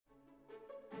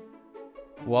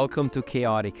Welcome to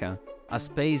Chaotica, a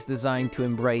space designed to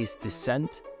embrace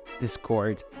dissent,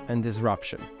 discord, and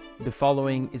disruption. The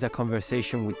following is a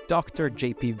conversation with Dr.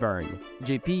 J.P. Vergne.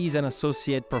 J.P. is an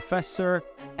associate professor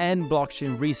and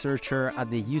blockchain researcher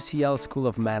at the UCL School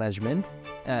of Management.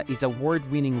 His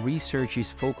award-winning research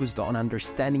is focused on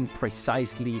understanding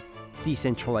precisely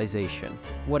decentralization.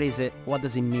 What is it? What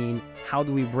does it mean? How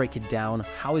do we break it down?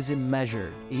 How is it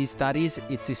measured? He studies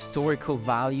its historical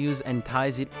values and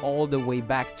ties it all the way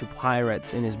back to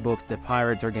pirates in his book, The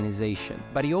Pirate Organization.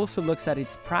 But he also looks at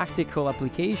its practical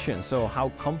application, so how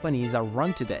companies are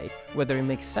run today, whether it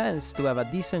makes sense to have a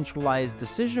decentralized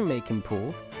decision-making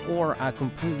pool or a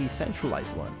completely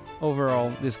centralized one.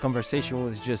 Overall, this conversation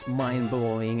was just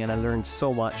mind-blowing and I learned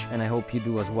so much, and I hope you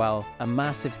do as well. A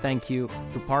massive thank you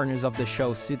to partners of the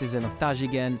show, Citizen of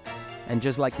Tajigen, and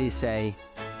just like they say,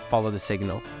 follow the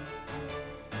signal.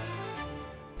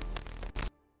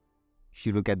 If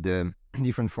you look at the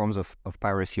different forms of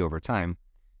piracy over time,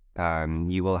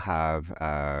 you will have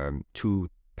two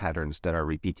patterns that are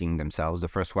repeating themselves. The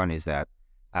first one is that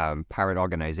pirate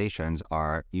organizations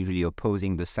are usually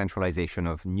opposing the centralization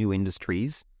of new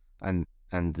industries and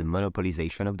the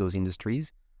monopolization of those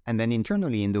industries. And then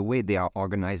internally, in the way they are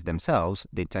organized themselves,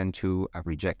 they tend to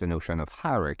reject the notion of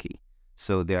hierarchy.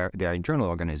 So their internal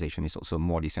organization is also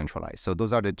more decentralized. So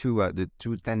those are the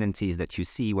two tendencies that you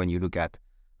see when you look at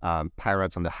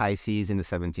pirates on the high seas in the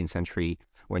 17th century,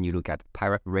 when you look at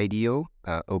pirate radio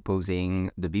opposing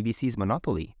the BBC's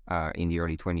monopoly in the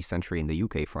early 20th century in the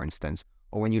UK, for instance,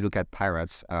 or when you look at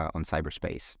pirates on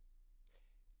cyberspace.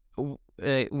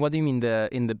 What do you mean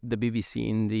in the BBC,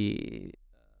 in the...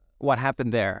 What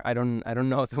happened there? I don't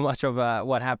know too much of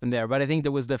what happened there, but I think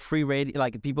there was the free radio,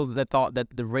 like people that thought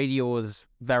that the radio was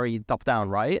very top down,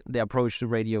 right? The approach to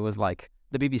radio was like,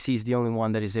 the BBC is the only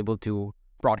one that is able to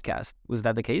broadcast. Was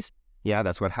that the case? Yeah,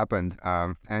 that's what happened.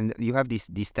 And you have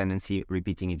this tendency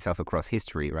repeating itself across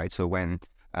history, right? So when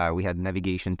we had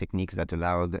navigation techniques that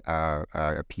allowed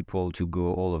people to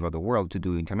go all over the world to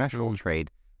do international trade,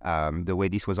 the way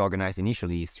this was organized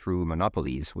initially is through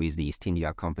monopolies with the East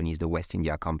India companies, the West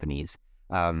India companies.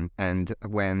 And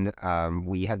when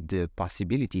we had the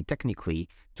possibility technically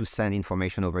to send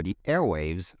information over the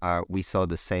airwaves, we saw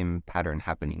the same pattern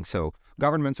happening. So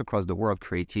governments across the world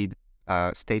created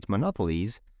state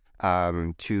monopolies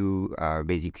to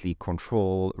basically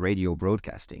control radio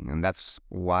broadcasting. And that's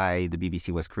why the BBC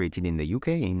was created in the UK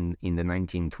in the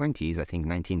 1920s, I think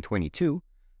 1922.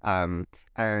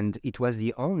 And it was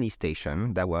the only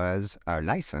station that was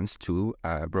licensed to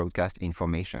broadcast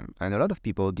information. And a lot of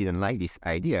people didn't like this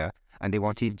idea, and they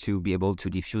wanted to be able to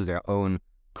diffuse their own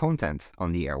content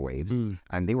on the airwaves,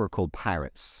 and they were called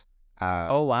pirates.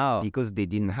 Oh, wow. Because they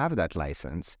didn't have that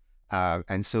license.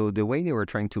 And so the way they were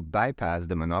trying to bypass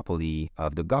the monopoly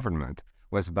of the government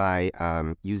was by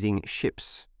using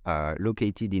ships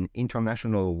located in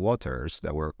international waters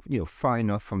that were, far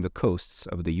enough from the coasts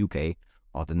of the UK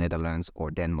or the Netherlands or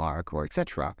Denmark or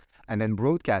etc., and then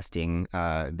broadcasting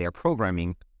their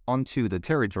programming onto the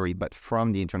territory, but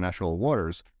from the international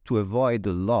waters, to avoid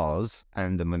the laws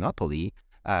and the monopoly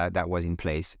that was in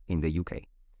place in the UK.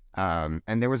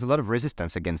 And there was a lot of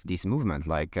resistance against this movement.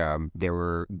 Like there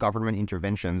were government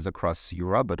interventions across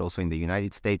Europe, but also in the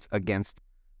United States against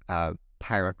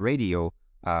pirate radio.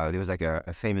 There was like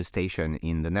a famous station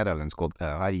in the Netherlands called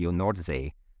Radio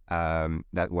Noordzee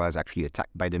that was actually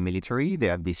attacked by the military. They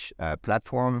had this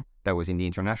platform that was in the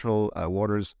international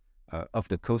waters off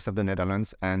the coast of the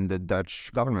Netherlands, and the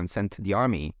Dutch government sent the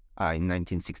army in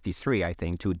 1963, I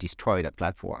think, to destroy that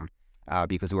platform.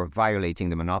 Because they were violating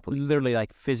the monopoly. Literally,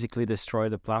 like physically destroy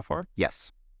the platform?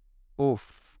 Yes.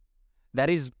 Oof. That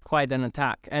is quite an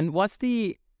attack. And what's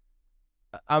the...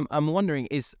 I'm wondering,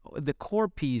 is the core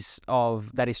piece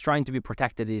of that is trying to be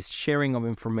protected is sharing of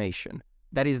information?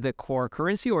 That is the core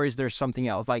currency, or is there something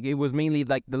else? Like it was mainly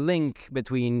like the link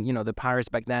between, the pirates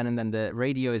back then and then the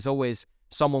radio is always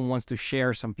someone wants to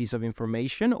share some piece of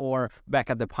information, or back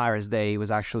at the Pirates Day, it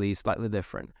was actually slightly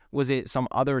different? Was it some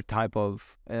other type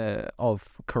of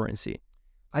currency?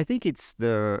 I think it's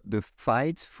the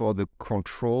fight for the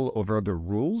control over the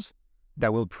rules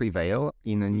that will prevail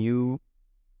in a new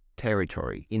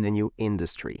territory, in a new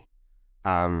industry.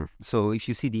 So if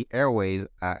you see the airwaves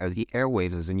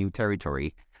as a new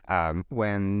territory,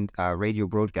 when radio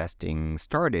broadcasting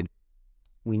started,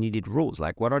 we needed rules,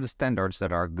 like what are the standards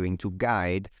that are going to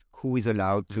guide who is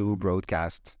allowed to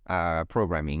broadcast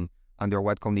programming, under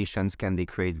what conditions can they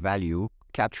create value,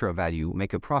 capture value,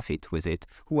 make a profit with it,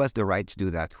 who has the right to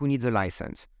do that, who needs a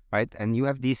license, right? And you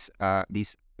have this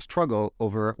struggle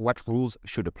over what rules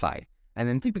should apply. And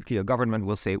then typically a government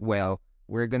will say, well,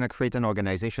 we're going to create an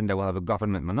organization that will have a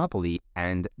government monopoly,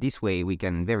 and this way we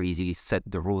can very easily set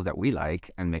the rules that we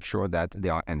like and make sure that they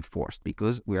are enforced,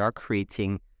 because we are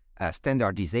creating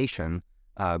standardization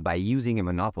by using a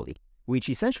monopoly, which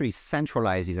essentially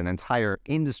centralizes an entire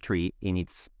industry in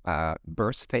its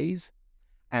birth phase.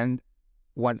 And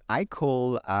what I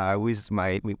call, with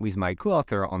my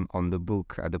co-author on the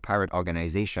book, The Pirate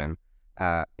Organization,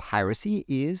 piracy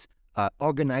is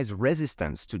organized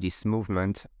resistance to this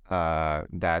movement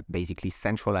that basically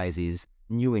centralizes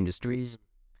new industries.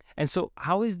 And so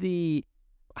how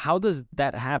does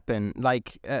that happen?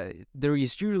 Like there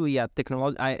is usually a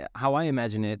how I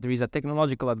imagine it, there is a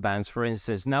technological advance. For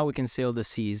instance, now we can sail the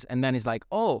seas, and then it's like,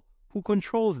 oh, who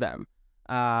controls them?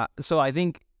 So I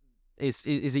think, is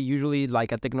it usually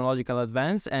like a technological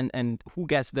advance, and who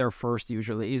gets there first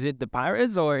usually? Is it the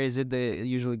pirates, or is it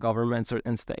usually governments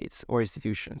and states or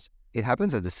institutions? It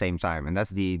happens at the same time, and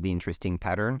that's the interesting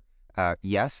pattern.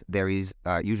 Yes, there is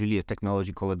usually a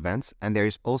technological advance, and there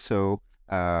is also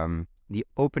the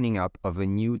opening up of a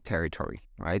new territory,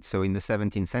 right? So in the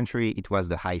 17th century, it was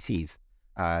the high seas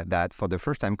that for the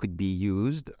first time could be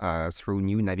used through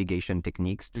new navigation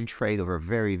techniques to trade over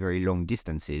very, very long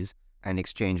distances and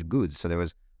exchange goods. So there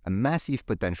was a massive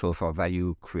potential for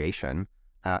value creation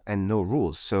and no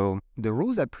rules. So the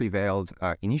rules that prevailed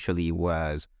initially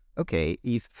was, okay,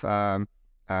 if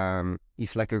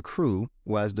like a crew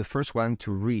was the first one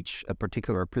to reach a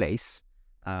particular place,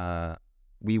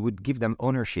 we would give them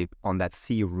ownership on that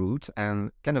sea route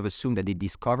and kind of assume that they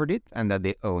discovered it and that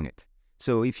they own it.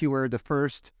 So if you were the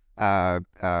first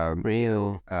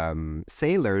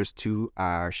sailors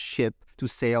to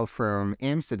sail from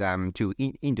Amsterdam to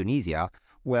Indonesia,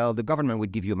 well, the government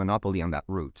would give you a monopoly on that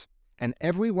route. And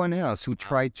everyone else who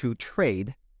tried to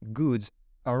trade goods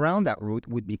around that route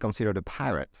would be considered a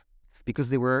pirate because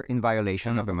they were in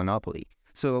violation of a monopoly.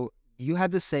 So you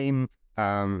had the same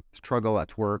struggle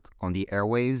at work on the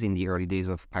airwaves in the early days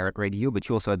of pirate radio, but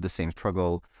you also had the same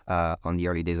struggle on the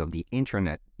early days of the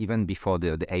internet, even before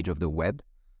the age of the web,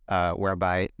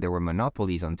 whereby there were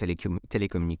monopolies on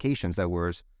telecommunications that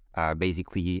was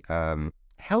basically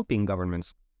helping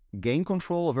governments gain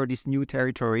control over this new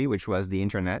territory, which was the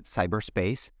internet,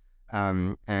 cyberspace,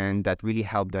 and that really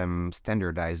helped them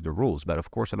standardize the rules. But of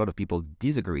course, a lot of people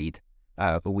disagreed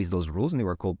with those rules, and they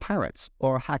were called pirates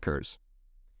or hackers.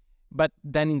 But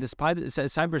then in the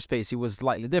cyberspace, it was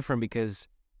slightly different because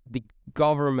the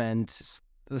government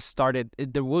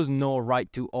there was no right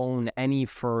to own any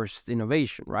first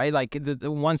innovation, right? Like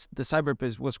once the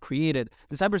cyberspace was created,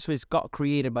 the cyberspace got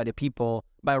created by the people,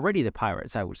 by already the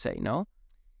pirates, I would say, no?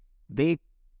 They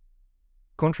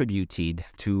contributed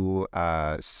to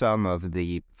some of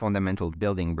the fundamental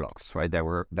building blocks, right, that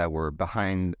were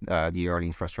behind the early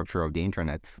infrastructure of the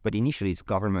internet. But initially, it's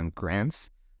government grants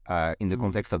in the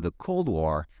context of the Cold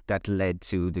War that led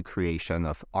to the creation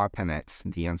of ARPANET,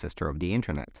 the ancestor of the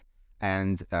internet.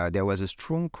 And there was a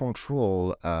strong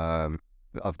control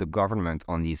of the government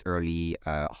on these early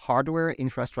hardware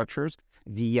infrastructures.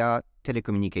 The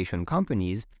telecommunication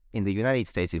companies in the United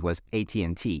States, it was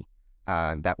AT&T.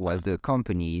 That was the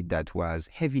company that was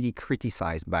heavily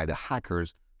criticized by the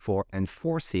hackers for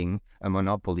enforcing a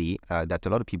monopoly that a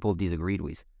lot of people disagreed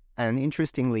with. And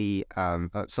interestingly,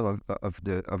 some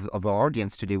of our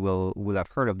audience today will have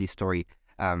heard of this story.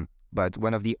 But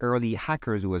one of the early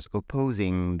hackers who was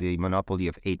opposing the monopoly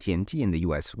of AT&T in the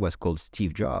US was called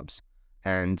Steve Jobs.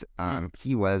 And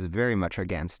he was very much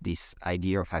against this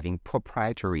idea of having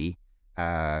proprietary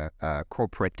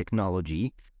corporate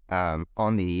technology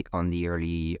on the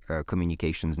early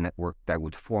communications network that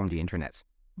would form the internet.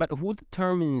 But who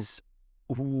determines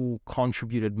who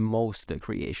contributed most to the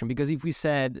creation? Because if we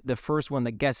said the first one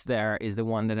that gets there is the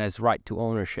one that has right to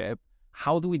ownership,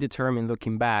 how do we determine,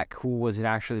 looking back, who was it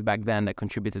actually back then that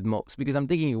contributed most? Because I'm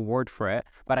taking your word for it,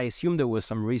 but I assume there was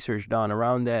some research done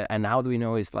around it. And how do we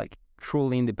know it's like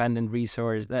truly independent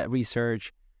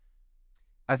research?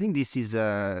 I think this is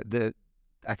I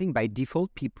think by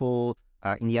default, people,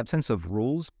 in the absence of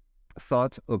rules,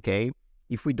 thought, okay,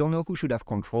 if we don't know who should have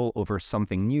control over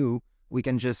something new, we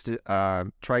can just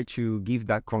try to give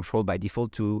that control by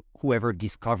default to whoever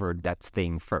discovered that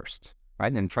thing first,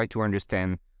 right? And try to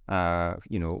understand,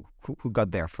 who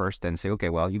got there first, and say, okay,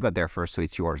 well, you got there first, so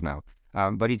it's yours now.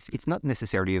 But it's not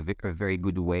necessarily a very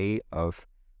good way of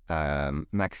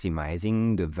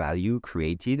maximizing the value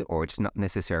created, or it's not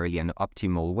necessarily an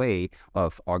optimal way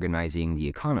of organizing the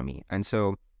economy. And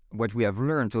so what we have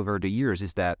learned over the years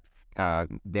is that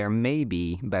there may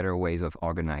be better ways of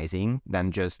organizing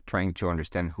than just trying to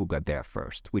understand who got there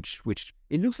first, which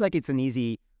it looks like it's an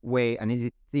easy way, an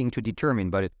easy thing to determine,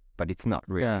 but it's not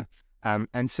really. Yeah.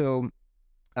 And so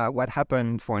what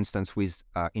happened, for instance, with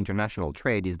international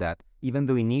trade is that even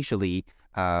though initially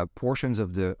portions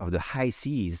of the high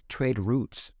seas, trade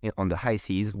routes on the high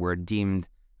seas were deemed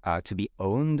to be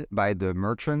owned by the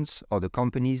merchants or the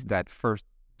companies that first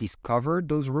discovered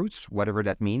those routes, whatever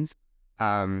that means.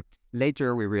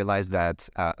 Later, we realized that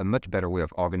a much better way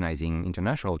of organizing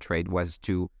international trade was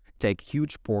to take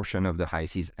huge portion of the high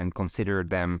seas and consider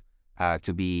them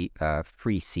to be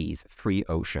free seas, free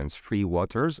oceans, free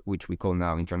waters, which we call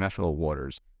now international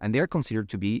waters. And they're considered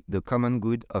to be the common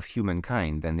good of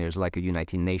humankind. And there's like a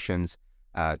United Nations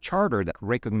charter that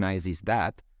recognizes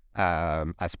that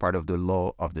as part of the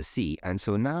law of the sea. And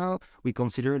so now we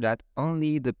consider that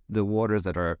only the waters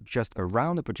that are just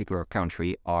around a particular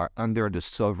country are under the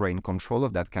sovereign control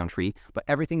of that country, but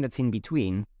everything that's in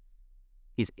between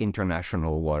is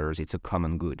international waters. It's a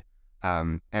common good.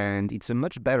 And it's a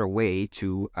much better way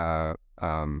to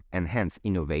enhance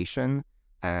innovation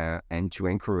and to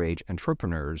encourage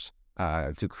entrepreneurs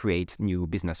to create new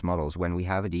business models when we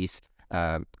have these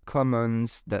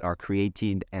commons that are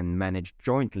created and managed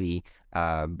jointly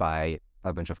by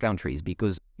a bunch of countries,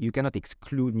 because you cannot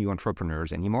exclude new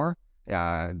entrepreneurs anymore.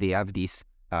 They have this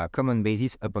common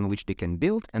basis upon which they can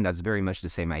build, and that's very much the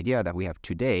same idea that we have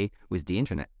today with the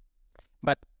internet.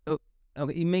 But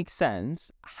okay, it makes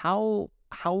sense. How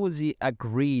was it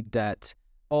agreed that,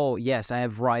 oh yes, I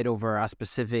have right over a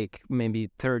specific maybe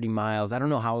 30 miles. I don't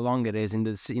know how long it is in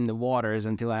the waters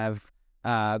until I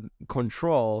have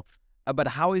control. But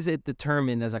how is it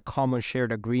determined as a common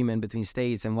shared agreement between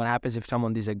states? And what happens if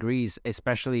someone disagrees,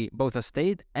 especially both a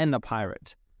state and a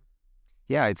pirate?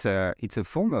 Yeah, it's a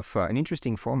form of an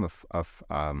interesting form of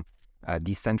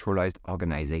decentralized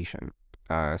organization.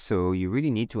 So you really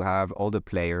need to have all the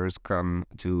players come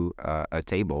to a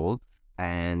table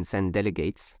and send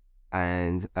delegates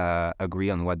and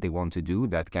agree on what they want to do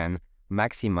that can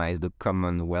maximize the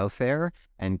common welfare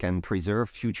and can preserve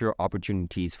future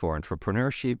opportunities for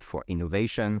entrepreneurship, for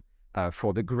innovation,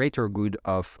 for the greater good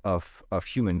of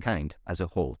humankind as a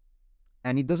whole.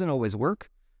 And it doesn't always work.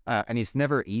 And it's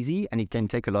never easy, and it can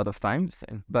take a lot of time.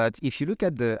 But if you look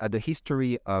at the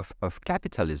history of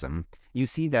capitalism, you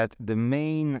see that the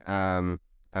main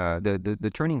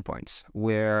the turning points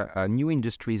where new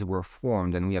industries were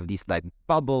formed, and we have these like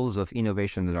bubbles of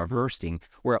innovation that are bursting,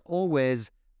 were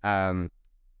always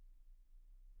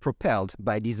propelled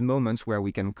by these moments where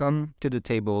we can come to the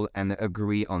table and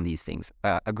agree on these things.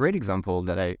 A great example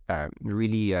that I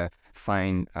really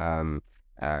find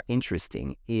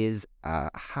interesting is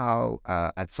how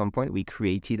at some point we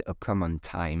created a common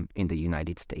time in the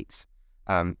United States.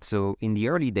 So in the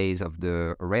early days of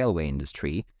the railway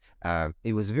industry,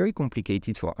 it was very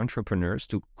complicated for entrepreneurs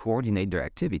to coordinate their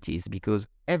activities because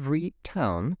every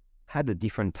town had a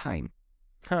different time.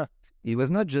 Huh. It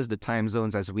was not just the time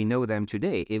zones as we know them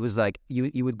today. It was like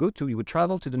you would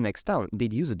travel to the next town.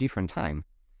 They'd use a different time.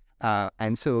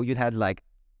 And so you'd had like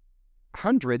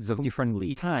hundreds of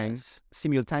different times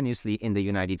simultaneously in the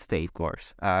United States, of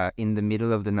course, in the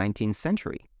middle of the 19th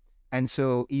century. And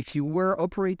so if you were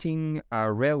operating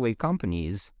railway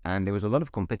companies, and there was a lot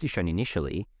of competition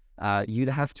initially, you'd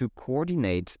have to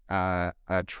coordinate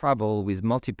travel with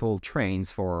multiple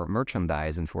trains for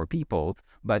merchandise and for people,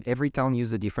 but every town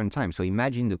used a different time. So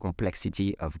imagine the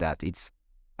complexity of that. It's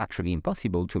actually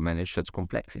impossible to manage such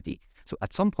complexity. So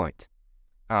at some point,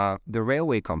 the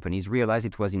railway companies realized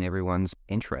it was in everyone's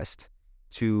interest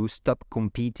to stop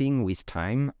competing with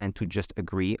time and to just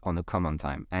agree on a common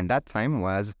time. And that time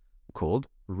was called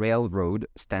Railroad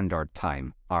Standard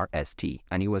Time, RST.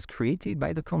 And it was created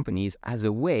by the companies as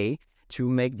a way to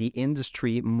make the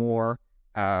industry more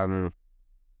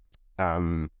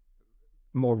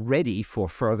ready for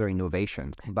further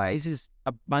innovation. This is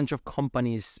a bunch of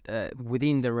companies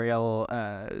within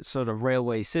the sort of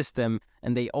railway system,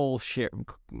 and they all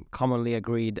commonly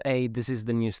agreed, hey, this is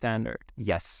the new standard.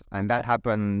 Yes, and that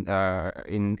happened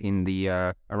in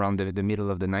the around the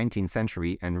middle of the 19th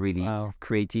century, and really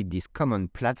created this common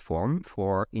platform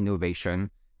for innovation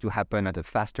to happen at a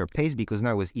faster pace because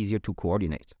now it was easier to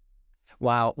coordinate.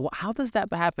 Wow. How does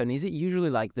that happen? Is it usually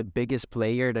like the biggest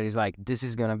player that is like, this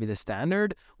is going to be the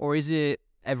standard? Or is it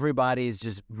everybody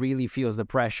just really feels the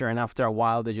pressure and after a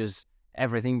while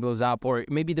everything blows up? Or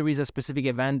maybe there is a specific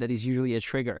event that is usually a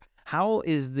trigger. How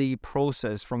is the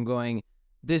process from going,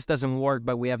 this doesn't work,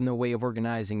 but we have no way of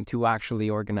organizing, to actually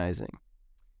organizing?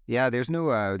 Yeah, there's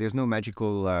no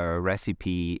magical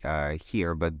recipe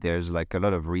here, but there's like a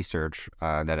lot of research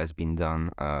that has been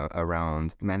done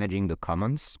around managing the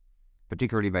commons,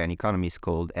 particularly by an economist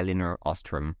called Elinor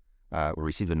Ostrom, who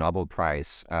received the Nobel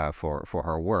Prize for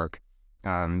her work,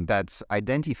 that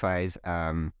identifies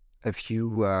a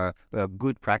few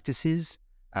good practices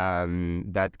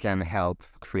that can help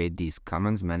create these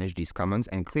commons, manage these commons,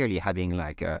 and clearly having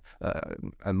like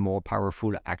a more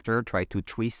powerful actor try to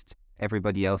twist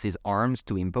everybody else's arms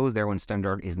to impose their own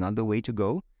standard is not the way to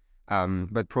go.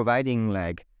 But providing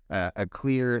like a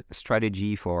clear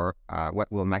strategy for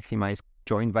what will maximize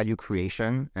joint value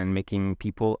creation and making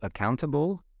people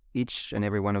accountable, each and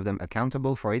every one of them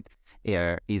accountable for it,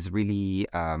 is really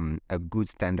a good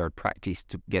standard practice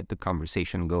to get the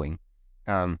conversation going.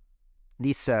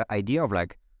 This idea of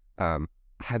like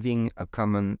having a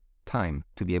common time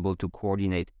to be able to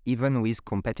coordinate even with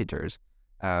competitors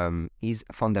is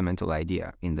a fundamental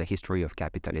idea in the history of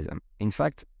capitalism. In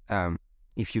fact,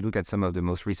 if you look at some of the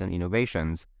most recent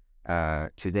innovations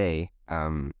today,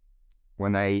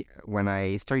 when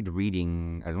I started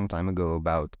reading a long time ago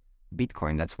about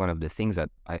Bitcoin, that's one of the things that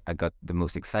I got the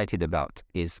most excited about,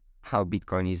 is how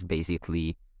Bitcoin is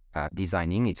basically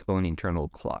designing its own internal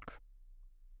clock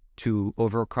to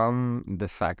overcome the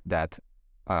fact that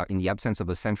in the absence of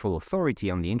a central authority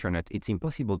on the internet, it's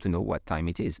impossible to know what time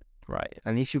it is. Right.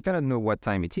 And if you cannot know what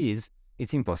time it is,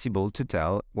 it's impossible to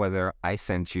tell whether I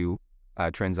sent you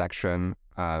a transaction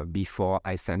before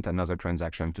I sent another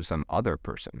transaction to some other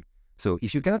person. So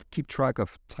if you cannot keep track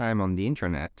of time on the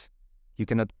internet, you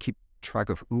cannot keep track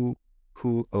of who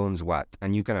owns what,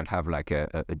 and you cannot have like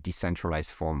a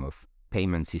decentralized form of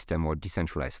payment system or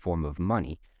decentralized form of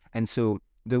money. And so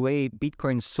the way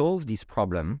Bitcoin solves this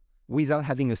problem without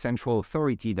having a central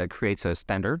authority that creates a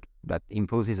standard, that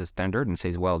imposes a standard and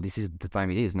says, well, this is the time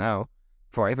it is now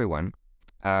for everyone,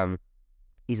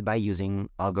 is by using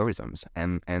algorithms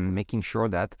and making sure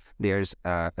that there's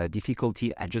a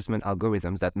difficulty adjustment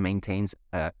algorithms that maintains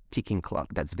a ticking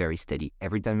clock that's very steady.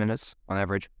 Every 10 minutes, on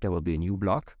average, there will be a new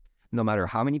block. No matter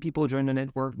how many people join the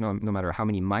network, no matter how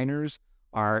many miners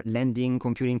are lending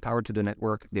computing power to the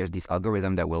network, there's this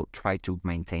algorithm that will try to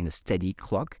maintain a steady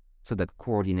clock so that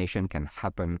coordination can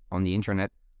happen on the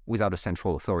internet without a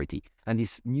central authority. And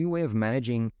this new way of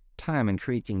managing time and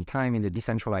creating time in a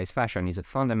decentralized fashion is a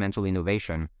fundamental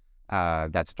innovation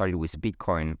that started with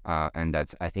Bitcoin, and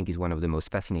that I think is one of the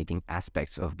most fascinating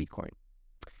aspects of Bitcoin.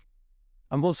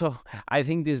 I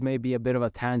think this may be a bit of a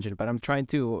tangent, but I'm trying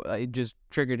to, it just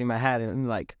triggered in my head and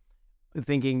like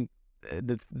thinking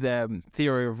the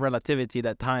theory of relativity,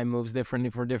 that time moves differently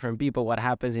for different people, what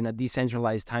happens in a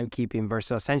decentralized timekeeping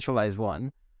versus a centralized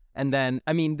one. And then,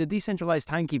 I mean, the decentralized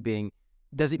timekeeping,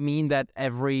 does it mean that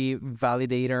every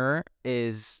validator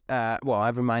is,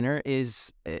 every miner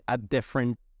is a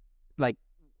different, like,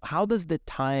 how does the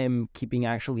timekeeping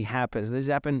actually happen? Does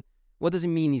it happen, what does it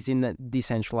mean is in that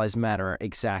decentralized matter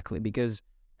exactly? Because,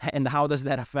 and how does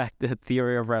that affect the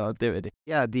theory of relativity?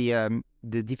 Yeah,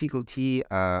 the difficulty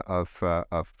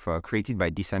created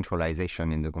by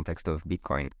decentralization in the context of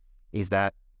Bitcoin is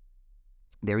that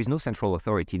there is no central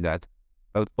authority that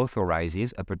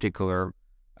authorizes a particular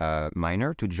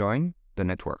miner to join the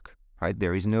network, right?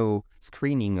 There is no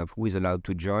screening of who is allowed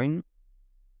to join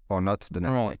or not the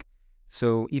network. Right.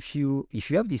 So if you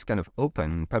have this kind of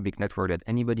open public network that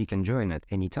anybody can join at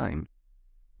any time,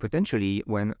 potentially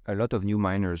when a lot of new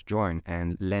miners join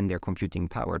and lend their computing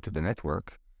power to the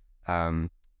network,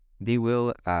 they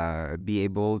will be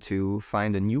able to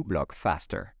find a new block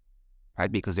faster,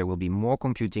 right? Because there will be more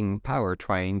computing power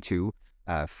trying to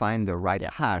find the right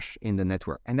hash in the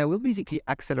network. And that will basically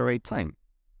accelerate time.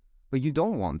 But you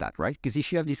don't want that, right? Because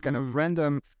if you have this kind of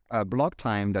random block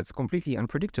time that's completely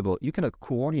unpredictable, you cannot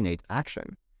coordinate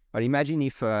action. But imagine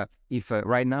if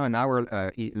right now an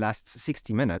hour it lasts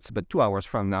 60 minutes, but 2 hours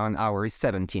from now an hour is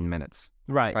 17 minutes.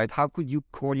 Right? How could you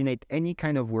coordinate any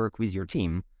kind of work with your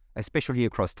team, especially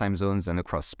across time zones and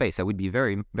across space? That would be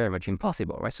very, very much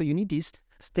impossible, right? So you need this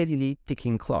steadily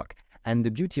ticking clock. And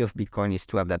the beauty of Bitcoin is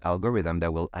to have that algorithm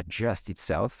that will adjust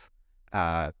itself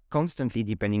constantly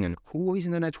depending on who is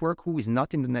in the network, who is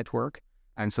not in the network.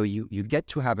 And so you get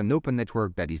to have an open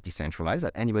network that is decentralized,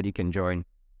 that anybody can join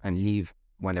and leave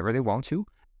whenever they want to.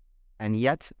 And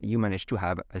yet you manage to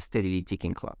have a steadily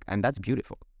ticking clock. And that's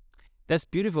beautiful. That's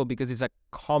beautiful because it's a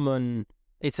common,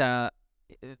 it was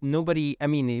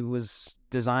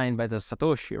designed by the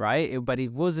Satoshi, right? But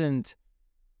it wasn't,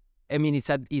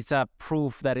 it's a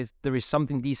proof that there is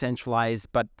something decentralized,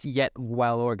 but yet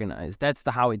well organized. That's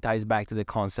how it ties back to the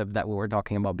concept that we were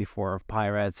talking about before of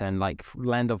pirates and like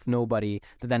land of nobody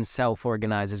that then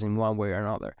self-organizes in one way or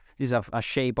another. This is a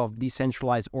shape of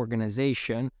decentralized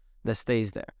organization that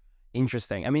stays there.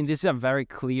 Interesting. This is a very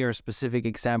clear, specific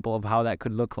example of how that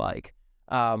could look like.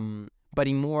 But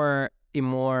in more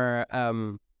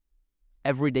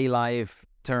everyday life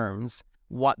terms,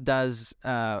 what does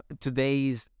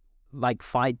today's like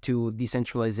fight to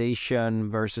decentralization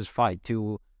versus fight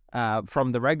to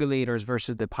from the regulators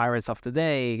versus the pirates of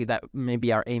today that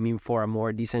maybe are aiming for a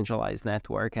more decentralized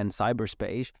network and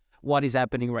cyberspace. What is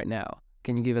happening right now?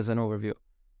 Can you give us an overview?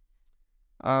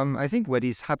 I think what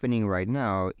is happening right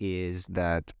now is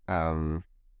that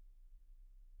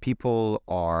people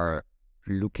are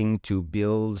looking to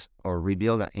build or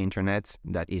rebuild an internet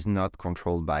that is not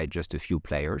controlled by just a few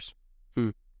players.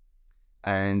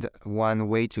 And one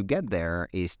way to get there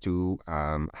is to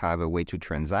have a way to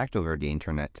transact over the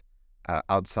internet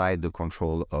outside the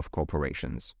control of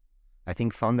corporations. I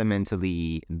think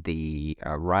fundamentally the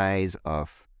rise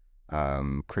of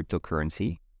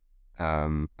cryptocurrency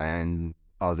and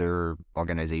other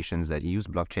organizations that use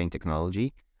blockchain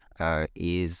technology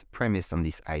is premised on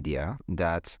this idea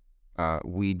that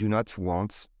we do not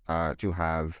want to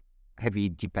have heavy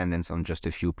dependence on just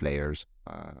a few players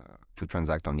to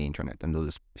transact on the internet. And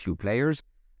those few players,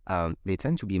 they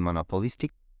tend to be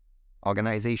monopolistic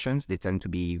organizations. They tend to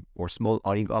be, or small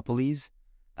oligopolies.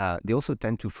 They also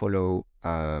tend to follow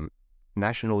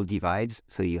national divides.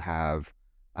 So you have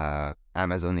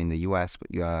Amazon in the US,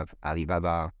 but you have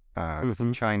Alibaba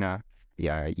in China.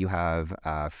 Yeah, you have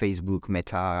Facebook,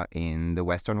 Meta in the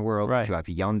Western world. Right. You have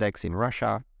Yandex in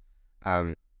Russia.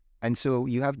 And so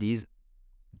you have these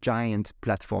giant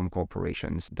platform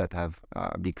corporations that have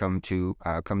come to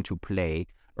play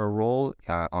a role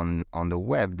on the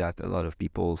web that a lot of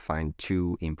people find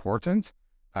too important,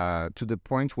 to the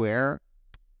point where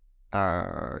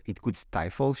it could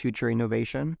stifle future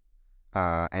innovation.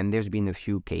 And there's been a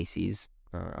few cases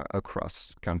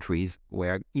across countries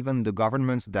where even the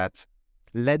governments that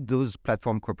let those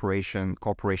platform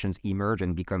corporations emerge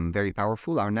and become very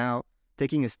powerful are now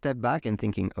taking a step back and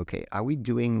thinking, okay, are we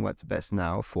doing what's best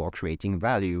now for creating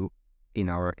value in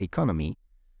our economy?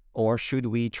 Or should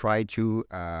we try to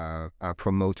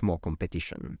promote more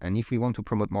competition? And if we want to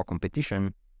promote more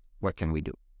competition, what can we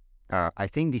do? I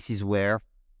think this is where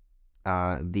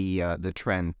the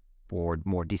trend for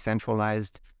more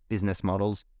decentralized business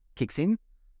models kicks in.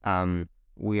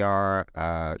 We are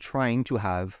trying to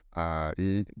have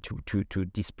to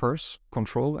disperse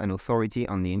control and authority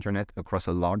on the internet across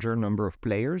a larger number of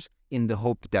players in the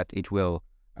hope that it will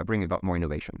bring about more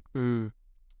innovation.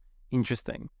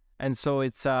 Interesting. And so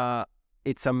it's a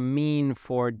mean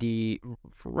for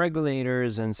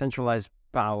regulators and centralized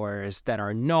powers that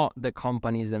are not the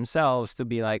companies themselves to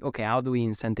be like, okay, how do we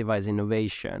incentivize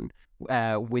innovation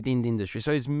within the industry?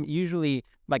 So it's usually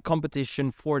like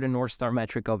competition for the North Star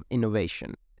metric of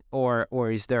innovation, or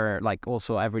is there like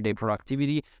also everyday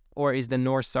productivity, or is the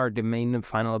North Star the main and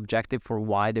final objective for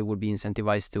why they would be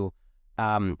incentivized to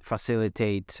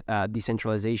facilitate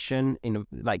decentralization?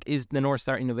 Is the North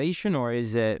Star innovation, or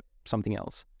is it something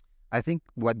else? I think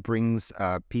what brings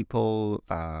people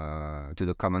to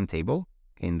the common table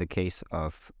in the case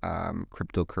of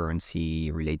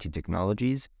cryptocurrency related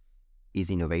technologies is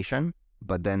innovation,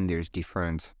 but then there's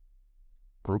different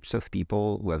groups of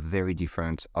people who have very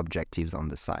different objectives on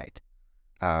the side.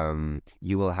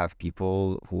 You will have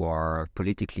people who are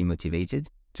politically motivated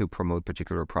to promote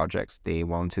particular projects. They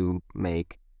want to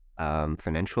make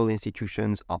financial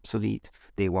institutions obsolete.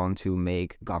 They want to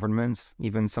make governments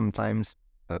even sometimes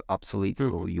obsolete.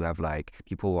 So you have like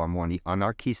people who are more on the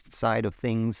anarchist side of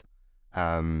things.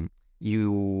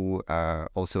 You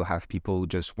also have people who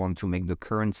just want to make the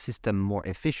current system more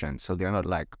efficient. So they're not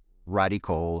like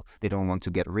radical. They don't want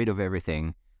to get rid of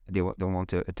everything. They don't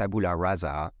want a tabula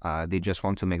rasa. They just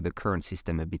want to make the current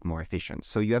system a bit more efficient.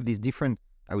 So you have these different,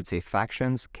 I would say,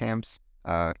 factions, camps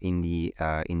in the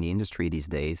industry these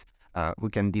days. We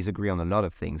can disagree on a lot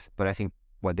of things, but I think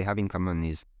what they have in common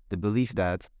is the belief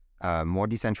that more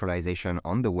decentralization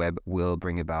on the web will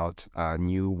bring about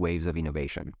new waves of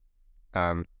innovation.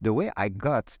 The way I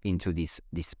got into this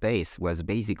space was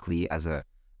basically as a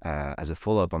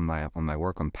follow-up on my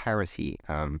work on Piracy.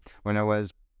 When I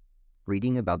was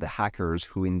reading about the hackers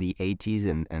who in the 80s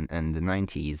and the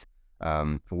 90s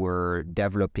were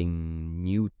developing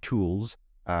new tools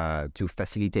to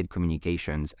facilitate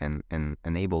communications and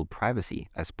enable privacy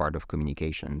as part of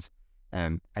communications.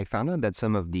 I found out that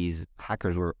some of these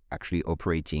hackers were actually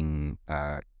operating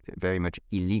very much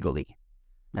illegally.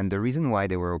 And the reason why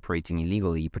they were operating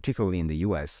illegally, particularly in the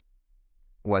US,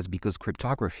 was because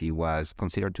cryptography was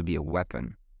considered to be a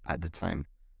weapon at the time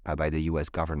by the US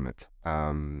government.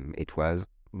 It was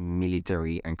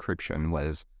military encryption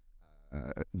was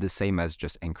the same as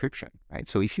just encryption, right?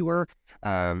 So if you were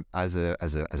as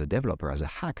a developer, as a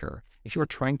hacker, if you were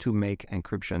trying to make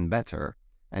encryption better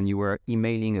and you were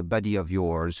emailing a buddy of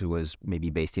yours who was maybe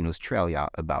based in Australia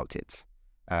about it,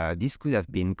 this could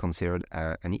have been considered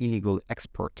an illegal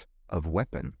export of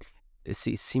weapon. It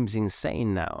seems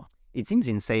insane now. It seems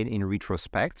insane in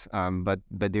retrospect, but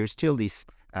there's still this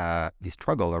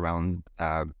struggle around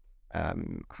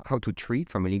how to treat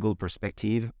from a legal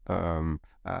perspective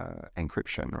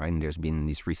encryption, right? And there's been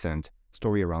this recent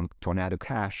story around Tornado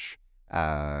Cash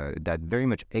that very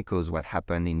much echoes what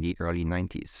happened in the early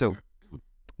 90s. So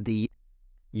the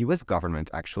US government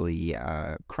actually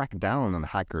cracked down on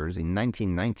hackers in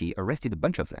 1990, arrested a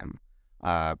bunch of them,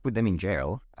 put them in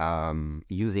jail,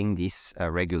 using these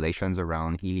regulations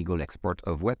around illegal export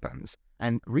of weapons.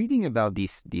 And reading about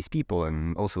these people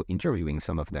and also interviewing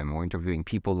some of them, or interviewing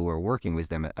people who were working with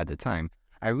them at the time,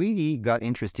 I really got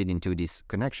interested into this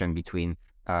connection between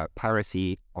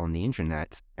piracy on the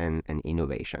internet and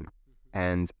innovation.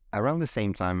 And around the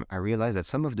same time, I realized that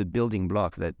some of the building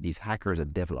blocks that these hackers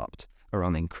had developed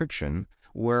around encryption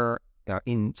were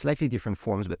in slightly different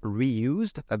forms, but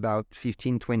reused about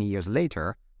 15, 20 years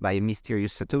later by a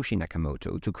mysterious Satoshi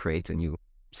Nakamoto to create a new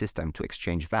system to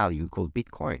exchange value called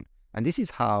Bitcoin. And this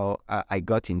is how I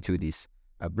got into this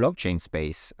blockchain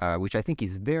space, which I think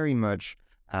is very much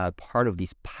part of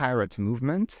this pirate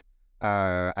movement.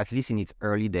 At least in its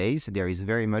early days, there is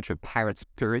very much a pirate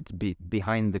spirit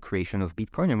behind the creation of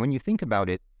Bitcoin. And when you think about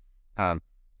it,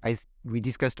 we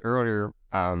discussed earlier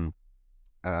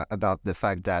about the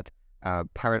fact that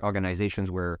pirate organizations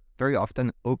were very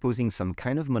often opposing some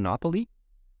kind of monopoly,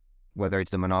 whether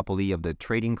it's the monopoly of the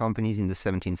trading companies in the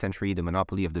 17th century, the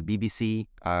monopoly of the BBC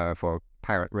for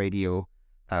pirate radio,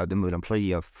 the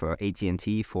monopoly of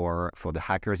AT&T for the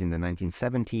hackers in the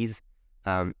 1970s.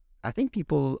 I think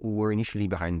people who were initially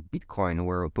behind Bitcoin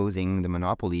were opposing the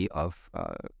monopoly of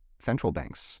central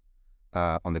banks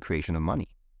on the creation of money.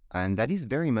 And that is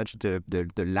very much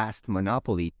the last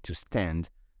monopoly to stand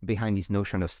behind this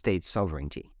notion of state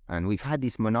sovereignty. And we've had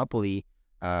this monopoly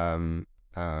of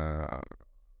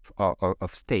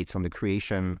states on the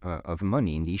creation of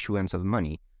money, in the issuance of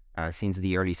money, since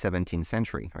the early 17th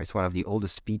century. It's one of the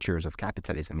oldest features of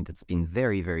capitalism. It's been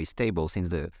very, very stable since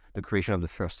the creation of the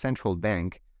first central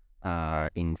bank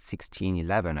in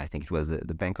 1611. I think it was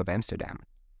the Bank of Amsterdam.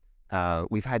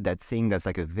 We've had that thing that's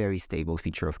like a very stable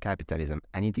feature of capitalism,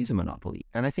 and it is a monopoly.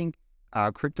 And I think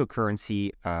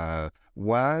cryptocurrency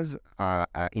was,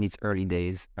 in its early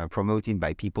days, promoted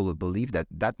by people who believed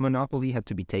that monopoly had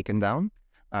to be taken down.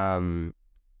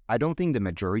 I don't think the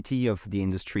majority of the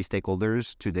industry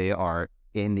stakeholders today are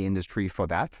in the industry for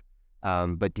that,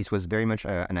 but this was very much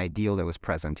an ideal that was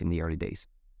present in the early days.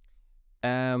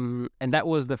 And that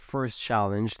was the first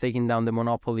challenge, taking down the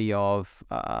monopoly of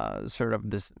sort of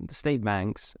the state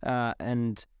banks.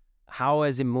 And how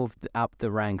has it moved up the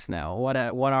ranks now? What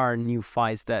are new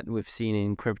fights that we've seen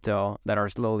in crypto that are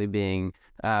slowly being?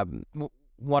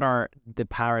 What are the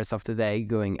pirates of today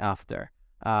going after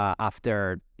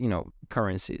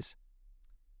currencies?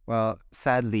 Well,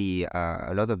 sadly,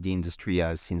 a lot of the industry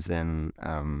has since then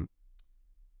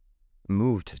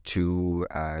moved to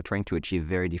trying to achieve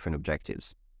very different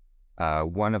objectives.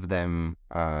 One of them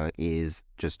is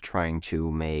just trying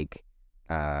to make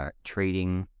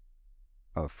trading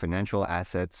of financial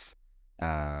assets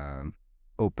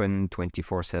open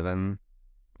 24/7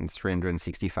 and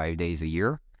 365 days a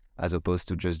year, as opposed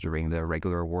to just during the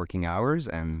regular working hours.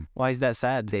 And why is that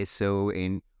sad?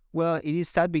 Well, it is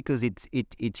sad because it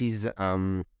is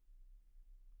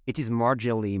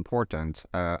marginally important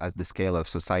at the scale of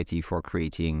society for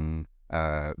creating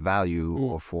value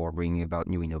or for bringing about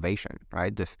new innovation,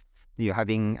 right? You're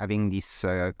having this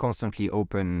constantly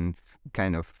open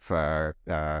kind of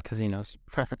casinos.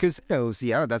 Casinos,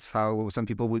 yeah, that's how some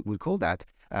people would call that.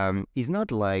 Is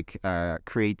not like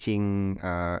creating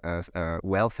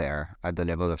welfare at the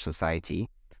level of society.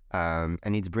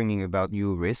 And it's bringing about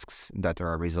new risks that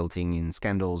are resulting in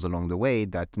scandals along the way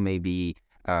that may be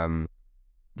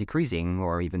decreasing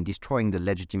or even destroying the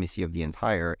legitimacy of the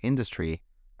entire industry,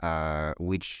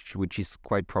 which is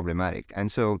quite problematic.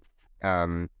 And so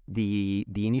the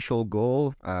initial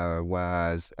goal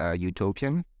was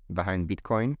utopian behind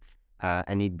Bitcoin,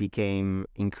 and it became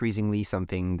increasingly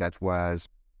something that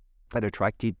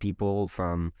attracted people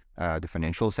from the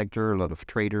financial sector. A lot of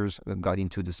traders got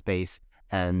into the space,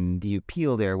 and the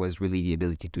appeal there was really the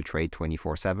ability to trade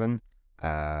 24/7.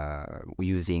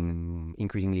 Using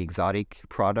increasingly exotic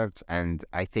products. And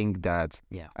I think that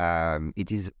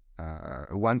it is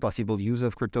one possible use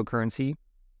of cryptocurrency,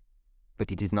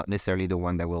 but it is not necessarily the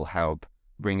one that will help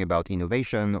bring about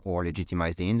innovation or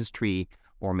legitimize the industry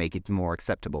or make it more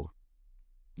acceptable.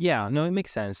 Yeah, no, it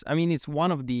makes sense. I mean, it's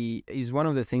one of the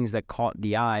things that caught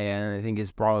the eye, and I think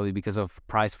it's probably because of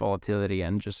price volatility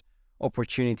and just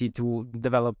opportunity to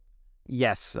develop,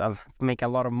 yes, make a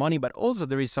lot of money, but also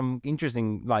there is some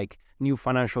interesting like new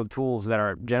financial tools that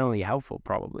are generally helpful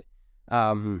probably.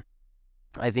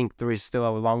 I think there is still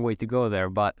a long way to go there,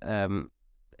 but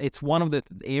it's one of the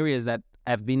areas that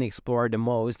have been explored the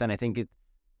most, and I think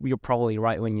you're probably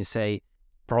right when you say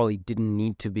probably didn't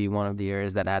need to be one of the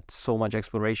areas that had so much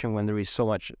exploration when there is so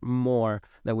much more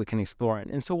that we can explore.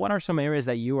 And so what are some areas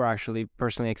that you are actually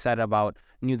personally excited about,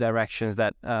 new directions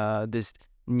that this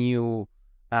new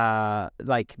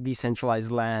like decentralized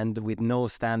land with no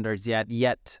standards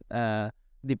yet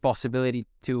the possibility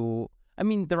to, I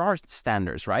mean, there are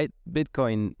standards, right?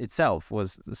 Bitcoin itself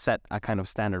was set a kind of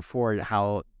standard for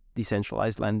how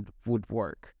decentralized land would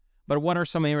work. But what are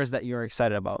some areas that you're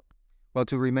excited about? Well,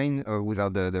 to remain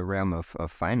without the realm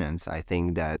of finance, I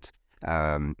think that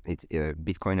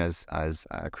Bitcoin has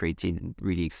created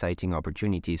really exciting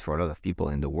opportunities for a lot of people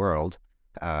in the world,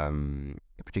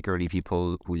 particularly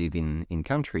people who live in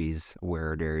countries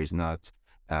where there is not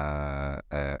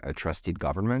a trusted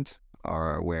government,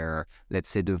 or where, let's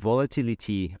say, the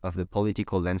volatility of the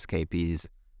political landscape is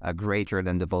greater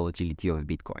than the volatility of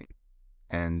Bitcoin.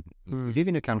 And if you live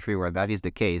in a country where that is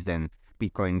the case, then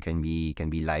Bitcoin can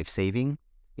be life-saving.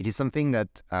 It is something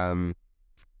that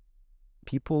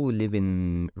people who live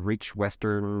in rich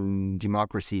Western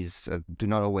democracies do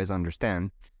not always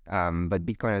understand. But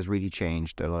Bitcoin has really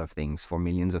changed a lot of things for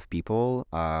millions of people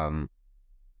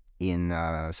in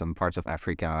some parts of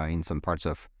Africa, in some parts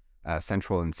of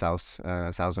Central and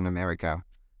Southern America,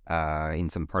 in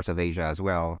some parts of Asia as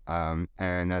well,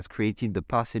 and has created the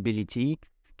possibility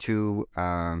to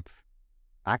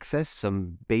access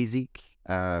some basic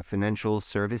financial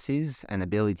services and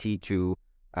ability to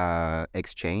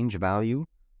exchange value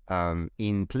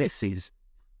in places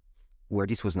where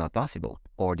this was not possible,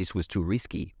 or this was too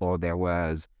risky, or there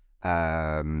was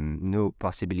no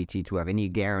possibility to have any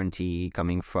guarantee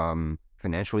coming from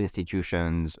financial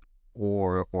institutions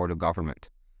or the government.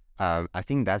 I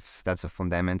think that's a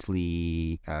fundamental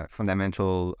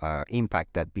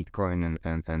impact that Bitcoin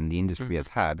and the industry has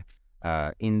had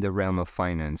in the realm of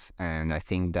finance. And I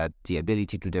think that the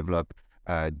ability to develop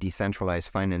decentralized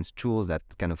finance tools that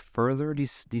kind of further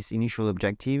this initial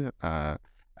objective,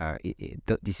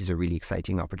 this is a really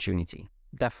exciting opportunity.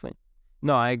 Definitely.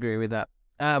 No, I agree with that.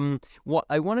 What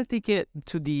I want to take it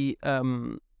to the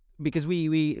because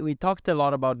we talked a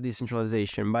lot about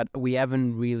decentralization, but we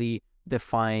haven't really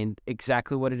defined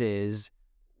exactly what it is.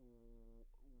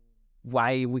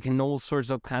 Why we can all sorts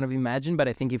of kind of imagine, but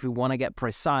I think if we want to get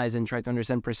precise and try to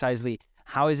understand precisely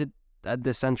how is it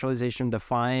decentralization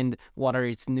defined, what are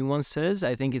its nuances,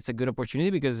 I think it's a good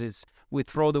opportunity, because we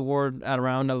throw the word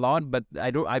around a lot, but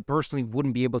I personally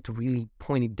wouldn't be able to really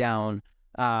point it down.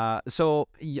 So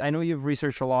I know you've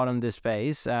researched a lot on this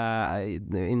space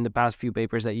in the past few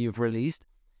papers that you've released.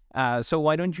 So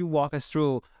why don't you walk us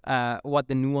through what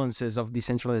the nuances of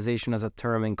decentralization as a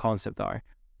term and concept are?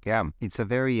 Yeah, it's a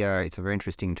very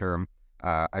interesting term.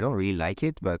 I don't really like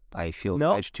it, but I feel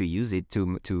obliged to use it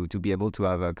to be able to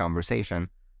have a conversation.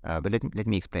 But let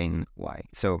me explain why.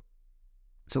 So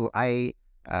I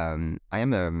am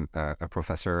a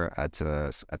professor at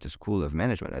the School of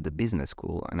Management, at the business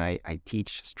school, and I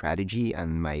teach strategy,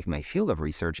 and my field of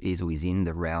research is within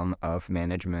the realm of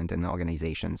management and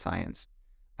organization science.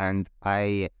 And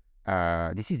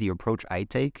this is the approach I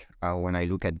take when I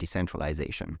look at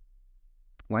decentralization.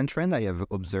 One trend I have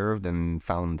observed and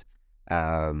found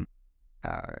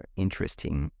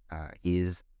interesting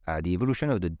is the evolution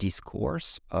of the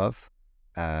discourse of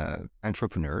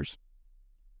entrepreneurs,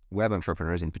 web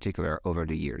entrepreneurs in particular, over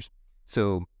the years.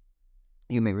 So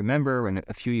you may remember when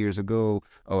a few years ago,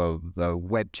 the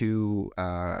Web 2,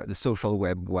 the social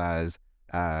web was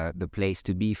the place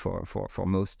to be for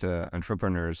most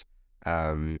entrepreneurs,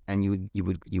 and you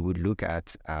would look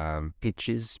at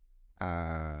pitches,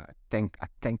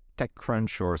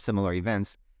 TechCrunch or similar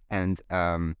events, and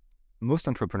most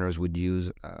entrepreneurs would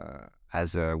use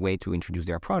as a way to introduce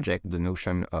their project the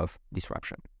notion of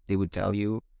disruption. They would tell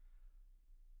you,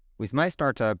 with my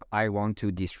startup, I want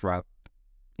to disrupt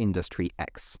industry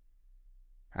X.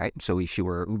 Right? So if you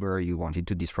were Uber, you wanted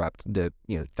to disrupt the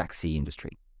taxi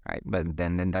industry, right? But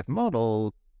then that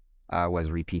model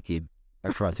was repeated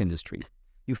across industries.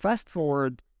 You fast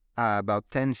forward about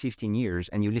 10, 15 years,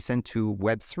 and you listen to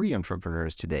Web3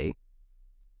 entrepreneurs today.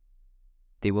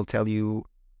 They will tell you,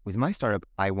 with my startup,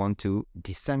 I want to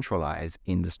decentralize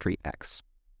industry X.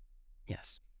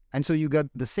 Yes. And so you got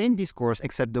the same discourse,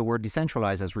 except the word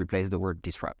decentralize has replaced the word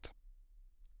disrupt.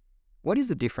 What is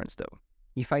the difference, though?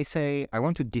 If I say I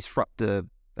want to disrupt the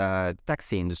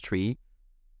taxi industry,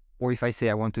 Or if I say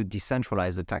I want to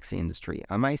decentralize the taxi industry,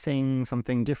 am I saying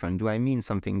something different? Do I mean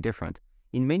something different?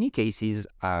 In many cases,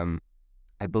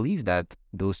 I believe that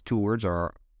those two words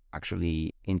are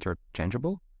actually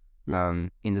interchangeable,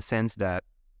 in the sense that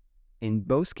in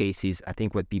both cases, I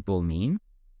think what people mean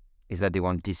is that they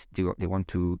want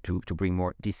to bring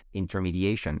more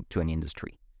disintermediation to an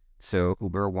industry. So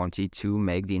Uber wanted to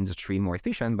make the industry more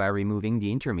efficient by removing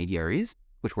the intermediaries,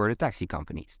 which were the taxi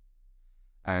companies,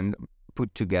 and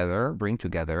bring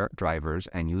together drivers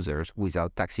and users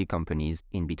without taxi companies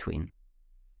in between.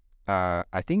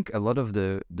 I think a lot of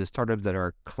the startups that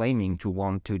are claiming to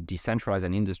want to decentralize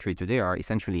an industry today are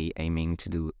essentially aiming to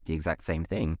do the exact same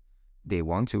thing. They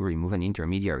want to remove an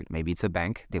intermediary. Maybe it's a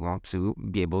bank. They want to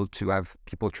be able to have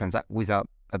people transact without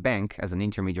a bank as an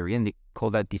intermediary, and they call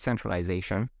that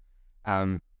decentralization.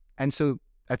 And so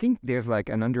I think there's like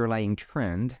an underlying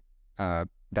trend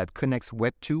that connects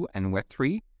Web 2 and Web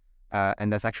 3,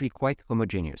 and that's actually quite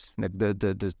homogeneous.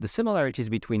 The similarities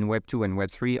between Web 2 and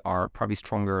Web 3 are probably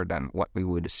stronger than what we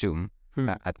would assume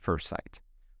at first sight.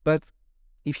 But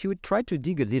if you would try to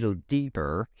dig a little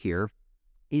deeper here,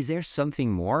 is there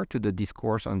something more to the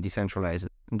discourse on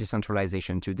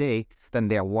decentralization today than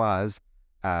there was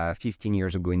 15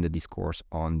 years ago in the discourse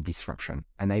on disruption?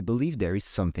 And I believe there is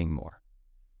something more.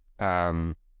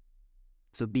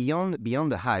 So beyond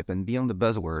the hype and beyond the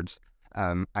buzzwords,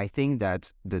 I think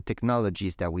that the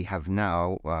technologies that we have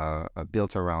now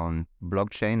built around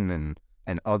blockchain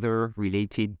and other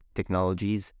related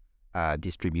technologies,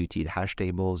 distributed hash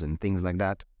tables and things like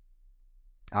that,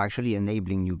 are actually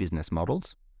enabling new business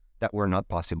models that were not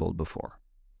possible before.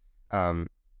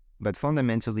 But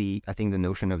fundamentally, I think the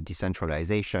notion of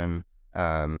decentralization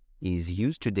is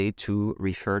used today to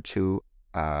refer to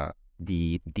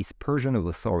the dispersion of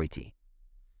authority,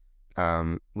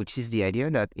 which is the idea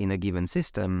that in a given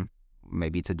system,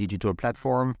 maybe it's a digital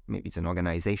platform, maybe it's an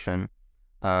organization,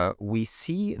 we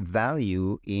see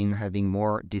value in having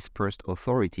more dispersed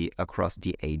authority across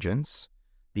the agents,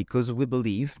 because we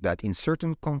believe that in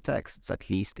certain contexts, at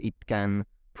least, it can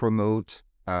promote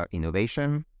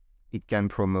innovation, it can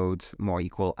promote more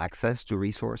equal access to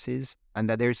resources, and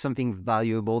that there's something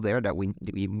valuable there that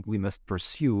we must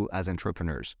pursue as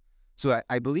entrepreneurs. So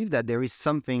I believe that there is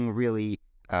something really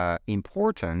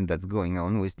important that's going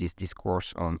on with this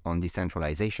discourse on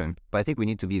decentralization, but I think we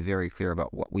need to be very clear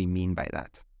about what we mean by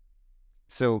that.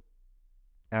 So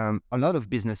a lot of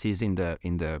businesses in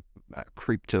the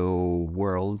crypto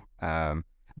world,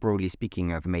 broadly speaking,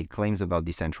 have made claims about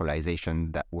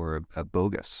decentralization that were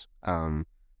bogus.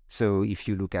 So if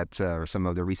you look at some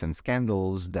of the recent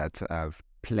scandals that have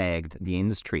plagued the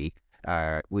industry,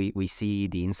 we see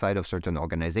the inside of certain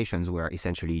organizations where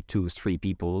essentially 2-3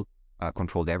 people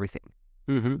controlled everything.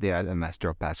 They had a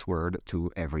master password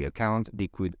to every account. They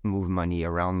could move money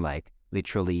around, like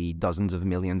literally dozens of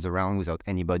millions around, without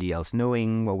anybody else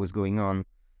knowing what was going on.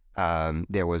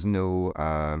 There was no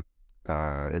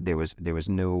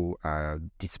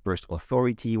dispersed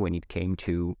authority when it came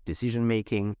to decision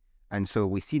making. And so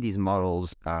we see these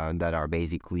models that are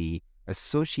basically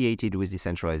associated with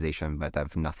decentralization but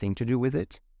have nothing to do with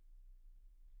it.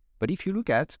 But if you look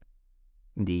at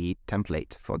the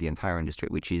template for the entire industry,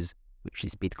 which is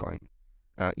Bitcoin,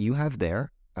 you have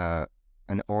there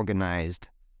an organized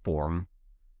form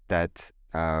that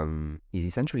is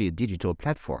essentially a digital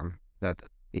platform that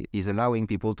is allowing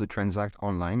people to transact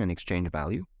online and exchange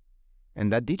value.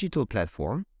 And that digital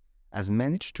platform has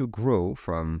managed to grow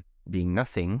from being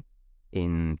nothing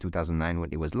in 2009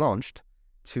 when it was launched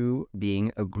to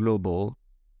being a global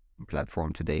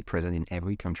platform today, present in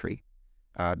every country,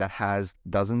 that has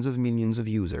dozens of millions of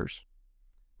users,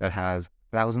 that has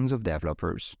thousands of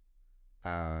developers,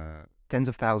 tens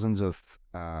of thousands of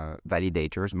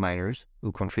validators, miners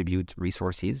who contribute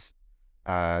resources,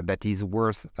 that is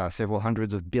worth several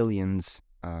hundreds of billions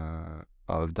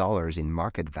of dollars in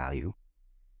market value.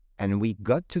 And we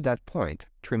got to that point,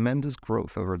 tremendous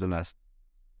growth over the last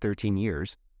 13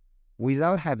 years,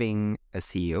 without having a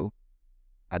CEO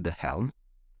at the helm,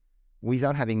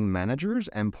 without having managers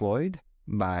employed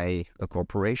by a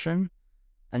corporation,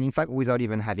 and in fact, without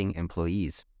even having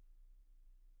employees.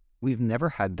 We've never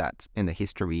had that in the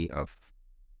history of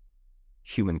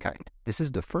humankind. This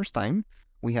is the first time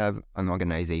we have an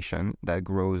organization that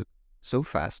grows so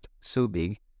fast, so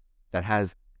big, that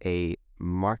has a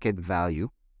market value,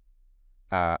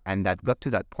 and that got to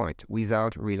that point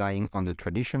without relying on the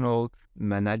traditional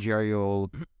managerial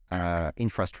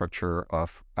infrastructure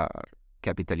of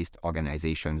capitalist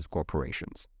organizations,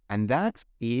 corporations. And that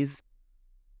is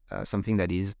something that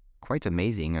is quite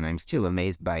amazing, and I'm still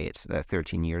amazed by it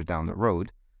 13 years down the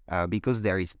road, because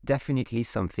there is definitely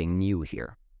something new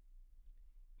here.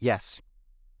 Yes,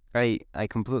 I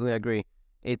completely agree.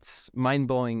 It's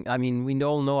mind-blowing. I mean, we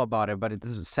all know about it, but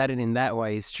it's said it in that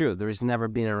way. It's true. There has never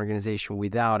been an organization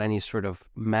without any sort of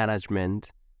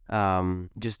management,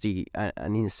 just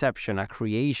an inception, a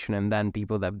creation, and then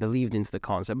people that believed into the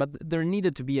concept. But there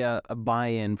needed to be a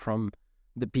buy-in from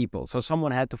the people. So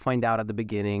someone had to find out at the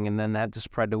beginning, and then had to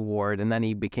spread the word, and then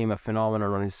he became a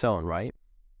phenomenon on its own, right?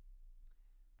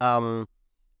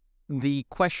 The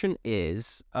question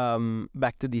is,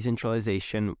 back to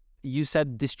decentralization, you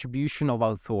said distribution of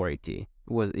authority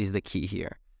is the key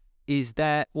here.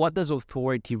 What does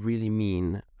authority really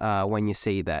mean when you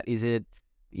say that? Is it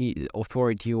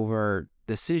authority over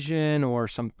decision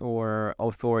or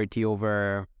authority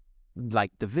over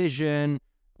like division?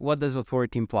 What does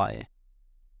authority imply?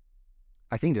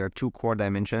 I think there are two core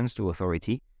dimensions to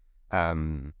authority.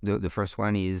 The first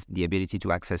one is the ability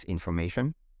to access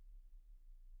information.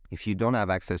 If you don't have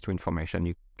access to information,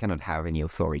 you cannot have any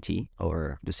authority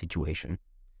over the situation.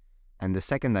 And the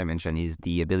second dimension is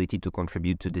the ability to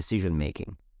contribute to decision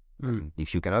making.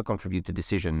 If you cannot contribute to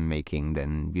decision making,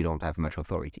 then you don't have much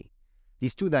authority.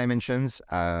 These two dimensions,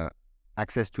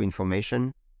 access to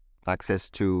information, access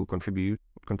to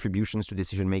contributions to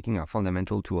decision making, are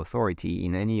fundamental to authority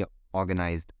in any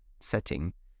organized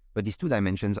setting. But these two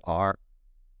dimensions are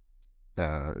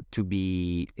to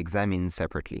be examined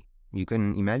separately. You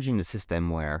can imagine a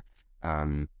system where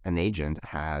an agent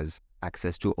has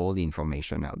access to all the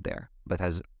information out there, but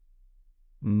has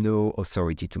no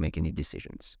authority to make any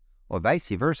decisions. Or vice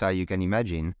versa, you can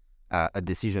imagine a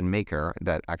decision maker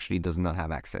that actually does not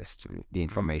have access to the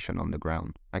information on the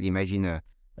ground. Like imagine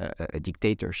a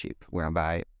dictatorship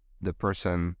whereby the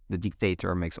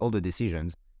dictator makes all the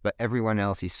decisions, but everyone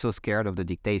else is so scared of the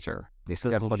dictator, they're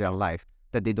scared for their life,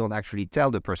 that they don't actually tell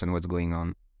the person what's going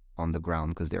on the ground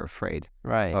because they're afraid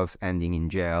of ending in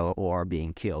jail or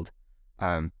being killed.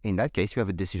 In that case, you have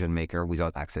a decision maker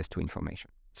without access to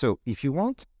information. So if you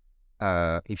want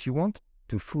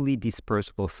to fully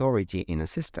disperse authority in a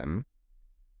system,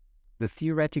 the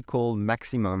theoretical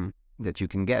maximum that you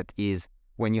can get is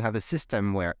when you have a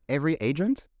system where every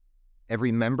agent,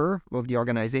 every member of the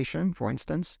organization, for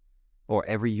instance, or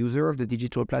every user of the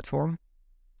digital platform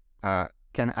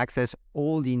can access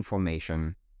all the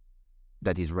information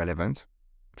that is relevant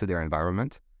to their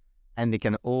environment, and they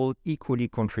can all equally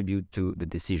contribute to the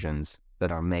decisions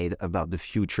that are made about the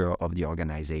future of the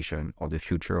organization or the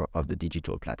future of the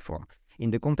digital platform.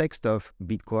 In the context of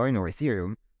Bitcoin or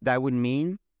Ethereum, that would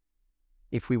mean,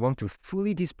 if we want to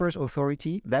fully disperse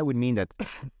authority, that would mean that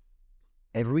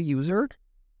every user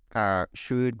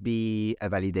should be a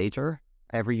validator,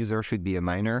 every user should be a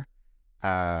miner,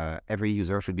 every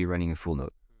user should be running a full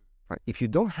node. Right? If you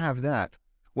don't have that,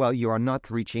 well, you are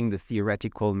not reaching the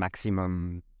theoretical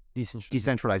maximum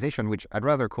decentralization, which I'd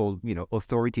rather call,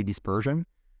 authority dispersion,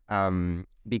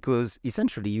 because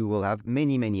essentially you will have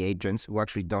many, many agents who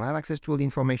actually don't have access to all the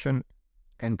information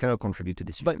and cannot contribute to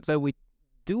decisions. But we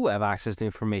do have access to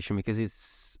information because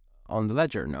it's on the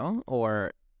ledger, no?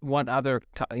 Or what other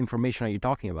information are you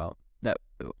talking about? That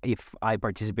if I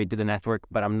participate to the network,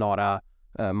 but I'm not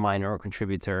a miner or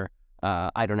contributor,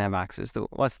 I don't have access to.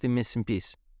 What's the missing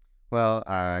piece? Well,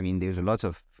 there's a lot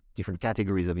of different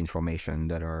categories of information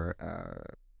that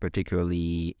are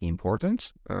particularly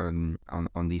important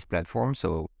on these platforms.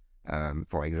 So,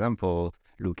 for example,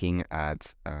 looking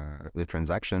at the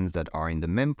transactions that are in the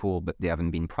mempool, but they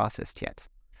haven't been processed yet,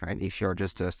 right? If you're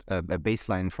just a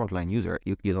baseline frontline user,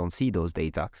 you don't see those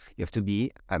data. You have to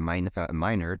be a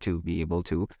miner to be able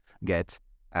to get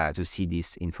to see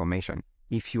this information.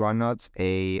 If you are not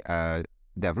a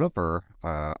developer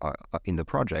in the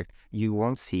project, you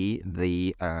won't see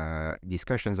the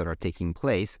discussions that are taking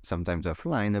place, sometimes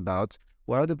offline, about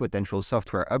what are the potential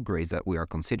software upgrades that we are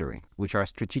considering, which are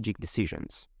strategic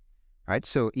decisions, right?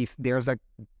 So if there's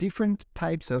different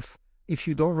types of, if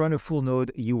you don't run a full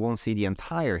node, you won't see the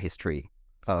entire history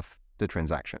of the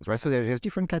transactions, right? So there's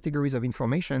different categories of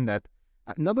information that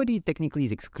nobody technically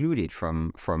is excluded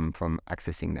from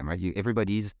accessing them, right?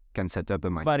 Everybody can set up a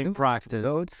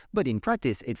node, but in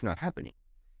practice, it's not happening.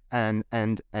 And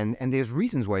there's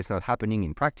reasons why it's not happening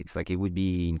in practice. Like it would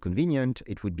be inconvenient,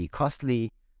 it would be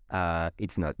costly,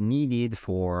 it's not needed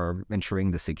for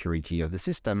ensuring the security of the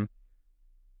system.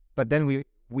 But then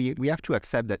we have to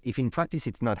accept that if in practice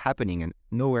it's not happening and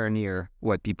nowhere near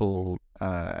what people,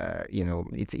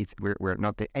 we're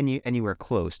not anywhere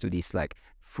close to this like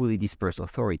fully dispersed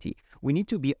authority, we need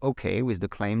to be okay with the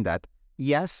claim that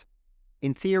yes,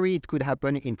 in theory it could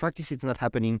happen, in practice it's not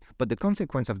happening, but the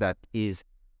consequence of that is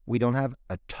we don't have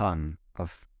a ton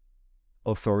of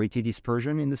authority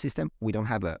dispersion in the system. We don't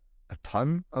have a a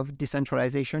ton of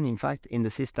decentralization, in fact, in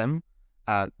the system.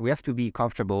 We have to be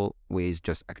comfortable with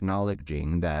just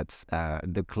acknowledging that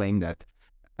the claim that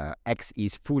X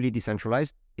is fully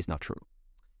decentralized is not true.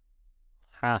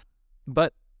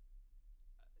 But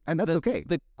and that's okay.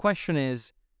 The question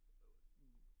is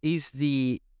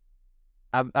the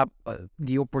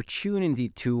opportunity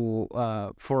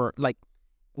to for like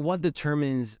what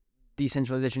determines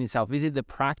decentralization itself? Is it the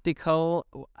practical,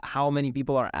 how many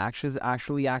people are actually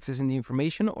accessing the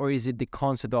information, or is it the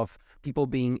concept of people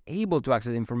being able to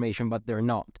access information but they're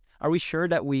not? Are we sure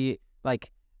that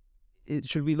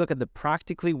should we look at the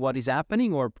practically what is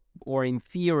happening, or in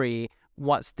theory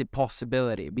what's the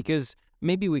possibility? Because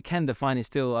maybe we can define it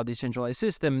still a decentralized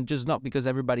system, just not because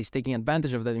everybody's taking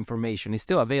advantage of that information. It's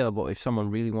still available if someone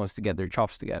really wants to get their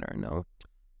chops together, no?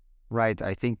 Right.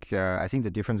 I think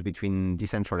the difference between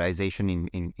decentralization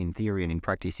in theory and in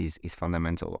practice is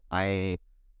fundamental. I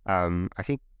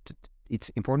think it's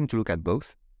important to look at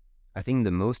both. I think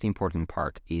the most important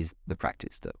part is the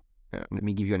practice, though. Let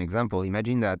me give you an example.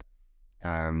 Imagine that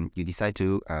you decide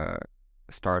to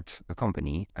start a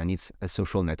company and it's a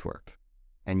social network.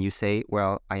 And you say,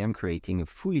 well, I am creating a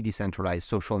fully decentralized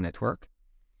social network.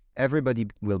 Everybody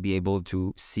will be able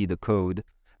to see the code.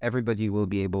 Everybody will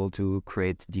be able to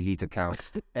create, delete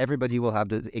accounts. Everybody will have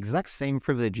the exact same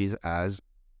privileges as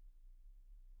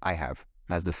I have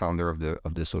as the founder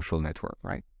of the social network,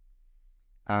 right?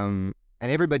 And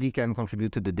everybody can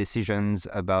contribute to the decisions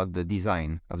about the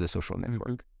design of the social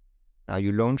network. Now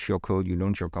you launch your code, you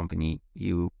launch your company,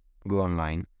 you go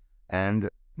online, and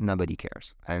nobody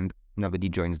cares, and nobody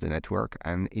joins the network,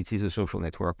 and it is a social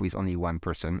network with only one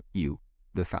person, you,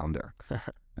 the founder.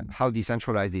 How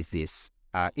decentralized is this?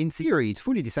 In theory, it's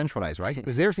fully decentralized, right?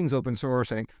 Because everything's open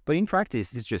source, but in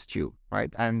practice, it's just you,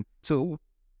 right? And so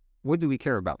what do we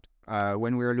care about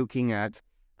when we're looking at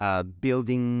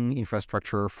building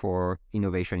infrastructure for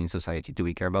innovation in society? Do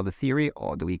we care about the theory,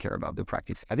 or do we care about the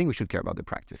practice? I think we should care about the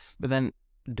practice. But then,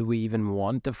 do we even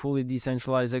want a fully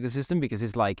decentralized ecosystem? Because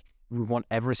it's like we want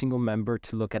every single member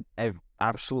to look at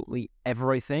absolutely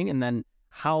everything, and then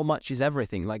how much is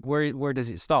everything? Like, where does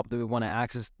it stop? Do we want to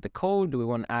access the code? Do we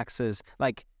want to access,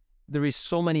 like, there is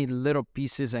so many little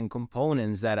pieces and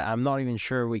components that I'm not even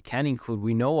sure we can include.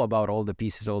 We know about all the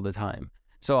pieces all the time.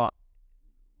 So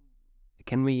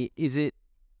is it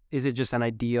just an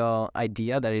ideal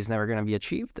idea that is never going to be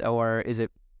achieved, or is it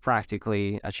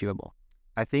practically achievable?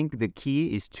 I think the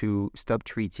key is to stop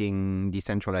treating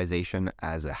decentralization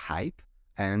as a hype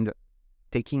and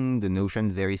taking the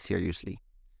notion very seriously.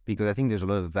 Because I think there's a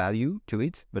lot of value to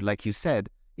it, but like you said,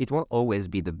 it won't always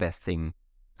be the best thing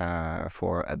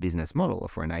for a business model or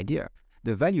for an idea.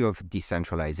 The value of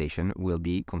decentralization will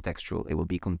be contextual. It will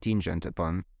be contingent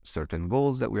upon certain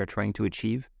goals that we are trying to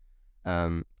achieve.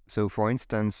 So for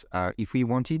instance, if we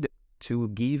wanted to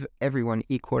give everyone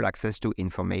equal access to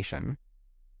information,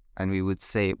 and we would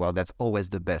say, well, that's always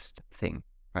the best thing,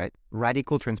 right?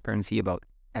 Radical transparency about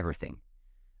everything.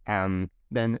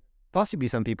 Then possibly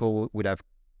some people would have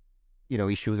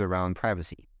issues around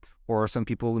privacy, or some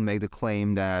people would make the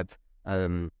claim that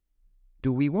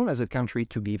do we want as a country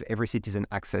to give every citizen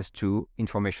access to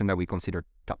information that we consider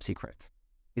top secret?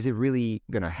 Is it really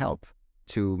going to help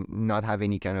to not have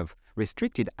any kind of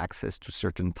restricted access to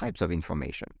certain types of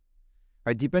information?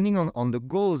 Right? Depending on the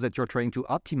goals that you're trying to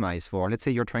optimize for, let's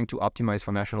say you're trying to optimize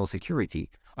for national security,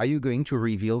 are you going to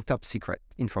reveal top secret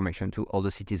information to all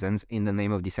the citizens in the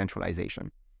name of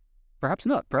decentralization? Perhaps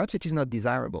not. Perhaps it is not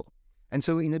desirable. And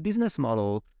so in a business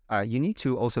model, you need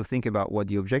to also think about what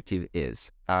the objective is.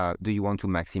 Do you want to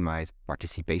maximize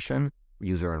participation,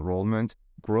 user enrollment,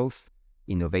 growth,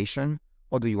 innovation,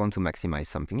 or do you want to maximize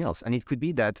something else? And it could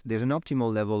be that there's an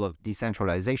optimal level of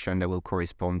decentralization that will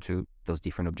correspond to those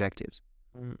different objectives.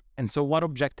 And so what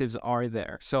objectives are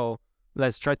there? So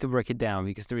let's try to break it down,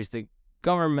 because there is the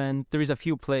government, there is a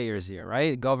few players here,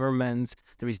 right? Governments,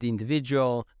 there is the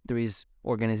individual, there is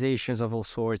organizations of all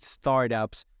sorts,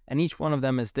 startups, and each one of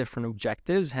them has different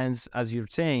objectives. Hence, as you're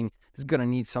saying, it's going to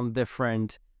need some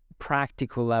different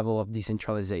practical level of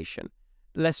decentralization.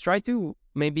 Let's try to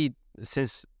maybe,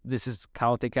 since this is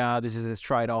Chaotica, this is a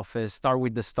Stride office, start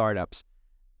with the startups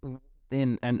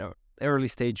and early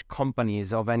stage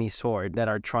companies of any sort that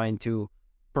are trying to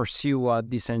pursue a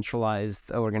decentralized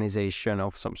organization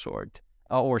of some sort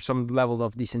or some level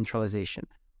of decentralization.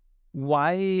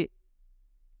 Why?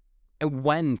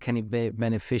 When can it be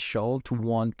beneficial to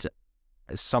want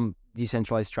some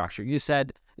decentralized structure? You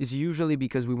said it's usually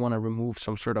because we want to remove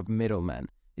some sort of middleman.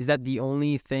 Is that the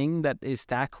only thing that is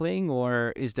tackling,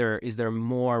 or is there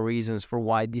more reasons for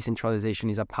why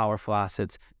decentralization is a powerful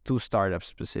asset to startups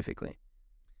specifically?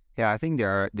 Yeah, I think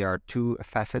there are two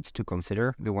facets to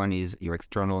consider. The one is your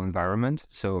external environment.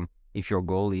 So if your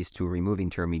goal is to remove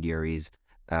intermediaries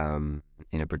in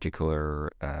a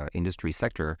particular industry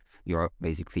sector, you're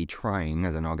basically trying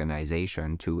as an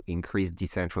organization to increase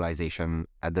decentralization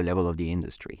at the level of the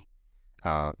industry.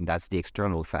 That's the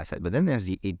external facet. But then there's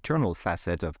the internal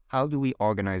facet of how do we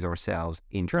organize ourselves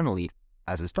internally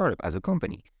as a startup, as a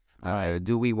company?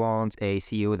 Do we want a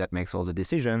CEO that makes all the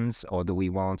decisions, or do we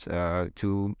want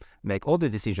to make all the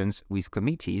decisions with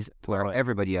committees where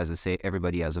everybody has a say,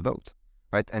 everybody has a vote,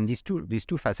 right? And these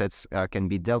two facets can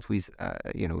be dealt with,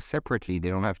 separately. They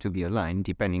don't have to be aligned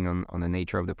depending on the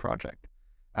nature of the project.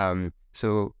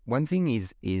 So one thing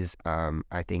is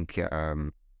I think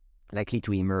likely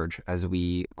to emerge as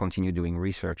we continue doing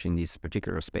research in this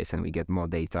particular space and we get more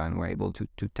data and we're able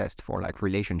to test for like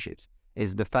relationships,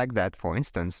 is the fact that, for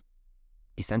instance,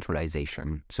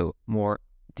 decentralization, so more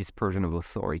dispersion of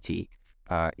authority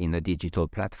in a digital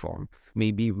platform,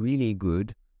 may be really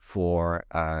good for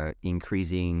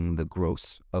increasing the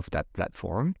growth of that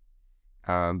platform,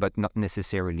 but not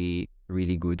necessarily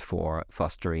really good for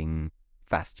fostering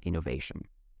fast innovation.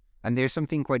 And there's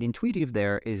something quite intuitive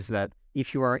there, is that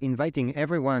if you are inviting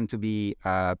everyone to be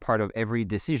part of every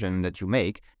decision that you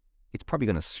make, it's probably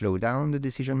going to slow down the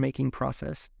decision-making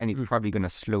process, and it's probably going to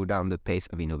slow down the pace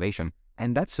of innovation.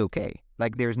 And that's okay.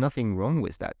 Like, there's nothing wrong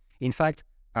with that. In fact,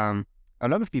 a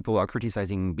lot of people are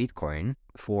criticizing Bitcoin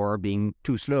for being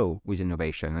too slow with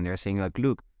innovation. And they're saying, like,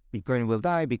 look, Bitcoin will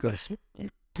die because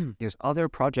there's other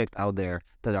projects out there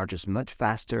that are just much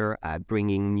faster at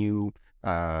bringing new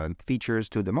features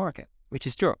to the market, which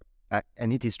is true.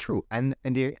 And it is true. And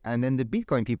then the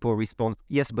Bitcoin people respond,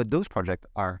 yes, but those projects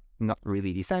are not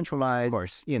really decentralized. Of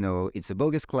course, it's a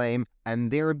bogus claim,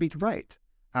 and they're a bit right.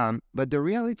 But the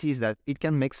reality is that it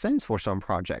can make sense for some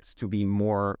projects to be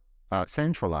more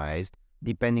centralized,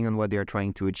 depending on what they're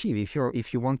trying to achieve.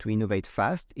 If you want to innovate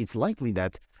fast, it's likely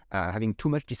that having too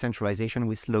much decentralization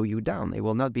will slow you down. It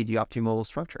will not be the optimal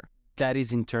structure. That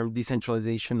is in terms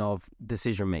decentralization of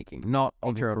decision making, not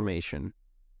of information.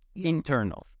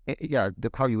 Internal. Yeah,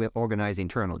 how you organize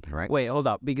internally, right? Wait, hold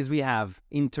up, because we have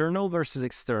internal versus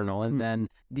external, and then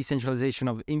decentralization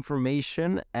of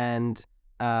information and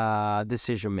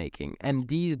decision making, and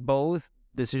these both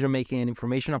decision making and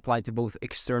information apply to both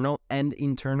external and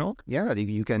internal. Yeah,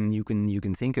 you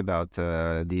can think about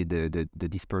the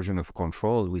dispersion of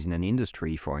control within an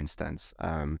industry, for instance.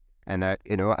 And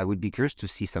I would be curious to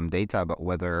see some data about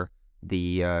whether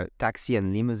the taxi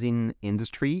and limousine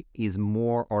industry is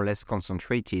more or less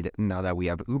concentrated now that we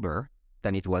have Uber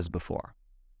than it was before.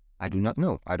 I do not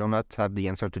know. I do not have the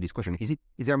answer to this question. Is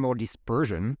there more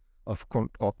dispersion of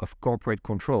corporate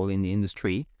control in the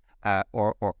industry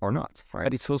or not? Right?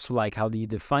 But it's also like, how do you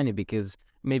define it? Because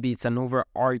maybe it's an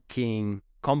overarching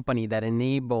company that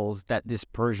enables that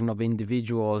dispersion of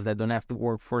individuals that don't have to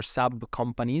work for sub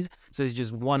companies. So it's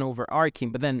just one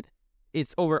overarching, but then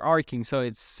it's overarching, so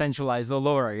it's centralized all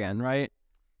over again, right?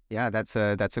 Yeah, that's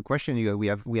a question. We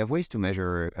have ways to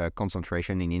measure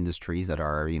concentration in industries that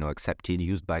are accepted,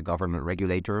 used by government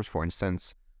regulators, for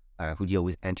instance, who deal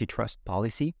with antitrust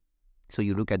policy. So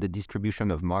you look at the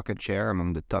distribution of market share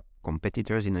among the top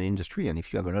competitors in an industry, and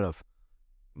if you have a lot of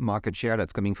market share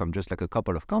that's coming from just like a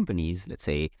couple of companies, let's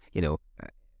say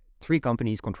 3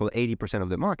 companies control 80% of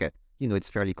the market, it's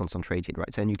fairly concentrated,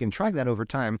 right? So, and you can track that over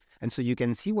time. And so you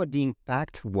can see what the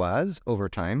impact was over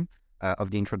time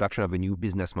of the introduction of a new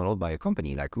business model by a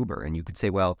company like Uber. And you could say,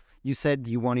 well, you said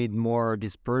you wanted more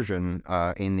dispersion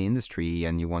in the industry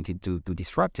and you wanted to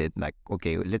disrupt it. Like,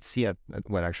 okay, let's see at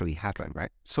what actually happened, right?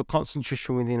 So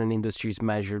concentration within an industry is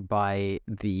measured by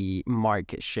the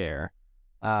market share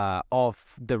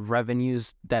of the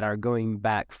revenues that are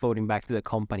floating back to the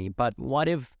company. But what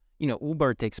if,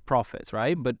 Uber takes profits,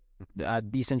 right? But a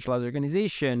decentralized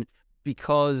organization,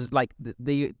 because like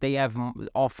they have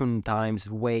oftentimes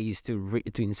ways to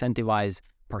incentivize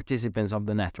participants of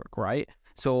the network, right?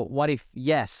 So what if,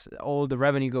 yes, all the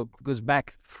revenue goes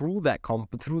back through that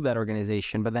through that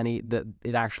organization, but then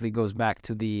it actually goes back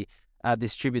to the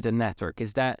distributed network?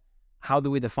 How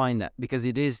do we define that? Because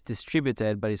it is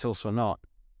distributed, but it's also not.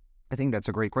 I think that's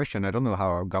a great question. I don't know how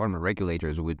our government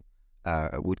regulators would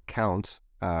count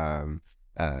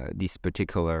this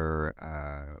particular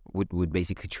would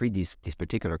basically treat this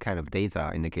particular kind of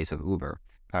data in the case of Uber.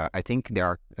 I think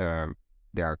there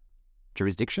are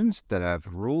jurisdictions that have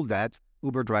ruled that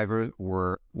Uber drivers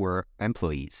were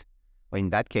employees. Well, in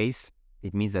that case,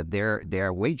 it means that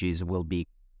their wages will be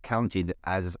counted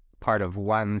as part of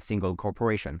one single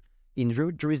corporation. in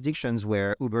jurisdictions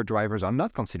where Uber drivers are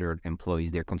not considered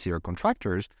employees, they're considered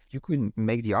contractors, you could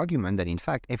make the argument that in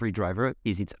fact every driver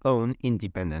is its own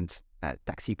independent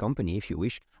taxi company, if you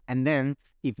wish. And then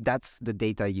if that's the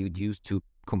data you'd use to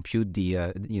compute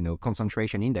the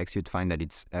concentration index, you'd find that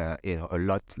it's a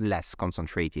lot less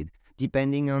concentrated,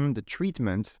 depending on the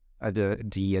treatment, the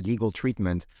legal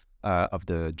treatment of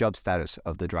the job status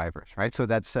of the drivers, right? So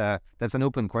that's an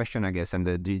open question, I guess, and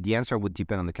the answer would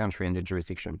depend on the country and the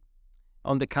jurisdiction.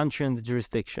 On the country and the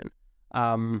jurisdiction,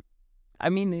 I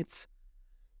mean, it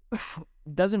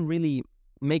doesn't really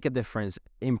make a difference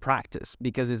in practice,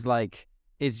 because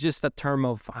it's just a term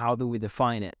of how do we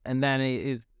define it, and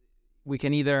then we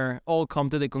can either all come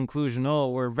to the conclusion, oh,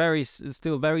 we're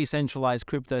still very centralized,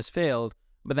 crypto has failed,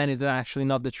 but then it's actually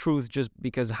not the truth just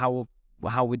because how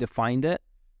we defined it.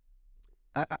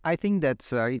 I think that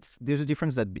there's a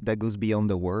difference that goes beyond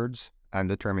the words and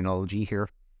the terminology here.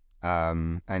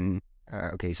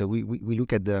 Okay, so we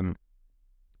look at the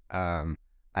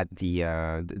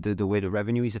way the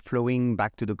revenue is flowing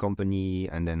back to the company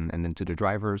and then to the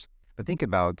drivers. But think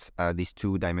about these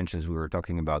two dimensions we were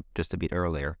talking about just a bit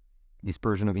earlier: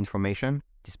 dispersion of information,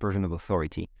 dispersion of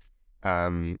authority.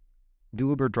 Do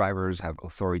Uber drivers have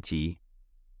authority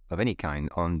of any kind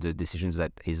on the decisions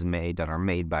that are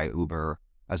made by Uber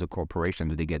as a corporation?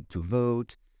 Do they get to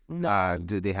vote? No.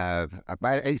 Do they have?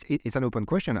 It's an open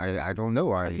question. I don't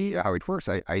know how it works.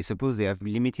 I suppose they have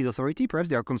limited authority. Perhaps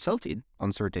they are consulted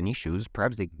on certain issues.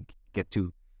 Perhaps they get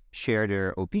to share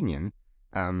their opinion.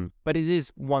 But it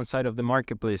is one side of the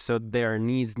marketplace, so their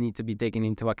needs need to be taken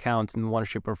into account in one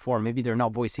shape or form. Maybe they're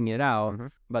not voicing it out,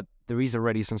 but there is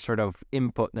already some sort of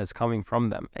input that's coming from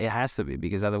them. It has to be,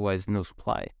 because otherwise no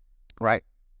supply. Right.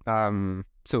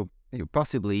 So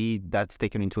possibly that's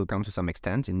taken into account to some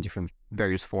extent in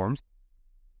various forms.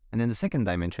 And then the second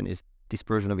dimension is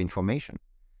dispersion of information.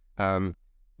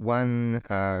 One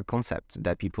concept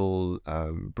that people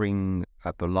bring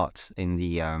up a lot in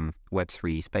the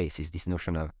Web3 space is this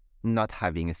notion of not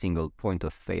having a single point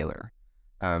of failure.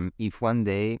 If one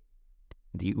day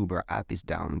the Uber app is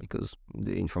down because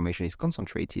the information is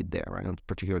concentrated there, right, on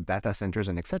particular data centers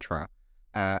and etc.,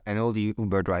 and all the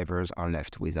Uber drivers are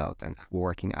left without a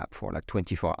working app for like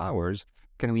 24 hours,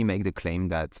 can we make the claim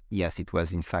that, yes, it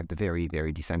was in fact very,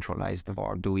 very decentralized,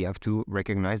 or do we have to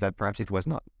recognize that perhaps it was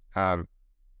not?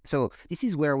 So this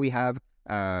is where we have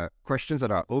questions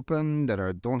that are open,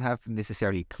 that don't have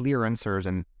necessarily clear answers,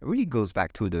 and it really goes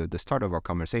back to the start of our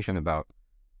conversation about,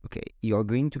 okay, you're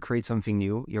going to create something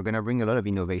new, you're going to bring a lot of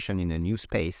innovation in a new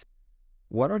space.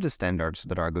 What are the standards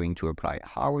that are going to apply?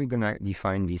 How are we going to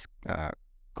define these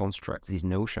constructs, these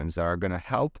notions that are going to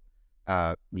help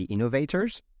the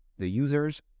innovators, the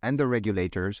users, and the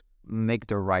regulators make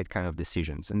the right kind of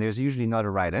decisions? And there's usually not a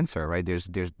right answer, right? There's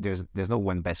no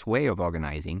one best way of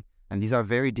organizing, and these are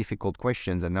very difficult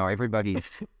questions. And now everybody's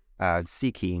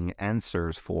seeking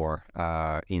answers for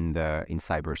in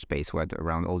cyberspace,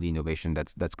 around all the innovation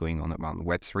that's going on around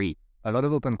Web3. A lot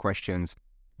of open questions,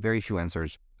 very few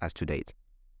answers as to date.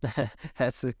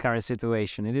 That's the current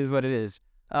situation. It is what it is.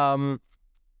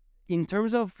 In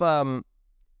terms of,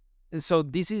 so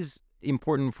this is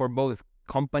important for both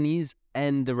companies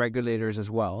and the regulators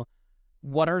as well.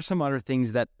 What are some other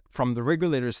things that, from the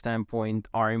regulator's standpoint,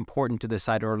 are important to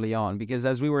decide early on? Because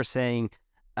as we were saying,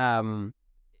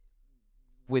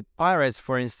 with Pirates,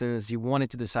 for instance, you wanted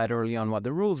to decide early on what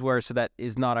the rules were, so that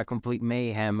is not a complete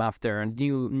mayhem after a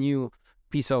new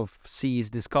piece of sea is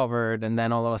discovered, and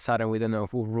then all of a sudden we don't know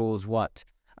who rules what.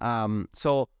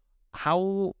 So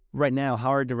how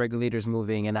are the regulators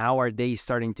moving, and how are they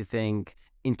starting to think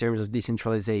in terms of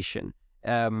decentralization?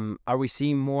 Are we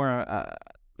seeing more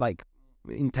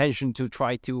intention to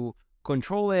try to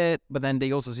control it, but then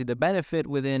they also see the benefit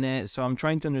within it? So I'm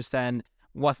trying to understand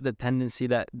what's the tendency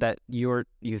that you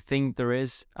think there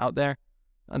is out there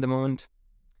at the moment.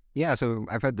 Yeah, so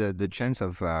I've had the chance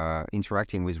of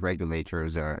interacting with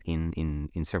regulators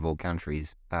in several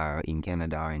countries, in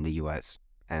Canada, in the US,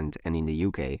 and in the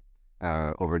UK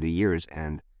over the years,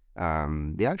 and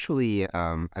they're actually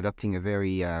adopting a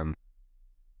very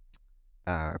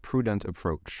prudent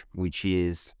approach, which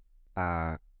is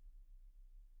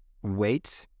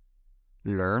wait,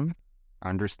 learn,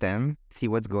 understand, see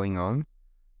what's going on,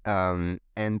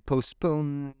 and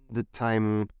postpone the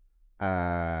time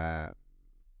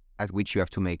at which you have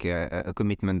to make a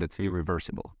commitment that's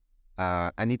irreversible.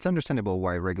 And it's understandable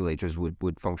why regulators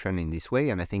would function in this way.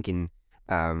 And I think in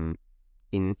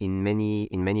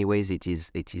many ways it is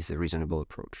a reasonable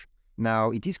approach.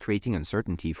 Now, it is creating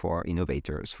uncertainty for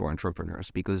innovators, for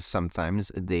entrepreneurs, because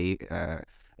sometimes they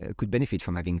could benefit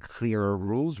from having clearer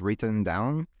rules written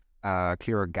down,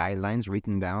 clearer guidelines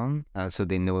written down so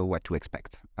they know what to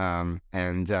expect. And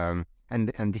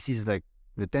this is like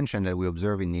the tension that we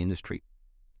observe in the industry.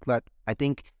 But I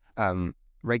think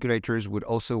regulators would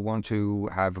also want to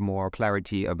have more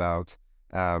clarity about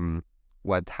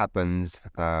what happens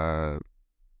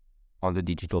on the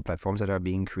digital platforms that are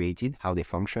being created, how they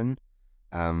function.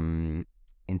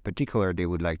 In particular, they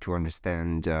would like to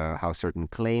understand how certain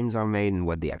claims are made and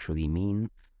what they actually mean.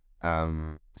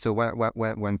 So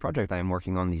one project I'm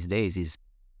working on these days is,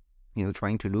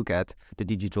 trying to look at the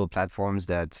digital platforms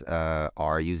that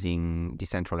are using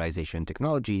decentralization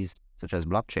technologies, such as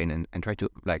blockchain, and try to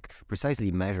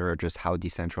precisely measure just how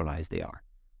decentralized they are.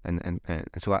 And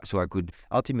so I could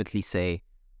ultimately say,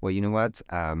 well, you know what?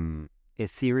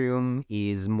 Ethereum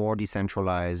is more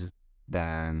decentralized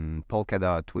than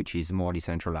Polkadot, which is more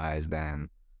decentralized than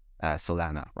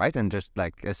Solana, right? And just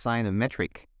assign a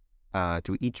metric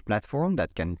to each platform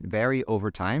that can vary over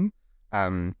time,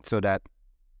 so that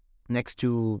next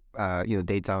to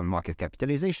data on market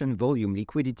capitalization, volume,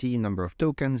 liquidity, number of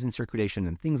tokens in circulation,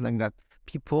 and things like that,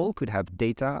 people could have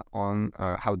data on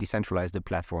how decentralized the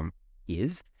platform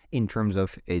is in terms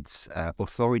of its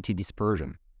authority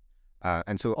dispersion.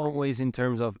 And so always in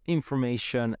terms of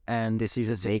information and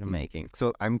decision making.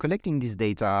 So I'm collecting this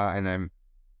data, and I'm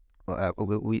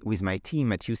with my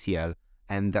team at UCL,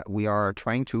 and we are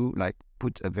trying to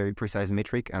put a very precise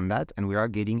metric on that, and we are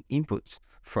getting inputs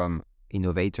from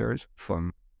innovators,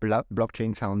 from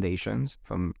blockchain foundations,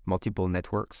 from multiple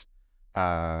networks.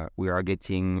 We are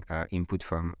getting input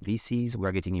from VCs, we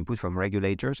are getting input from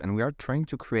regulators, and we are trying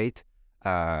to create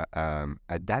a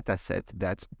data set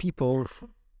that people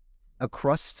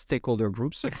across stakeholder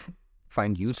groups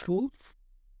find useful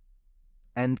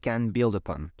and can build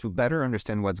upon to better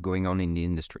understand what's going on in the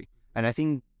industry. And I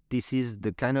think this is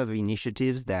the kind of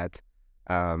initiatives that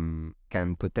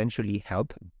can potentially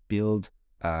help build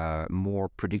more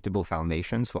predictable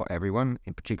foundations for everyone,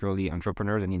 and particularly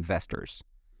entrepreneurs and investors.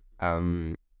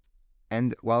 And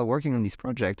while working on this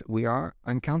project, we are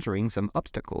encountering some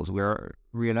obstacles. We are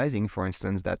realizing, for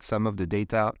instance, that some of the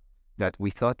data that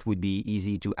we thought would be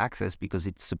easy to access because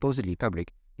it's supposedly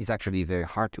public is actually very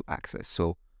hard to access.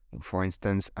 So, for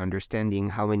instance, understanding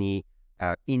how many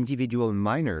individual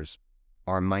miners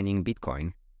are mining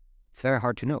Bitcoin, it's very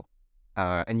hard to know.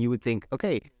 And you would think,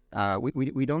 okay,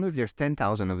 we don't know if there's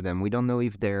 10,000 of them. We don't know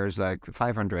if there's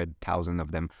 500,000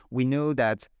 of them. We know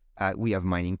that we have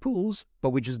mining pools,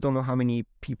 but we just don't know how many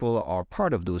people are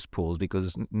part of those pools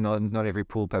because not every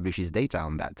pool publishes data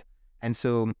on that. And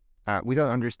so without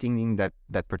understanding that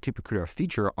particular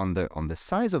feature on the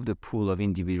size of the pool of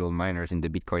individual miners in the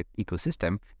Bitcoin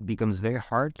ecosystem, it becomes very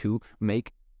hard to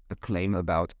make a claim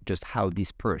about just how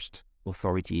dispersed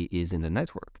authority is in the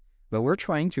network. But we're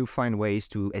trying to find ways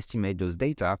to estimate those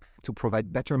data to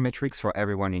provide better metrics for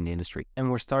everyone in the industry. And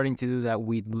we're starting to do that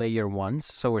with layer ones.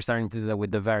 So we're starting to do that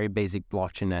with the very basic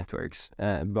blockchain networks,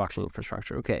 blockchain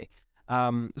infrastructure. Okay.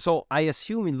 So I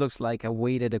assume it looks like a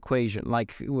weighted equation,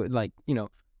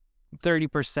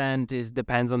 30%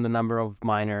 depends on the number of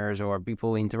miners or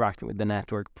people interacting with the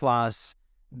network, plus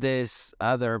this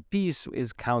other piece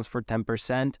counts for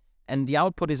 10%, and the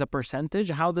output is a percentage.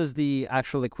 How does the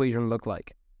actual equation look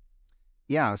like?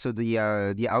 Yeah, so the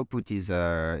output is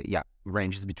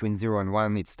ranges between 0 and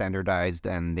 1. It's standardized,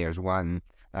 and there's one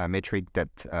metric that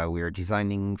we're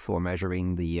designing for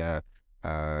measuring the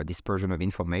dispersion of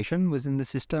information within the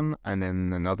system, and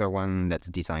then another one that's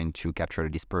designed to capture the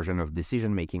dispersion of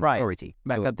decision-making authority.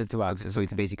 Back at the two axes. So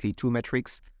it's basically two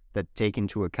metrics that take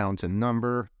into account a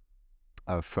number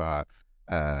of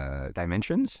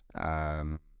dimensions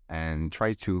and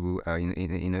try to,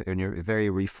 in a very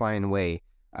refined way,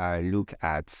 look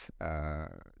at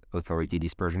authority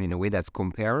dispersion in a way that's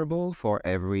comparable for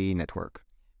every network.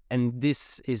 And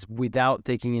this is without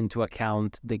taking into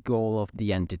account the goal of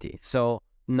the entity. So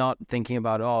not thinking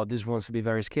about, this wants to be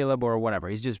very scalable or whatever.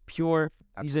 It's just pure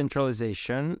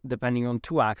decentralization depending on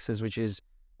two axes, which is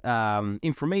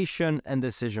information and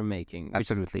decision-making.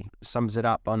 Absolutely. Which sums it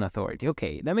up on authority.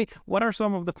 Okay, what are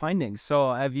some of the findings?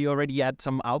 So have you already had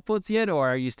some outputs yet, or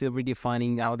are you still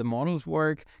redefining how the models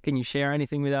work? Can you share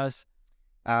anything with us?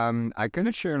 I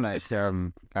cannot share like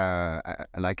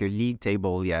a league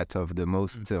table yet of the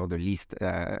most or the least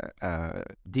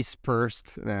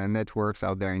dispersed networks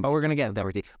out there. But we're gonna get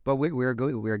there. But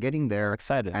we're getting there.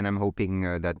 Excited. And I'm hoping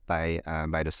that by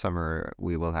the summer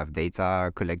we will have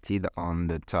data collected on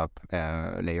the top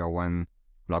layer 1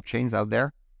 blockchains out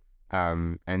there.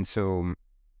 And so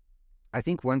I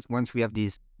think once we have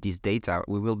these data,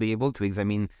 we will be able to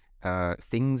examine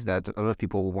things that a lot of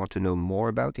people want to know more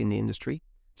about in the industry.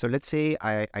 So let's say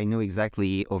I know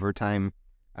exactly over time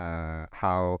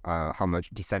how much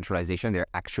decentralization there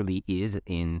actually is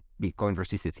in Bitcoin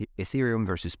versus Ethereum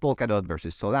versus Polkadot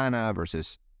versus Solana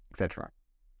versus etc.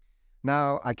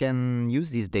 Now, I can use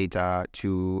this data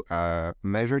to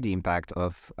measure the impact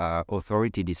of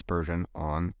authority dispersion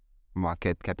on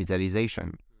market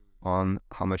capitalization, on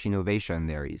how much innovation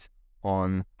there is,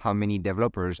 on how many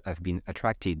developers have been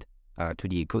attracted to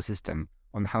the ecosystem,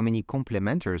 on how many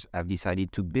complementers have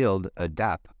decided to build a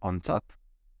DApp on top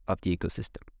of the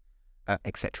ecosystem,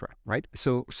 etc. Right?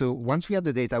 So once we have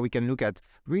the data, we can look at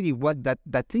really what that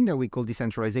thing that we call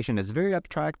decentralization is very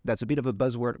abstract. That's a bit of a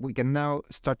buzzword. We can now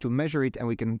start to measure it, and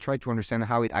we can try to understand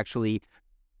how it actually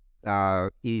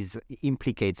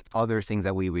implicates other things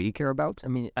that we really care about. I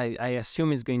mean, I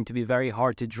assume it's going to be very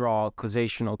hard to draw a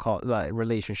causational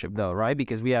relationship, though, right?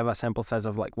 Because we have a sample size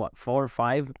of like, what, 4 or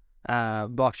 5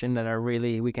 blockchain that are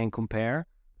really, we can compare.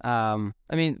 I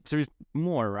mean, there's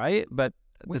more, right? But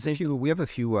we have a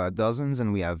few dozens,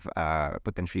 and we have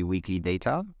potentially weekly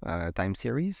data, time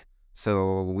series.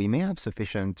 So we may have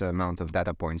sufficient amount of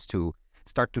data points to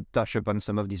start to touch upon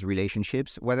some of these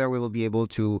relationships. Whether we will be able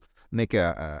to make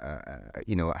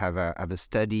have a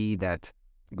study that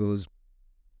goes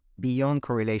beyond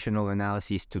correlational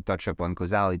analysis to touch upon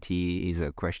causality is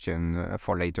a question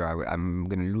for later. I'm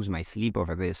going to lose my sleep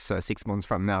over this 6 months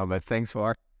from now. But thanks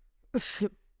for.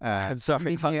 I'm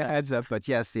sorry. Heads up, but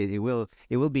yes, it will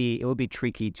be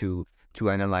tricky to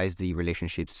analyze the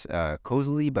relationships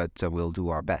causally, but we'll do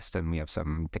our best, and we have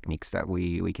some techniques that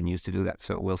we can use to do that.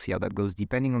 So we'll see how that goes,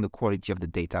 depending on the quality of the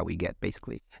data we get,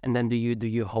 basically. And then do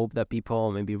you hope that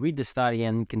people maybe read the study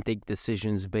and can take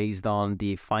decisions based on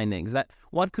the findings?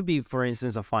 What could be, for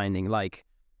instance, a finding like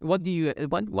what's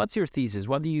your thesis?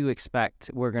 What do you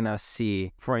expect we're gonna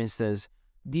see, for instance?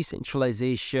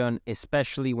 Decentralization,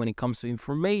 especially when it comes to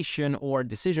information or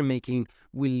decision making,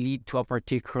 will lead to a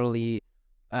particularly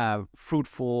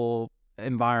fruitful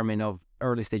environment of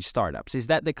early stage startups. Is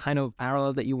that the kind of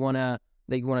parallel that you wanna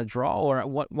draw, or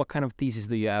what kind of thesis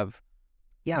do you have?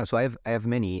 Yeah, so I have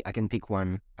many. I can pick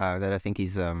one that I think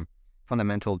is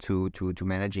fundamental to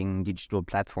managing digital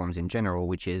platforms in general,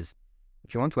 which is,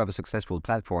 if you want to have a successful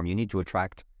platform, you need to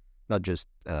attract not just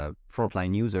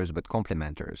frontline users but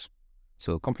complementers.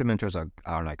 So complementers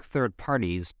are like third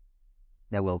parties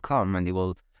that will come and they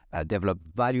will develop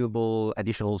valuable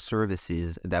additional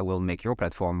services that will make your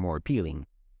platform more appealing.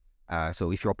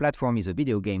 So if your platform is a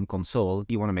video game console,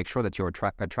 you want to make sure that you're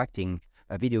attracting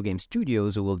video game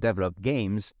studios who will develop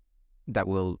games that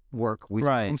will work with the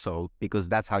console, because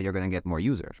that's how you're going to get more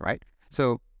users, right?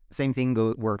 So same thing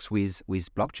works with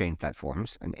blockchain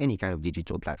platforms and any kind of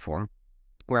digital platform,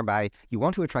 whereby you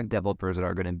want to attract developers that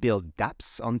are going to build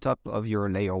dApps on top of your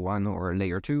layer 1 or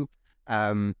layer 2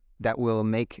 that will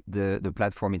make the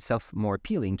platform itself more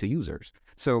appealing to users.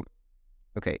 So,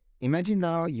 okay, imagine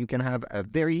now you can have a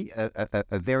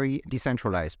very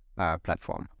decentralized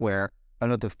platform where a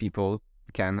lot of people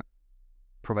can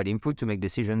provide input to make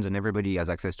decisions, and everybody has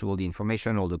access to all the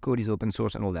information, all the code is open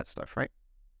source and all that stuff, right?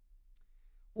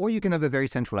 Or you can have a very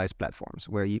centralized platforms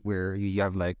where you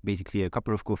have like basically a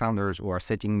couple of co-founders who are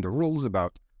setting the rules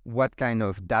about what kind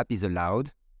of dApp is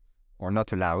allowed or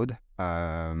not allowed,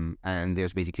 and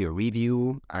there's basically a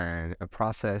review and a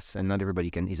process, and not everybody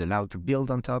is allowed to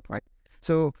build on top, right?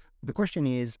 So the question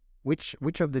is, which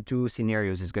of the two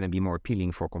scenarios is going to be more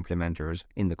appealing for complementers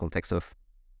in the context of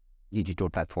digital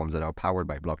platforms that are powered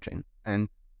by blockchain? And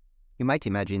you might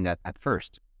imagine that at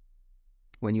first,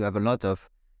 when you have a lot of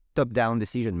top-down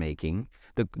decision-making,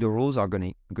 the rules are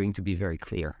going to be very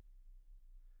clear.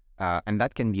 And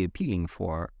that can be appealing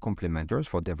for complementers,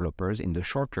 for developers in the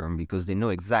short term, because they know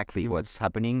exactly what's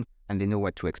happening and they know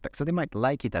what to expect. So they might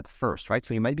like it at first, right?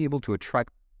 So you might be able to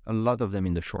attract a lot of them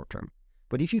in the short term.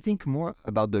 But if you think more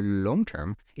about the long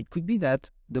term, it could be that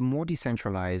the more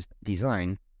decentralized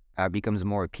design becomes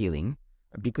more appealing,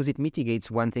 because it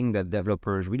mitigates one thing that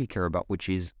developers really care about, which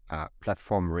is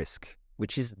platform risk,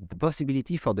 which is the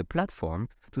possibility for the platform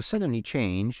to suddenly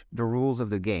change the rules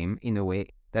of the game in a way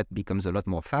that becomes a lot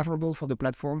more favorable for the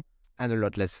platform and a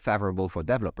lot less favorable for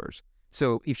developers.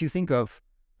 So if you think of...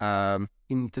 you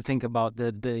need to think about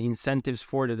the incentives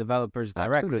for the developers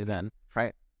directly then.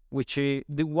 Right. Which,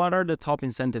 what are the top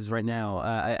incentives right now?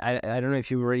 I don't know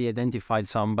if you already identified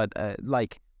some, but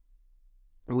like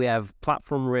we have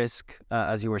platform risk,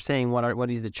 as you were saying. What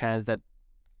is the chance that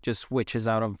just switches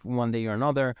out of one day or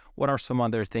another? What are some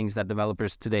other things that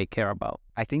developers today care about?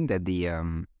 I think that the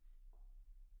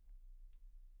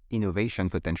innovation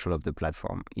potential of the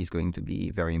platform is going to be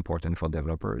very important for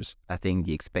developers. I think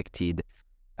the expected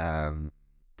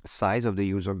size of the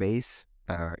user base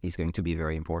is going to be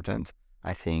very important.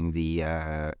 I think the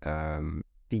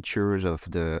features of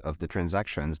the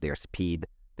transactions, their speed,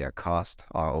 their cost,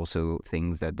 are also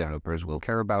things that developers will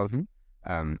care about.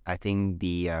 I think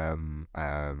the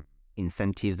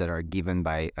incentives that are given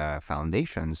by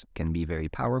foundations can be very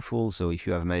powerful. So if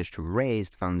you have managed to raise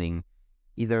funding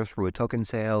either through a token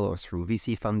sale or through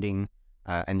VC funding,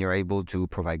 and you're able to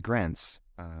provide grants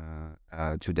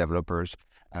to developers,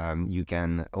 you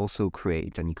can also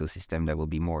create an ecosystem that will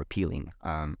be more appealing.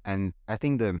 And I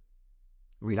think the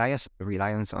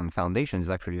reliance on foundations is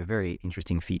actually a very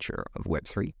interesting feature of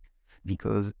Web3,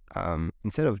 because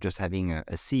instead of just having a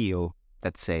CEO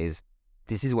that says,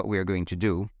 this is what we're going to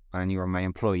do, and you're my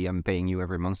employee, I'm paying you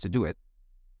every month to do it,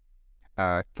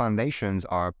 foundations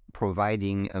are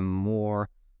providing a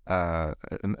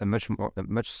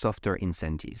much softer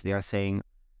incentives. They are saying,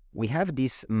 we have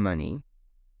this money,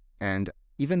 and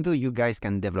even though you guys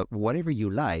can develop whatever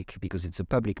you like because it's a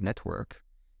public network,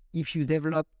 if you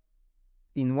develop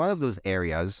in one of those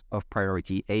areas of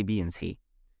priority A, B, and C,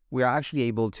 we are actually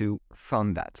able to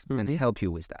fund that and help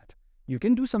you with that. You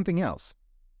can do something else.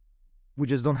 We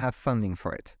just don't have funding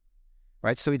for it,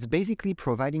 right? So it's basically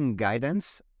providing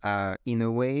guidance in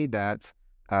a way that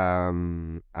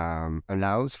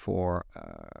allows for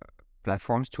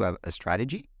platforms to have a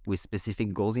strategy with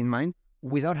specific goals in mind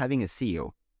without having a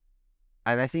CEO.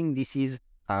 And I think this is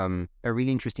a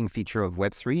really interesting feature of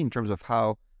Web3 in terms of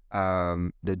how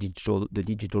the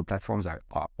digital platforms are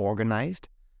organized,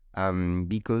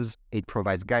 because it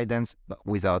provides guidance but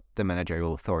without the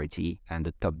managerial authority and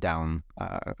the top-down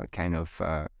kind of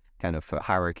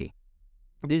hierarchy.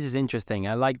 This is interesting.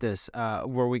 I like this,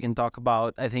 where we can talk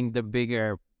about, I think, the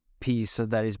bigger piece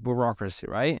that is bureaucracy,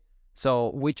 right? So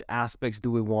which aspects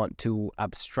do we want to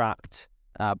abstract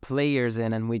players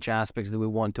in, and which aspects do we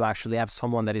want to actually have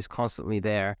someone that is constantly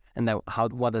there, and that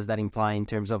what does that imply in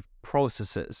terms of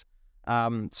processes?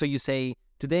 So you say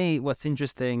today what's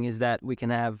interesting is that we can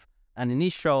have an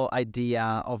initial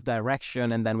idea of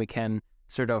direction, and then we can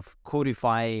sort of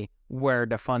codify where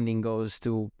the funding goes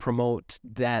to promote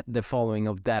the following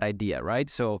of that idea, right?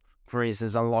 So for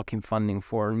instance, unlocking funding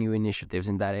for new initiatives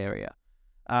in that area.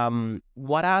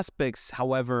 What aspects,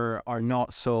 however, are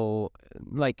not so,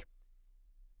 like,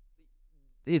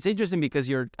 it's interesting because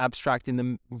you're abstracting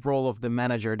the role of the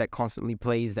manager that constantly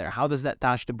plays there. How does that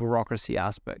touch the bureaucracy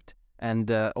aspect and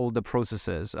all the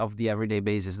processes of the everyday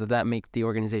basis? Does that make the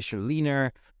organization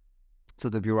leaner? So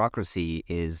the bureaucracy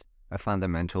is a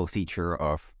fundamental feature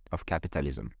of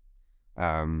capitalism.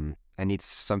 And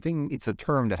it's a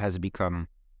term that has become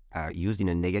used in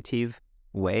a negative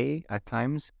way at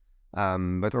times.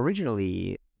 But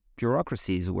originally,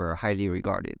 bureaucracies were highly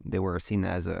regarded. They were seen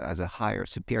as a higher,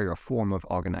 superior form of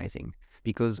organizing,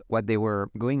 because what they were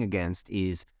going against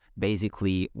is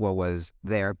basically what was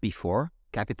there before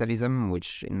capitalism,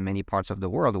 which in many parts of the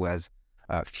world was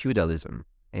feudalism.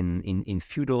 In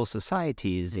feudal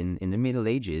societies in the Middle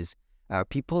Ages,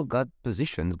 people got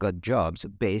positions, got jobs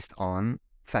based on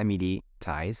family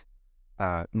ties,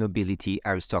 nobility,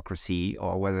 aristocracy,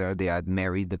 or whether they had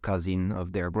married the cousin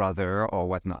of their brother or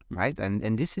whatnot, right?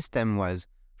 And this system was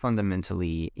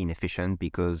fundamentally inefficient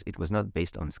because it was not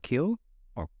based on skill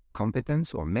or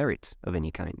competence or merit of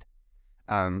any kind.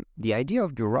 The idea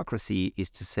of bureaucracy is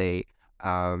to say,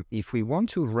 if we want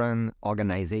to run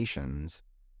organizations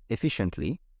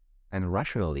efficiently and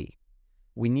rationally,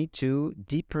 we need to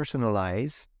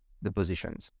depersonalize the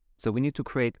positions. So we need to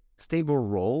create stable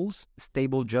roles,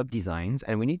 stable job designs,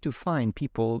 and we need to find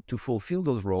people to fulfill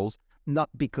those roles, not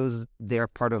because they're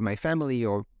part of my family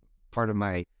or part of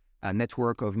my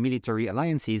network of military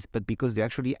alliances, but because they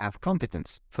actually have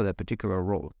competence for that particular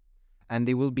role. And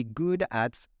they will be good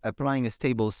at applying a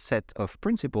stable set of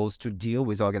principles to deal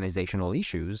with organizational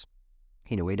issues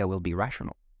in a way that will be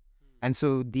rational. And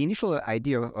so the initial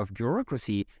idea of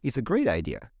bureaucracy is a great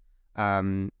idea.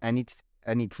 And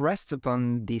it rests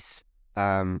upon this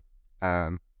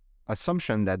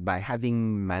assumption that by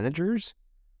having managers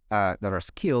that are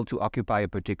skilled to occupy a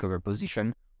particular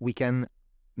position, we can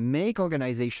make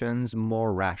organizations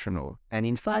more rational. And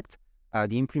in fact,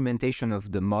 the implementation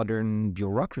of the modern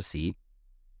bureaucracy,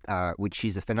 which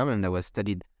is a phenomenon that was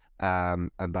studied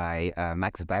by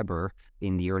Max Weber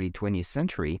in the early 20th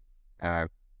century,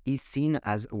 is seen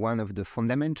as one of the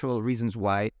fundamental reasons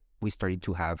why we started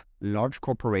to have large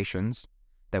corporations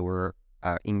that were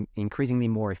increasingly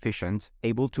more efficient,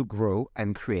 able to grow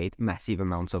and create massive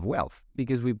amounts of wealth.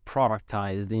 Because we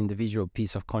productized the individual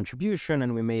piece of contribution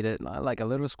and we made it like a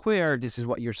little square. This is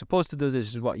what you're supposed to do. This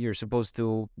is what you're supposed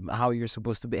to, how you're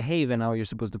supposed to behave, and how you're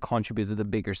supposed to contribute to the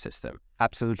bigger system.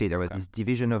 Absolutely. There was this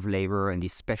division of labor and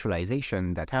this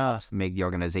specialization that helped make the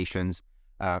organizations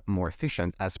more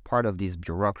efficient as part of these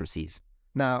bureaucracies.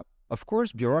 Now, of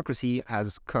course, bureaucracy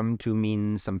has come to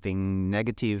mean something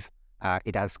negative.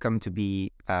 It has come to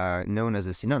be known as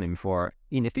a synonym for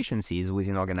inefficiencies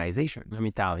within organizations. I'm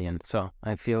Italian, so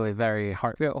I feel it very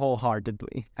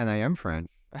wholeheartedly. And I am French.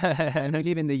 And I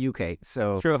live in the UK.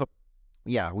 So True.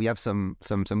 yeah, we have some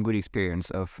good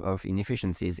experience of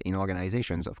inefficiencies in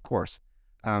organizations, of course.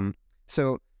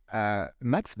 So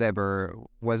Max Weber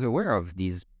was aware of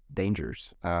these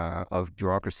dangers of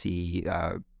bureaucracy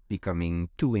becoming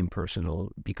too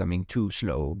impersonal, becoming too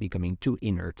slow, becoming too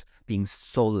inert, being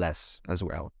soulless as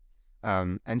well.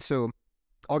 And so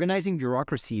organizing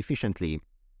bureaucracy efficiently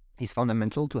is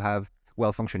fundamental to have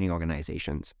well-functioning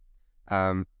organizations.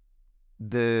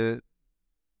 The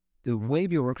way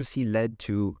bureaucracy led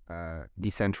to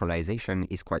decentralization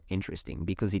is quite interesting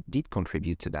because it did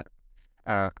contribute to that.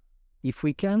 If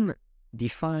we can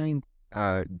define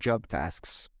job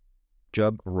tasks,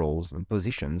 job roles and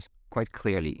positions quite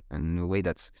clearly and in a way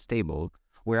that's stable,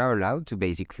 we are allowed to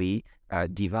basically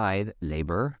divide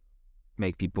labor,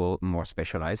 make people more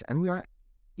specialized, and we are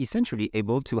essentially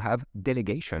able to have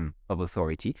delegation of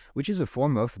authority, which is a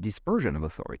form of dispersion of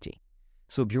authority.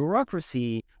 So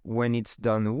bureaucracy, when it's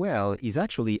done well, is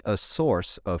actually a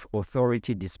source of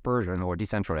authority dispersion or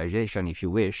decentralization, if you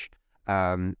wish,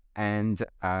 and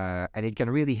it can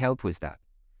really help with that.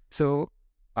 So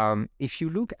if you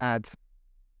look at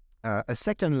a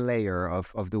second layer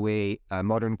of the way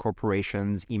modern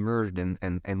corporations emerged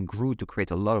and grew to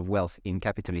create a lot of wealth in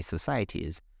capitalist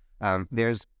societies,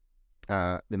 there's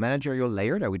the managerial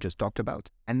layer that we just talked about,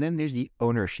 and then there's the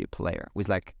ownership layer with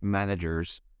like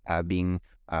managers being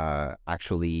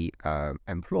actually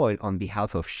employed on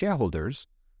behalf of shareholders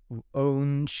who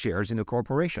own shares in a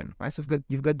corporation, right? So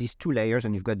you've got these two layers,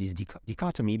 and you've got this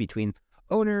dichotomy between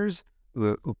owners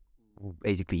who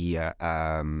basically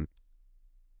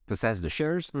possess the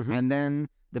shares, and then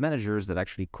the managers that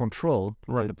actually control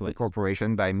the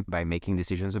corporation by making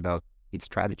decisions about its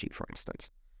strategy, for instance.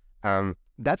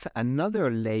 That's another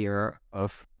layer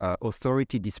of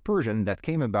authority dispersion that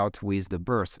came about with the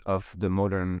birth of the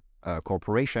modern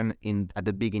corporation at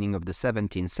the beginning of the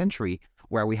 17th century,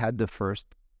 where we had the first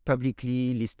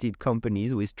publicly listed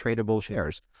companies with tradable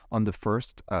shares on the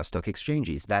first stock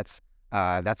exchanges. That's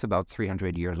about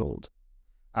 300 years old.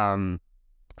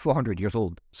 400 years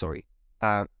old, sorry.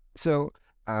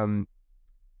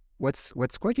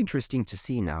 What's quite interesting to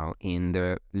see now in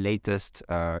the latest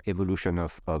evolution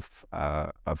of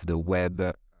the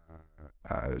web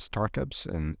startups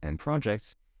and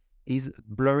projects is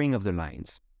blurring of the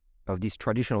lines, of these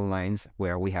traditional lines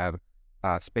where we have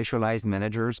specialized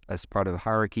managers as part of a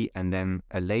hierarchy and then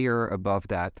a layer above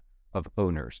that of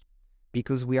owners.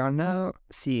 Because we are now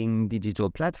seeing digital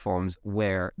platforms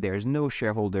where there's no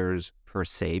shareholders per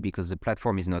se, because the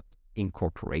platform is not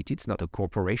incorporated, it's not a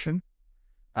corporation.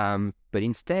 But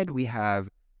instead we have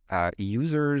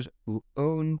users who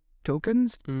own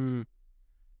tokens,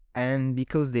 and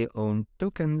because they own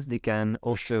tokens, they can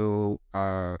also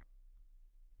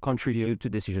contribute to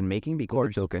decision making because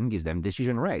the token gives them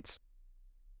decision rights.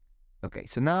 Okay,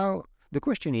 so now the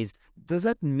question is, does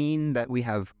that mean that we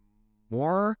have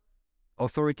more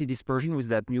authority dispersion with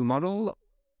that new model,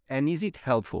 and is it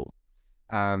helpful?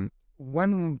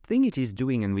 One thing it is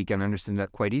doing, and we can understand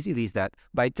that quite easily, is that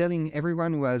by telling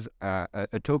everyone who has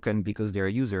a token because they're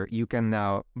a user, you can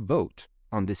now vote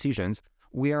on decisions,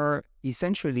 we are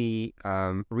essentially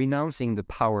renouncing the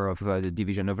power of the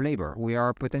division of labor. We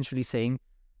are potentially saying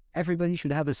everybody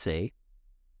should have a say.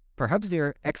 Perhaps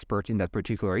they're expert in that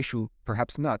particular issue,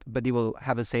 perhaps not, but they will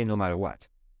have a say no matter what.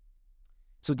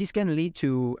 So this can lead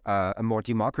to a more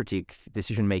democratic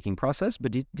decision-making process,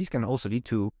 but this can also lead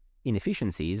to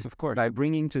inefficiencies, of course, by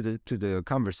bringing to the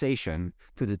conversation,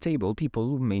 to the table, people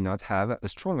who may not have a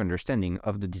strong understanding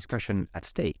of the discussion at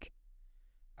stake.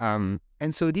 And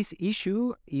so this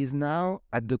issue is now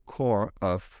at the core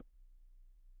of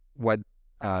what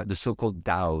the so-called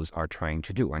DAOs are trying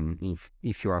to do. And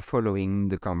if you are following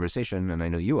the conversation, and I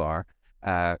know you are,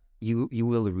 you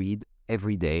will read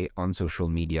every day on social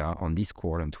media, on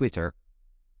Discord, on Twitter,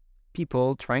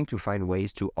 people trying to find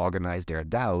ways to organize their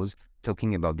DAOs,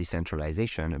 talking about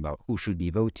decentralization, about who should be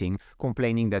voting,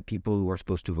 complaining that people who are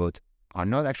supposed to vote are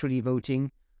not actually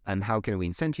voting, and how can we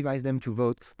incentivize them to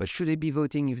vote? But should they be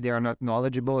voting if they are not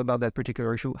knowledgeable about that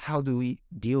particular issue? How do we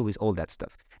deal with all that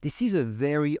stuff? This is a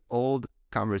very old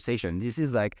conversation. This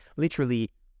is like literally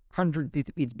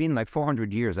it's been like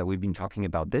 400 years that we've been talking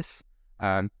about this.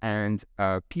 And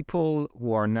people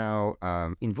who are now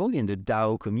involved in the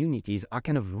DAO communities are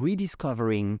kind of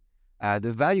rediscovering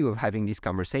the value of having these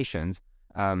conversations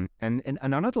And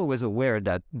are not always aware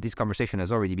that this conversation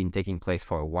has already been taking place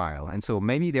for a while. And so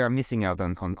maybe they are missing out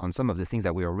on some of the things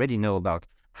that we already know about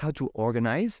how to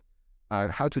organize,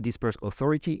 how to disperse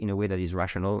authority in a way that is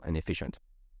rational and efficient.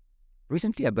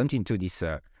 Recently, I bumped into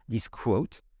this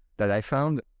quote that I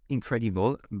found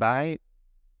incredible by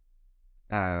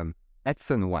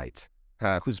Edson White,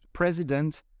 who's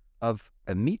president of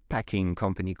a meatpacking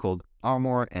company called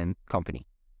Armour and Company.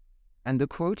 And the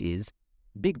quote is,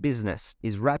 "Big business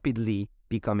is rapidly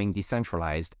becoming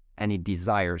decentralized and it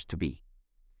desires to be."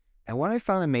 And what I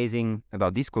found amazing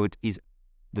about this quote is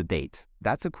the date.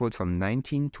 That's a quote from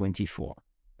 1924.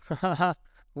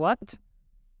 What?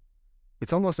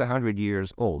 It's almost 100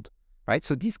 years old, right?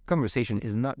 So this conversation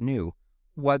is not new.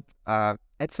 What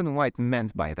Edson White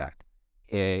meant by that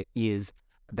is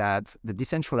that the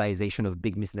decentralization of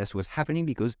big business was happening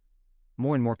because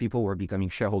more and more people were becoming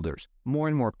shareholders. More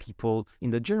and more people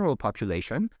in the general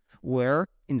population were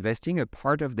investing a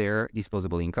part of their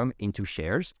disposable income into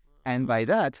shares. And by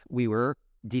that, we were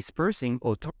dispersing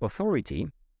authority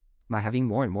by having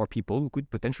more and more people who could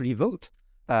potentially vote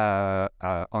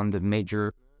on the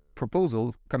major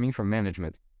proposal coming from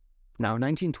management. Now,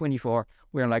 1924,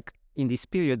 we're like in this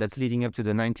period that's leading up to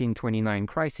the 1929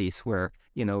 crisis where,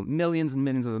 millions and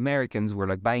millions of Americans were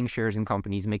like buying shares in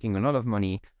companies, making a lot of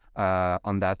money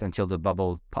on that until the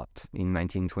bubble popped in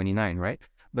 1929, right?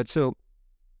 But so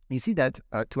you see that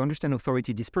to understand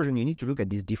authority dispersion, you need to look at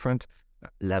these different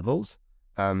levels.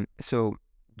 So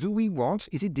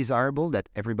is it desirable that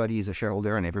everybody is a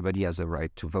shareholder and everybody has a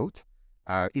right to vote?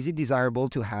 Is it desirable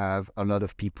to have a lot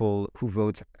of people who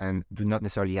vote and do not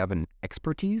necessarily have an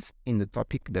expertise in the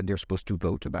topic that they're supposed to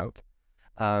vote about?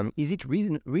 Is it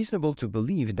reasonable to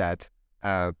believe that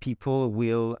people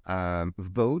will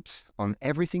vote on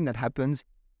everything that happens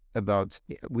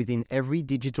within every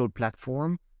digital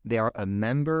platform they are a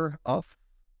member of,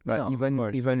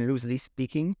 even loosely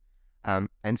speaking?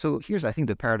 And so here's, I think,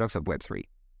 the paradox of Web3.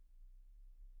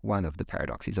 One of the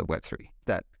paradoxes of Web3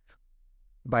 that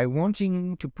by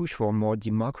wanting to push for more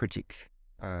democratic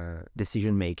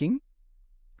decision-making,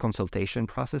 consultation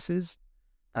processes,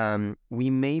 we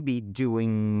may be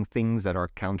doing things that are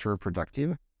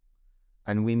counterproductive,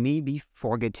 and we may be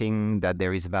forgetting that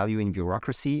there is value in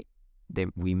bureaucracy.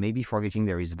 We may be forgetting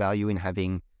there is value in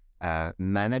having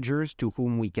managers to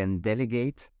whom we can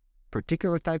delegate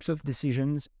particular types of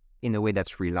decisions in a way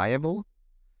that's reliable.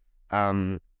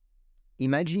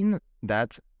 Imagine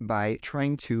that by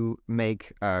trying to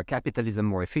make capitalism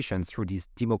more efficient through these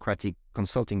democratic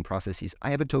consulting processes,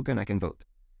 I have a token, I can vote.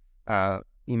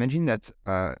 Imagine that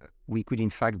we could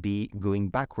in fact be going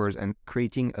backwards and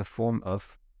creating a form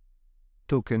of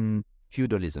token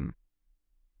feudalism.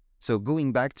 So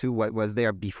going back to what was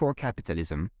there before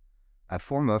capitalism, a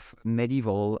form of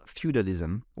medieval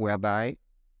feudalism whereby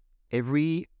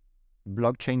every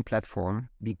blockchain platform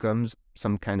becomes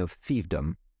some kind of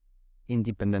fiefdom,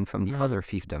 independent from the other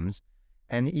fiefdoms.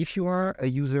 And if you are a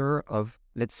user of,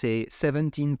 let's say,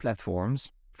 17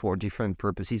 platforms for different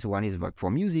purposes, one is for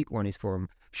music, one is for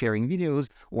sharing videos,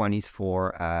 one is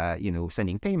for,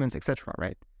 sending payments, etc.,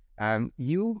 right?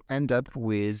 You end up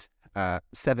with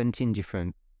 17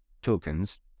 different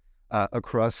tokens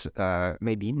across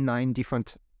maybe 9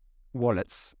 different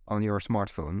wallets on your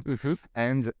smartphone. Mm-hmm.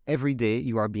 And every day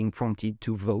you are being prompted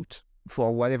to vote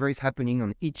for whatever is happening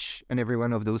on each and every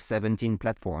one of those 17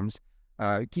 platforms,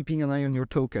 keeping an eye on your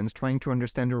tokens, trying to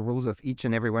understand the rules of each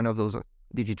and every one of those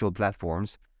digital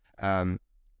platforms,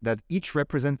 that each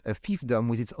represent a fiefdom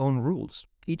with its own rules.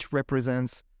 Each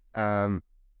represents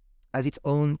as its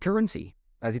own currency,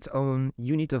 as its own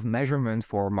unit of measurement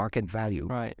for market value.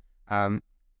 Right.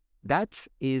 That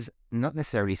is not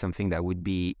necessarily something that would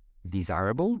be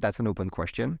desirable. That's an open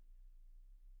question.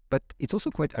 But it's also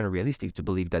quite unrealistic to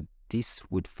believe that this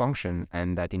would function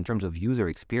and that in terms of user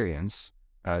experience,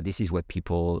 this is what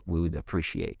people would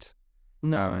appreciate.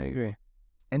 No, I agree.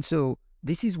 And so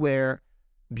this is where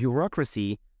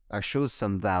bureaucracy shows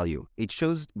some value. It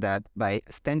shows that by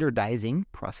standardizing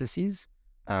processes,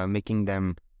 making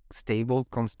them stable,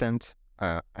 constant,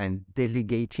 and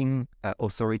delegating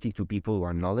authority to people who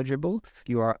are knowledgeable,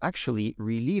 you are actually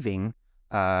relieving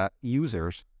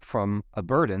users from a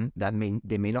burden that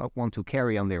they may not want to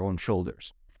carry on their own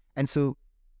shoulders. And so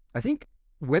I think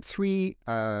Web3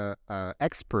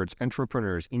 experts,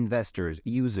 entrepreneurs, investors,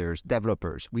 users,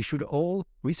 developers,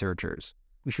 researchers,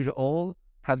 we should all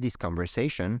have this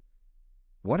conversation.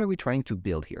 What are we trying to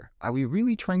build here? Are we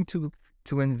really trying to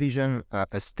envision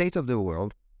a state of the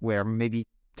world where maybe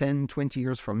 10, 20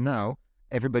 years from now,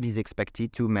 everybody's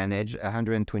expected to manage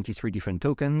 123 different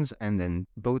tokens and then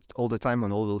vote all the time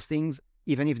on all those things,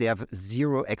 even if they have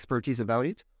zero expertise about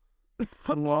it?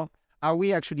 Well, are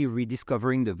we actually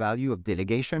rediscovering the value of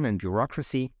delegation and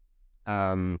bureaucracy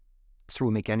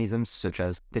through mechanisms such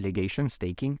as delegation,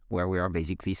 staking, where we are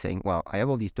basically saying, well, I have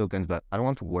all these tokens, but I don't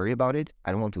want to worry about it.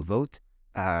 I don't want to vote.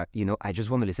 I just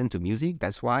want to listen to music.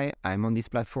 That's why I'm on this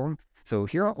platform. So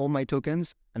here are all my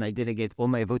tokens, and I delegate all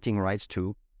my voting rights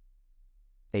to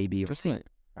A, B, or C.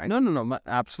 Right? No,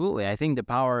 absolutely. I think the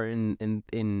power in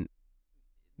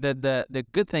the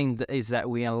good thing is that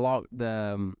we unlock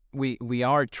we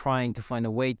are trying to find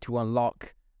a way to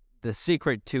unlock the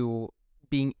secret to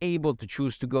being able to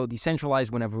choose to go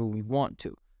decentralized whenever we want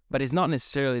to. But it's not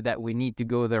necessarily that we need to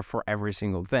go there for every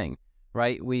single thing,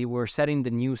 right? We were setting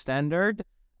the new standard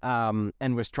and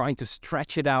we're trying to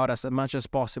stretch it out as much as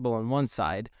possible on one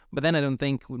side. But then I don't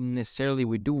think necessarily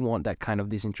we do want that kind of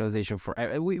decentralization for.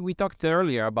 We talked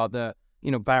earlier about the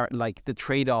the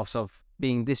trade-offs of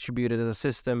being distributed as a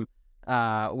system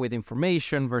with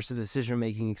information versus decision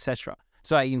making, etc.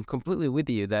 So I am completely with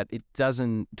you that it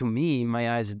doesn't, to me, in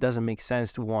my eyes, it doesn't make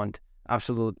sense to want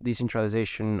absolute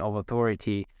decentralization of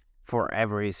authority for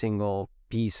every single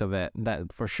piece of it,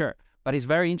 that for sure. But it's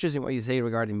very interesting what you say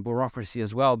regarding bureaucracy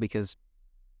as well, because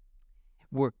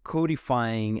we're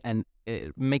codifying and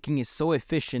making it so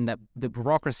efficient that the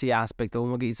bureaucracy aspect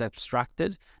almost is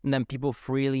abstracted, and then people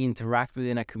freely interact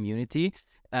within a community.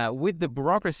 With the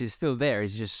bureaucracy still there,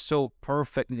 it's just so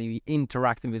perfectly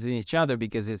interacting between each other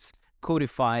because it's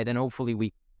codified, and hopefully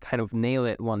we kind of nail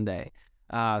it one day.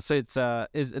 So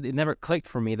it never clicked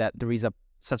for me that there is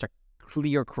such a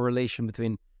clear correlation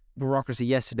between bureaucracy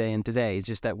yesterday and today. It's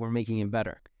just that we're making it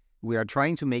better. We are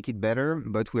trying to make it better,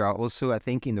 but we are also, I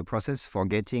think, in the process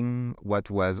forgetting what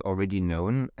was already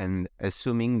known and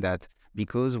assuming that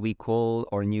because we call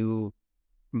our new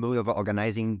mode of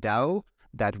organizing DAO,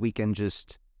 that we can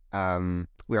just,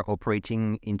 we are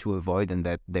operating into a void, and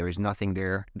that there is nothing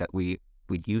there that we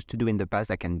used to do in the past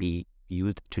that can be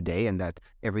used today, and that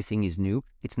everything is new.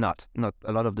 It's not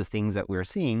a lot of the things that we're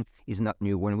seeing is not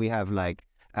new. When we have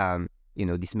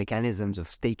these mechanisms of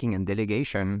staking and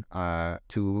delegation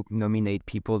to nominate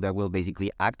people that will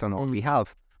basically act on our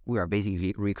behalf, we are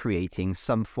basically recreating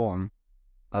some form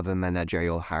of a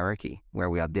managerial hierarchy where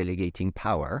we are delegating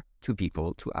power to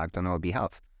people to act on our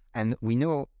behalf. And we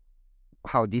know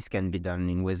how this can be done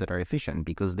in ways that are efficient,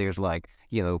 because there's like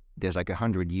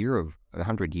 100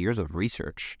 years of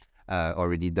research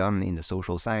already done in the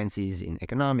social sciences, in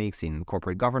economics, in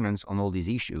corporate governance on all these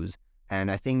issues. And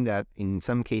I think that in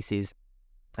some cases,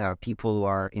 people who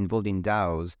are involved in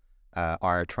DAOs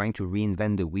are trying to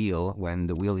reinvent the wheel when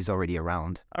the wheel is already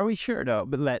around. Are we sure though?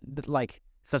 But like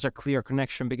such a clear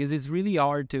connection, because it's really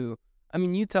hard to. I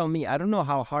mean, you tell me. I don't know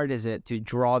how hard is it to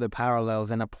draw the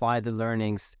parallels and apply the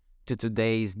learnings to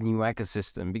today's new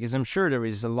ecosystem, because I'm sure there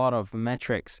is a lot of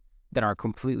metrics that are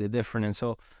completely different, and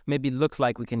so maybe it looks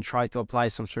like we can try to apply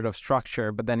some sort of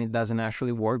structure, but then it doesn't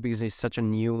actually work because it's such a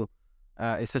new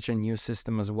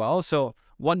system as well. So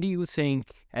what do you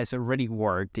think has already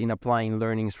worked in applying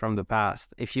learnings from the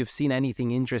past? If you've seen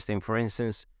anything interesting, for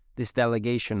instance, this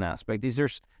delegation aspect, is there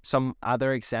some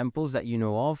other examples that you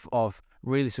know of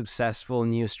really successful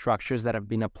new structures that have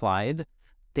been applied,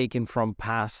 taken from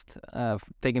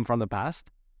the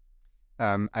past?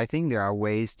 I think there are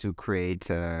ways to create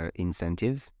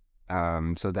incentives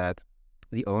so that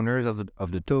the owners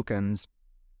of the tokens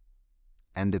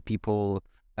and the people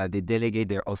they delegate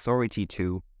their authority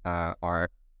to are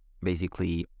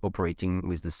basically operating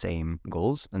with the same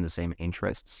goals and the same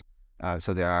interests.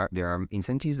 So there are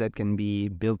incentives that can be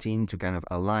built in to kind of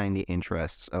align the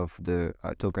interests of the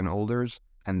token holders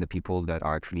and the people that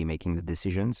are actually making the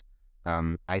decisions.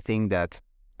 I think that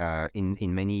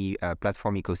in many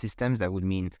platform ecosystems, that would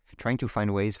mean trying to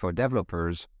find ways for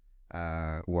developers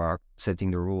who are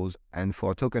setting the rules, and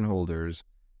for token holders,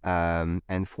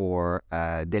 and for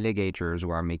delegators who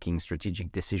are making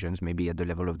strategic decisions, maybe at the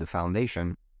level of the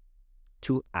foundation,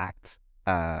 to act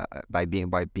by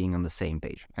being on the same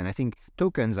page. And I think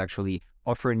tokens actually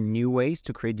offer new ways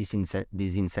to create these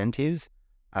incentives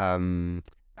in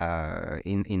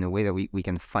a way that we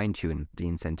can fine-tune the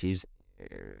incentives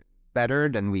better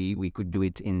than we could do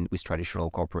it with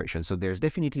traditional corporations. So there's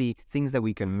definitely things that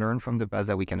we can learn from the past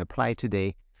that we can apply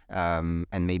today, and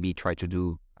maybe try to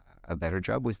do a better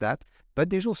job with that.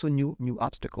 But there's also new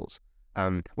obstacles.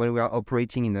 When we are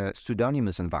operating in a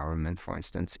pseudonymous environment, for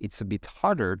instance, it's a bit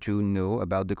harder to know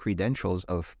about the credentials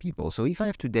of people. So if I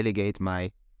have to delegate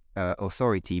my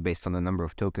authority based on the number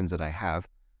of tokens that I have,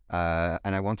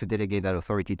 and I want to delegate that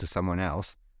authority to someone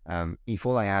else, if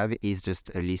all I have is just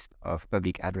a list of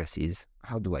public addresses,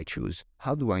 how do I choose?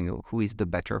 How do I know who is the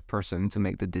better person to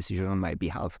make the decision on my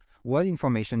behalf? what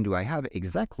information do I have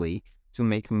exactly to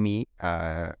make me,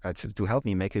 to help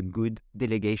me make a good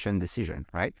delegation decision,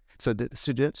 right? So the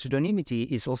pseudonymity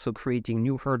is also creating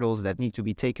new hurdles that need to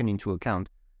be taken into account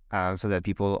so that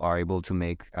people are able to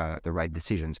make the right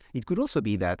decisions. It could also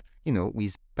be that,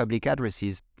 with public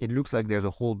addresses, it looks like there's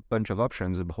a whole bunch of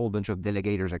options, a whole bunch of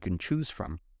delegators I can choose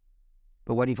from.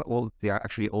 But what if they are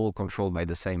actually all controlled by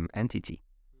the same entity?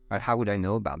 Right? How would I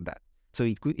know about that? So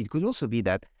it could also be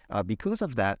that because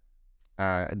of that,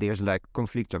 there's like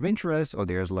conflict of interest, or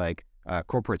there's like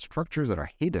corporate structures that are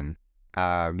hidden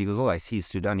because all I see is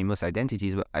pseudonymous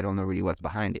identities, but I don't know really what's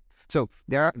behind it. So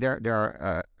there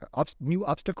are new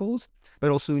obstacles, but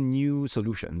also new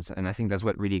solutions, and I think that's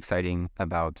what really exciting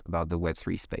about the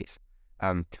Web3 space.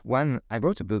 I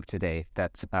wrote a book today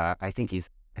that I think is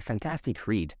a fantastic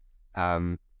read.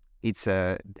 It's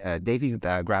David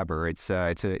Graeber. It's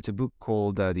a book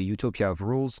called The Utopia of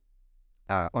Rules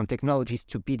on Technology,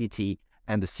 Stupidity,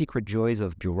 and the Secret Joys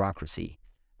of Bureaucracy.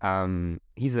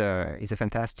 He's a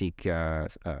fantastic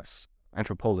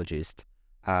anthropologist,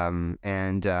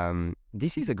 and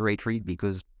this is a great read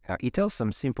because he tells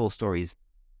some simple stories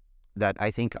that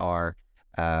I think are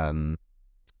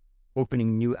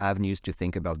opening new avenues to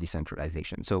think about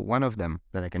decentralization. So one of them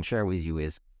that I can share with you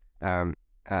is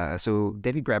so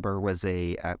David Graeber was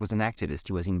an activist.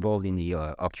 He was involved in the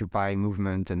Occupy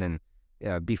movement, and then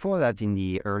before that, in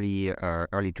the early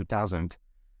 2000s,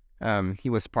 he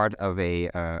was part of a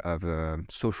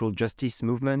social justice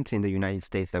movement in the United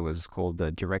States that was called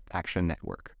the Direct Action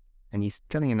Network. And he's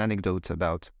telling an anecdote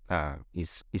about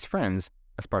his friends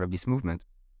as part of this movement.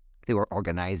 They were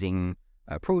organizing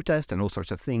protests and all sorts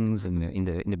of things in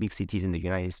the big cities in the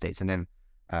United States, and then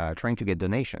trying to get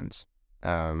donations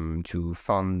to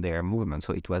fund their movement.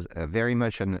 So it was very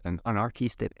much an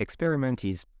anarchist experiment.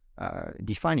 He's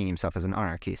defining himself as an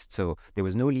anarchist. So there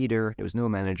was no leader, there was no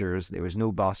managers, there was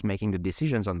no boss making the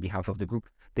decisions on behalf of the group.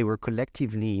 They were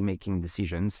collectively making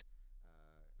decisions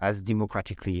as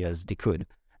democratically as they could.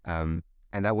 And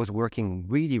that was working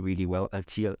really, really well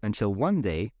until one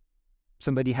day,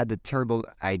 somebody had the terrible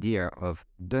idea of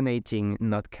donating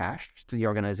not cash to the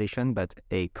organization, but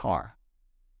a car.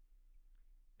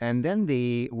 And then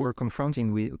they were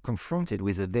confronted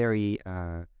with a very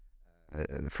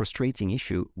frustrating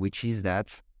issue, which is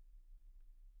that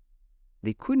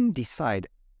they couldn't decide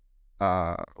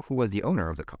who was the owner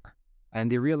of the car.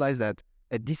 And they realized that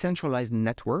a decentralized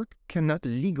network cannot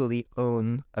legally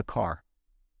own a car.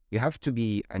 You have to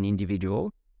be an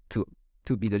individual to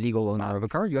be the legal owner of a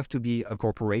car. You have to be a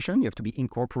corporation. You have to be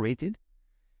incorporated.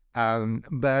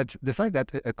 But the fact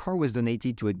that a car was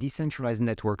donated to a decentralized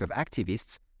network of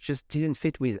activists just didn't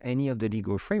fit with any of the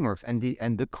legal frameworks, and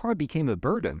the car became a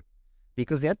burden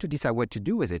because they had to decide what to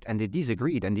do with it, and they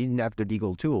disagreed and didn't have the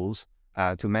legal tools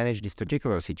to manage this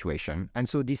particular situation. And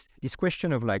so this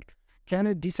question of like, can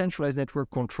a decentralized network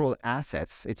control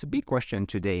assets? It's a big question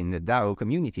today in the DAO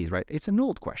communities, right? It's an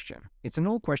old question. It's an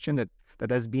old question that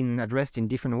has been addressed in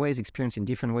different ways, experienced in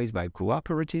different ways by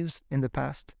cooperatives in the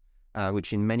past,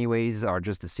 which in many ways are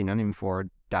just a synonym for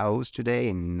DAOs today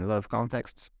in a lot of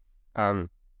contexts.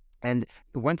 And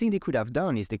one thing they could have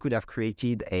done is they could have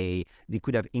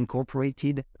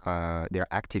incorporated their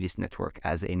activist network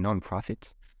as a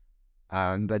nonprofit.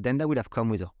 But then that would have come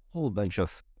with a whole bunch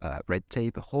of red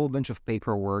tape, a whole bunch of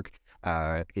paperwork,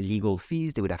 illegal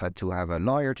fees. They would have had to have a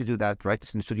lawyer to do that, right?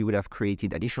 So you would have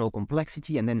created additional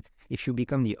complexity. And then if you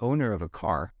become the owner of a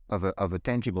car, of a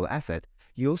tangible asset,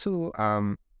 you also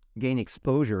gain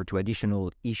exposure to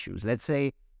additional issues. Let's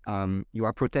say you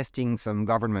are protesting some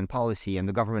government policy and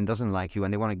the government doesn't like you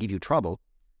and they want to give you trouble.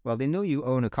 Well, they know you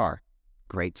own a car.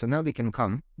 Great. So now they can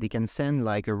come. They can send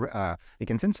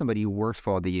somebody who works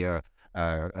for the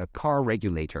a car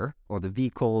regulator or the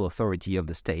vehicle authority of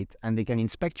the state, and they can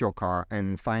inspect your car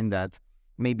and find that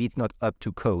maybe it's not up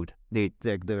to code.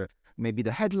 Maybe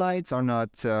the headlights are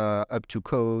not up to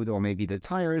code, or maybe the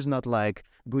tire is not like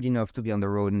good enough to be on the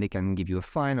road, and they can give you a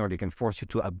fine, or they can force you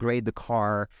to upgrade the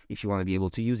car if you want to be able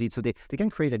to use it. So they can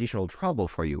create additional trouble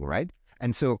for you, right?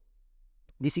 And so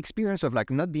this experience of like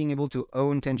not being able to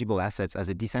own tangible assets as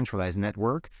a decentralized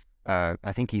network,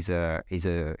 I think is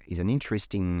an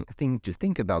interesting thing to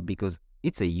think about, because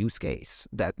it's a use case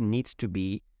that needs to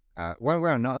be one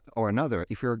way or another.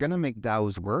 If we're going to make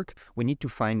DAOs work, we need to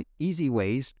find easy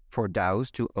ways for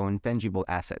DAOs to own tangible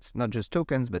assets, not just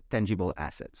tokens, but tangible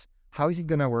assets. How is it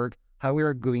going to work? How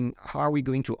are we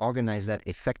going to organize that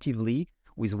effectively?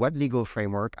 With what legal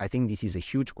framework? I think this is a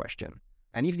huge question.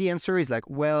 And if the answer is like,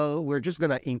 well, we're just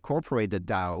going to incorporate the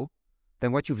DAO,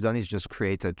 then what you've done is just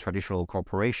create a traditional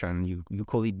corporation. You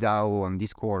call it DAO on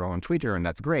Discord or on Twitter, and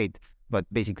that's great. but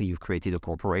basically you've created a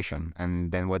corporation.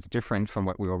 And then what's different from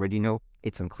what we already know,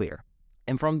 it's unclear.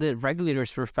 And from the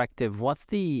regulator's perspective, what's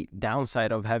the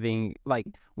downside of having, like,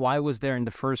 why was there in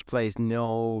the first place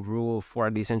no rule for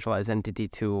a decentralized entity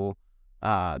to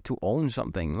own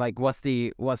something? Like,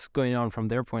 what's going on from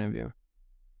their point of view?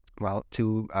 Well,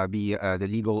 to be the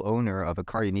legal owner of a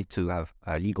car, you need to have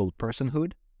a legal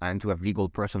personhood. And to have legal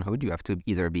personhood, you have to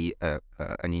either be an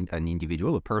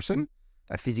individual, a person,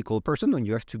 a physical person, or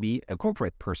you have to be a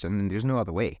corporate person, and there's no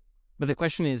other way. But the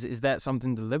question is that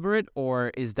something deliberate,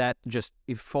 or is that just,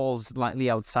 it falls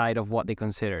slightly outside of what they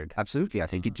considered? Absolutely. I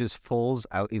think it just falls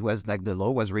out. It was like the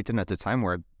law was written at a time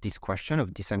where this question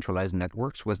of decentralized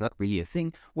networks was not really a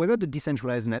thing. Whether the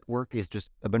decentralized network is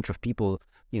just a bunch of people,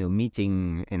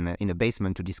 meeting in a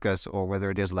basement to discuss, or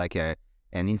whether there's like an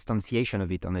instantiation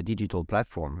of it on a digital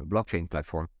platform, a blockchain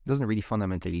platform, doesn't really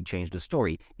fundamentally change the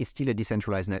story. It's still a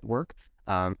decentralized network.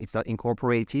 It's not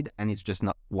incorporated, and it's just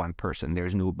not one person.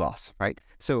 There's no boss, right?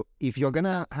 So if you're going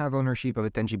to have ownership of a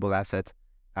tangible asset,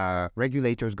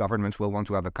 regulators, governments will want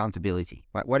to have accountability.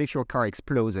 Right? What if your car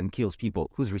explodes and kills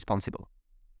people? Who's responsible?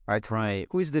 Right.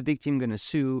 Who is the victim going to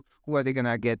sue? Who are they going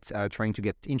to get trying to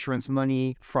get insurance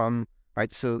money from?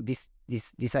 Right. So this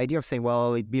idea of saying,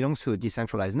 well, it belongs to a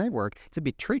decentralized network, it's a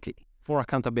bit tricky. For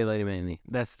accountability mainly.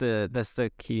 That's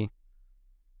the key.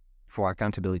 For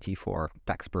accountability, for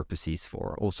tax purposes,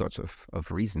 for all sorts of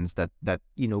reasons that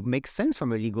make sense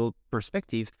from a legal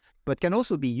perspective, but can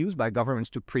also be used by governments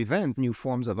to prevent new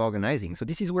forms of organizing. So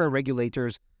this is where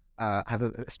regulators have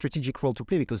a strategic role to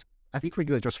play, because I think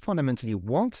regulators fundamentally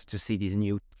want to see these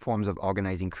new forms of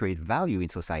organizing create value in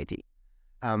society.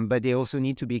 But they also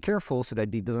need to be careful so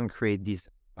that it doesn't create this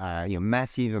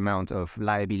massive amount of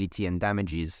liability and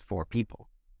damages for people.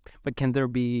 But can there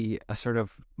be a sort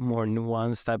of more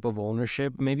nuanced type of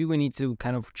ownership? Maybe we need to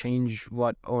kind of change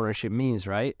what ownership means,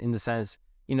 right? In the sense,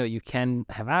 you can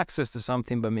have access to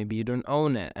something, but maybe you don't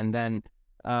own it. And then,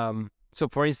 so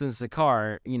for instance, the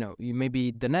car, maybe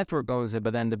the network owns it,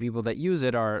 but then the people that use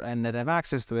it and that have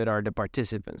access to it are the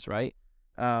participants, right?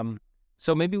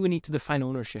 So maybe we need to define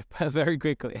ownership very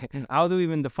quickly. How do we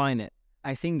even define it?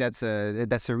 I think that's a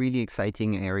really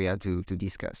exciting area to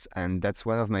discuss, and that's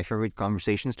one of my favorite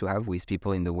conversations to have with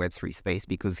people in the Web3 space,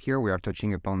 because here we are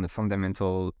touching upon the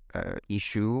fundamental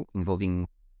issue involving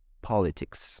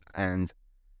politics, and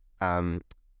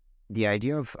the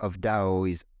idea of DAO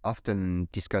is often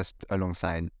discussed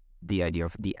alongside the idea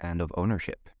of the end of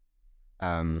ownership.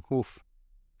 And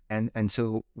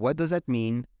so what does that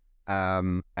mean?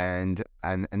 And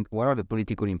what are the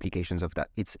political implications of that?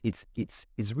 It's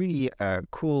really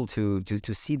cool to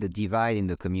see the divide in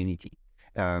the community.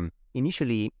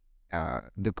 Initially,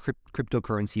 the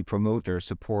cryptocurrency promoters,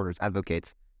 supporters,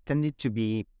 advocates tended to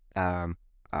be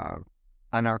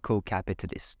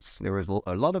anarcho-capitalists. There was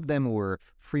a lot of them who were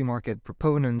free market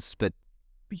proponents, but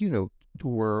who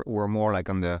were more like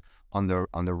on the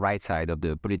right side of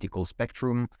the political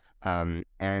spectrum.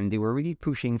 And they were really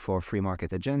pushing for a free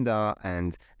market agenda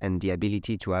and the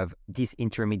ability to have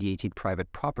disintermediated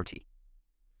private property.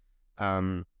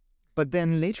 But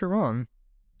then later on,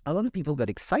 a lot of people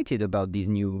got excited about these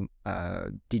new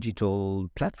digital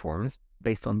platforms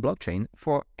based on blockchain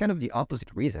for kind of the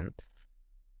opposite reason,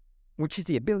 which is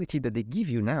the ability that they give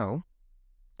you now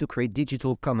to create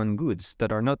digital common goods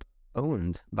that are not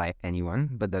owned by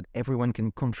anyone, but that everyone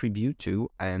can contribute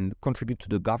to and contribute to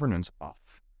the governance of.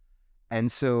 And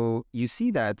so you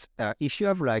see that if you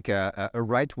have like a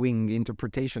right-wing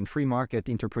interpretation, free market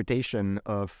interpretation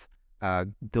of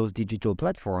those digital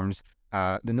platforms,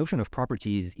 the notion of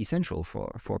property is essential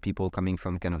for people coming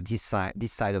from kind of this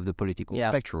side of the political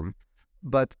spectrum.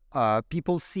 But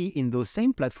people see in those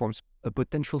same platforms a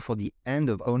potential for the end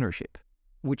of ownership,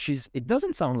 which is, it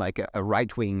doesn't sound like a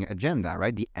right-wing agenda,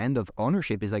 right? The end of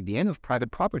ownership is like the end of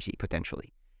private property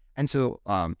potentially. And so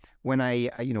when I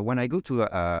go to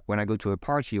a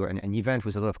party or an event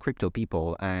with a lot of crypto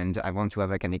people, and I want to have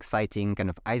like an exciting kind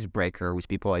of icebreaker with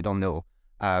people I don't know,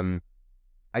 I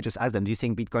just ask them, do you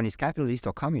think Bitcoin is capitalist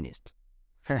or communist?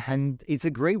 And it's a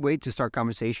great way to start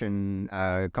conversation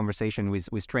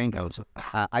with strangers.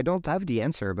 I don't have the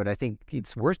answer, but I think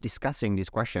it's worth discussing this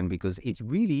question, because it's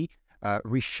really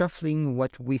reshuffling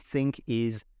what we think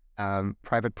is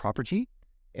private property.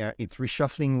 It's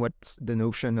reshuffling what's the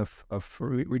notion of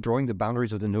redrawing the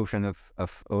boundaries of the notion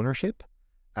of ownership,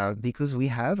 because we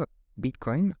have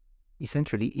Bitcoin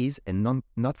essentially is a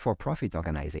not-for-profit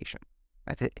organization.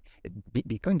 Right?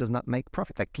 Bitcoin does not make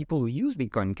profit. Like, people who use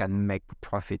Bitcoin can make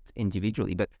profit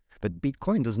individually, but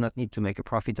Bitcoin does not need to make a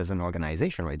profit as an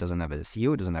organization. Right? It doesn't have a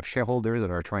CEO, it doesn't have shareholders that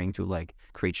are trying to like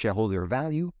create shareholder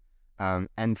value.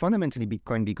 And fundamentally,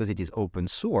 Bitcoin, because it is open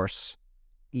source,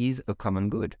 is a common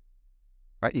good,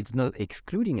 right? It's not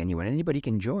excluding anyone. Anybody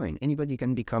can join. Anybody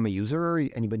can become a user.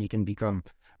 Anybody can become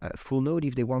a full node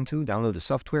if they want to, download the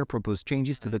software, propose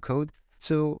changes to the code.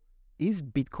 So is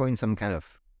Bitcoin some kind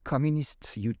of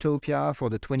communist utopia for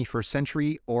the 21st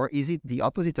century, or is it the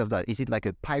opposite of that? Is it like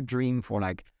a pipe dream for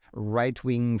like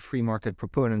right-wing free market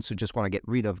proponents who just want to get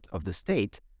rid of the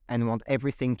state and want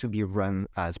everything to be run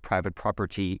as private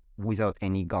property without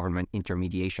any government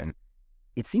intermediation?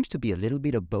 It seems to be a little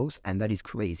bit of both, and that is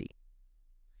crazy.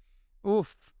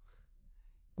 Oof.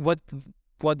 What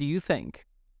do you think?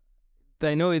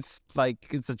 I know it's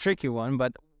a tricky one,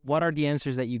 but what are the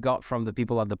answers that you got from the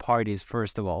people at the parties,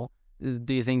 first of all?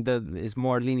 Do you think that is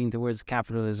more leaning towards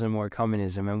capitalism or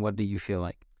communism, and what do you feel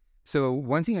like? So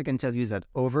one thing I can tell you is that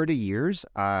over the years,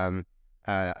 I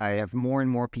have more and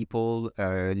more people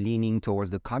leaning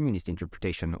towards the communist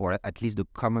interpretation, or at least the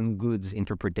common goods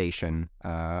interpretation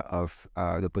of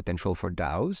the potential for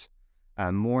DAOs.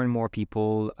 More and more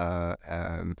people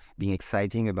being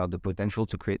exciting about the potential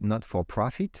to create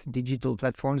not-for-profit digital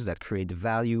platforms that create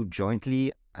value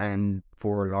jointly and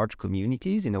for large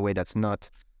communities in a way that's not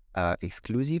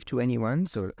exclusive to anyone.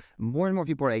 So more and more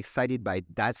people are excited by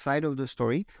that side of the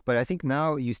story. But I think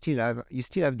now you still have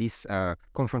this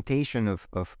confrontation of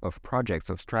projects,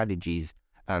 of strategies.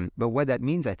 But what that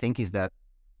means, I think, is that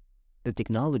the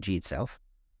technology itself,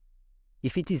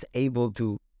 if it is able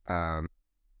to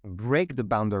break the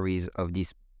boundaries of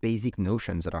these basic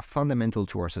notions that are fundamental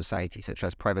to our society, such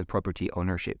as private property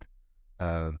ownership,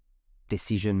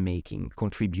 decision-making,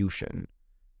 contribution,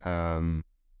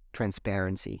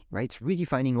 transparency, right? It's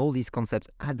redefining all these concepts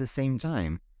at the same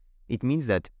time. It means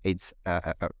that it's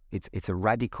a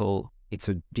radical, it's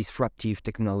a disruptive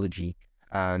technology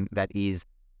that is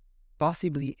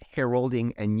possibly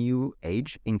heralding a new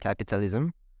age in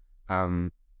capitalism.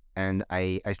 And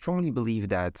I strongly believe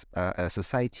that a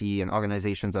society and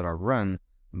organizations that are run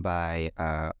by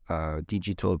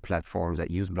digital platforms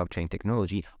that use blockchain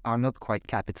technology are not quite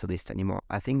capitalist anymore.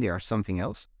 I think they are something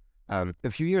else. A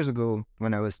few years ago,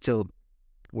 when I was still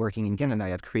working in Canada, I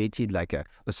had created like a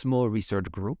small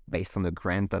research group based on the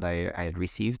grant that I had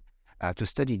received to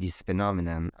study this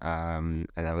phenomenon. And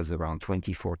that was around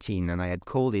 2014, and I had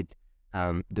called it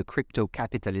the Crypto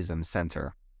Capitalism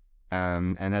Center.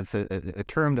 And that's a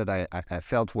term that I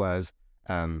felt was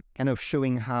kind of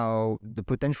showing how the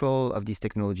potential of this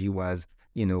technology was,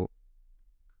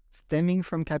 stemming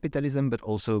from capitalism, but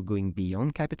also going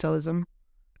beyond capitalism.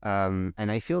 And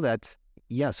I feel that,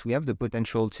 yes, we have the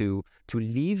potential to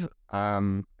leave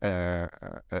a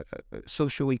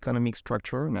socio-economic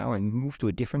structure now and move to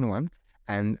a different one.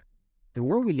 And the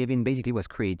world we live in basically was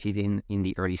created in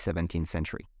the early 17th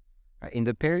century. In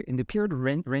the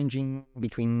period ranging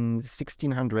between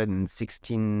 1600 and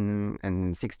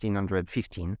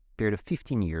 1615, period of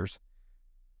 15 years,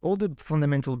 all the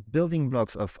fundamental building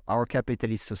blocks of our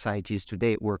capitalist societies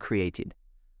today were created.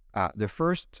 The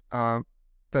first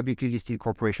publicly listed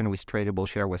corporation with tradable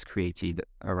share was created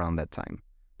around that time.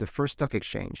 The first stock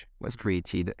exchange was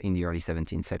created in the early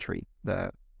 17th century, the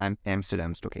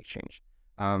Amsterdam Stock Exchange.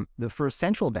 The first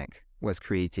central bank was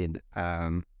created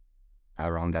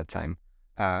around that time.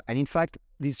 And in fact,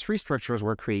 these three structures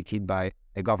were created by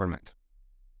a government.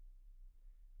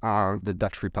 The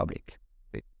Dutch Republic,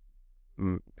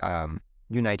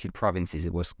 United Provinces,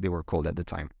 they were called at the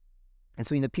time. And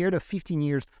so in a period of 15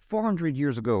 years, 400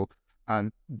 years ago,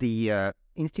 the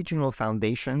institutional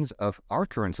foundations of our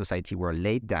current society were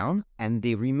laid down, and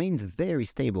they remained very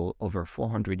stable over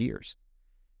 400 years.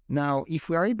 Now, if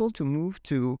we are able to move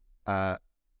to an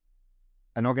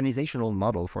organizational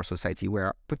model for society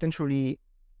where potentially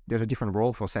there's a different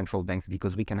role for central banks,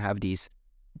 because we can have these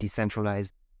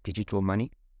decentralized digital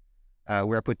money,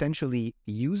 where potentially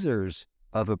users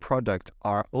of a product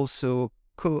are also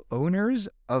co-owners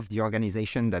of the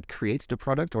organization that creates the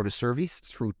product or the service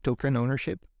through token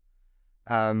ownership.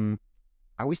 Are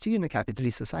we still in a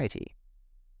capitalist society?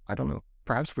 I don't know.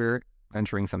 Perhaps we're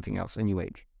entering something else, a new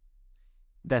age.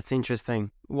 That's interesting.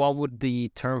 What would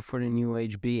the term for the new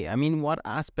age be? I mean, what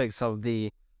aspects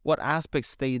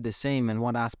stay the same and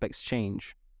what aspects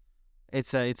change?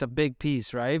 It's a big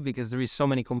piece, right? Because there is so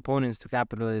many components to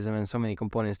capitalism and so many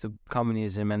components to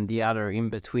communism and the other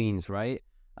in-betweens, right?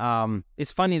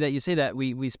 It's funny that you say that.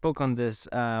 We spoke on this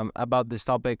about this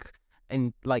topic,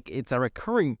 and like it's a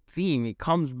recurring theme. It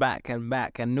comes back,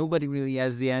 and nobody really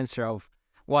has the answer of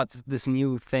what's this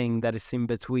new thing that is in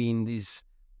between these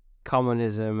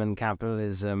communism and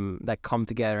capitalism that come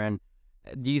together. And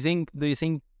do you think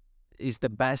is the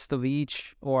best of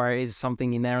each, or is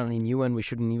something inherently new and we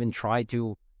shouldn't even try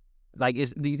to Like,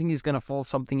 do you think it's gonna fall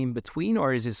something in between,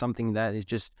 or is it something that is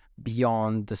just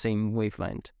beyond the same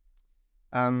wavelength?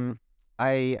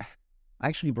 I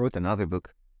actually wrote another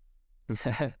book.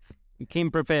 You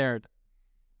came prepared.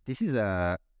 This is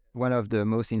one of the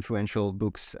most influential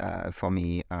books for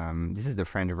me. This is the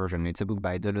French version. It's a book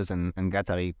by Deleuze and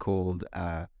Guattari called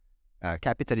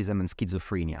Capitalism and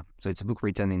Schizophrenia. So it's a book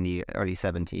written in the early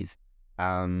 70s.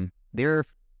 They're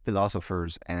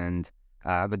philosophers,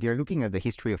 but they're looking at the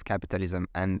history of capitalism,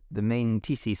 and the main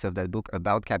thesis of that book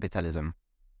about capitalism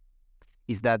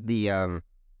is that the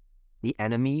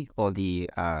enemy or the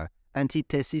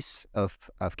antithesis of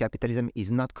capitalism is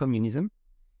not communism,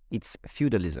 it's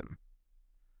feudalism.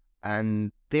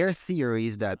 And their theory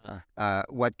is that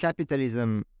what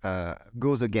capitalism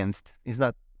goes against is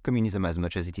not communism as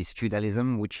much as it is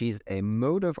feudalism, which is a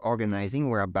mode of organizing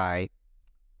whereby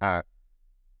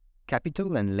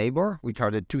capital and labor, which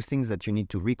are the two things that you need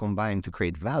to recombine to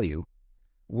create value,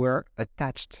 were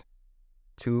attached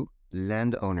to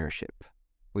land ownership,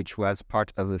 which was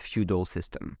part of a feudal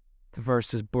system.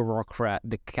 Versus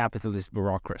the capitalist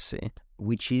bureaucracy,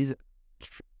 which is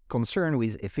concerned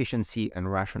with efficiency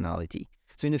and rationality.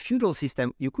 So in a feudal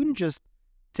system, you couldn't just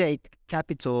take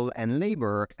capital and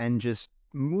labor and just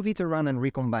move it around and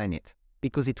recombine it,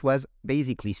 because it was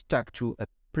basically stuck to a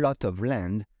plot of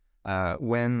land.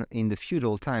 When in the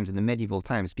feudal times, in the medieval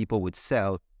times, people would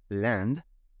sell land,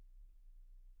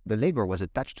 the labor was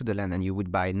attached to the land, and you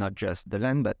would buy not just the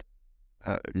land, but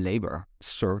labor,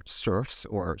 serfs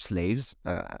or slaves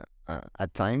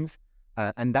at times.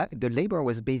 And that the labor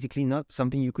was basically not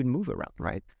something you could move around,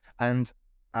 right? And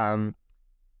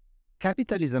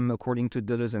capitalism, according to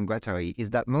Deleuze and Guattari, is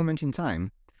that moment in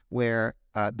time where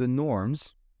the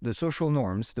norms, the social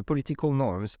norms, the political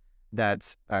norms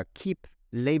that keep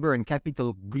labor and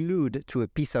capital glued to a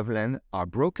piece of land are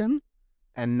broken,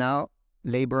 and now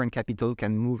labor and capital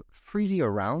can move freely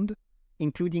around,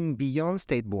 including beyond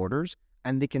state borders,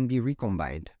 and they can be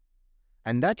recombined.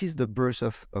 And that is the birth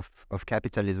of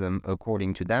capitalism,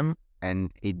 according to them,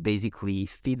 and it basically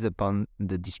feeds upon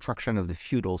the destruction of the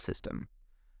feudal system.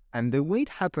 And the way it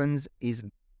happens is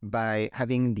by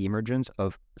having the emergence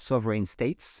of sovereign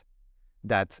states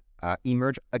that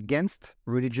emerge against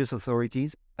religious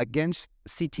authorities, against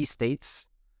city-states,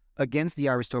 against the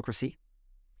aristocracy,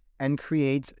 and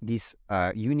create this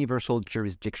universal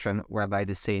jurisdiction whereby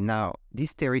they say, now,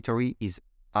 this territory is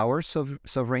our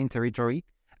sovereign territory,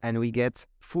 and we get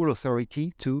full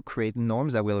authority to create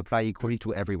norms that will apply equally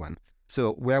to everyone.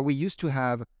 So where we used to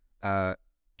have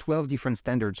 12 different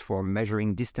standards for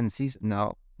measuring distances,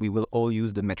 now we will all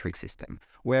use the metric system.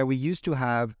 Where we used to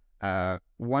have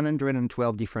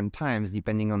 112 different times,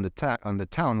 depending on the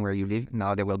town where you live,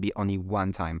 now there will be only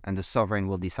one time, and the sovereign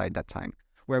will decide that time.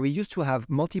 Where we used to have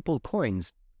multiple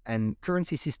coins and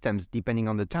currency systems, depending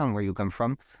on the town where you come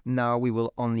from, now we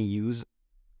will only use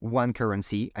one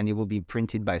currency, and it will be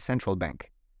printed by a central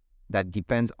bank. That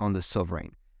depends on the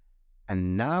sovereign.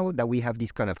 And now that we have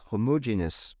this kind of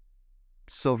homogeneous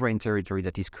sovereign territory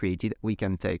that is created, we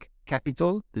can take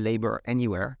capital, labor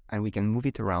anywhere, and we can move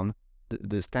it around.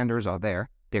 The standards are there,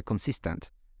 they're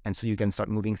consistent. And so you can start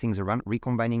moving things around,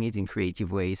 recombining it in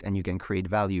creative ways, and you can create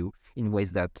value in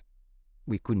ways that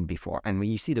we couldn't before. And when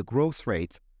you see the growth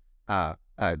rate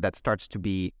that starts to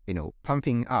be,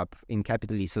 pumping up in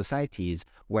capitalist societies,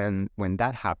 when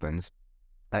that happens,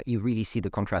 you really see the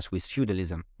contrast with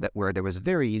feudalism, where there was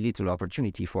very little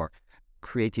opportunity for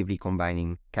creatively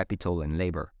combining capital and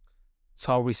labor.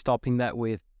 So are we stopping that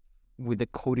with the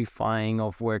codifying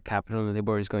of where capital and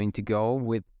labor is going to go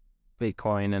with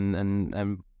Bitcoin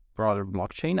and broader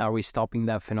blockchain? Are we stopping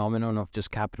that phenomenon of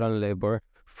just capital and labor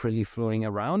freely floating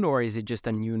around, or is it just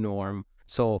a new norm?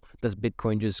 So does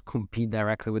Bitcoin just compete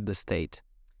directly with the state?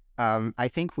 I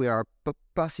think we are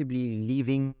possibly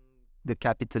leaving the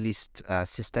capitalist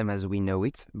system as we know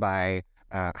it by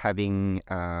having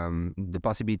the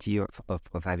possibility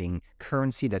of having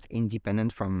currency that's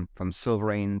independent from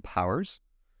sovereign powers.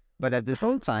 But at the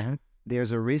same time,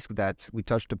 there's a risk that we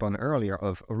touched upon earlier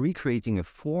of recreating a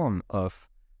form of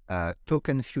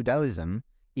token feudalism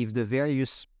if the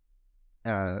various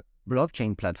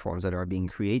blockchain platforms that are being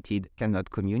created cannot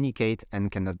communicate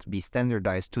and cannot be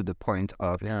standardized to the point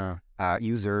of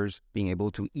users being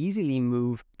able to easily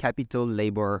move capital,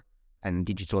 labor, and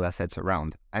digital assets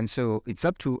around. And so it's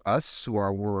up to us who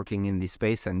are working in this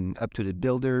space and up to the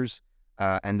builders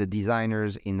and the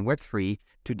designers in Web3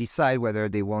 to decide whether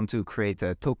they want to create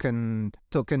a token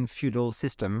feudal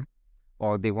system,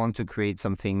 or they want to create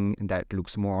something that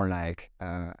looks more like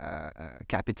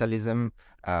capitalism,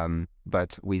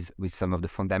 but with some of the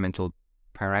fundamental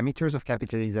parameters of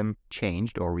capitalism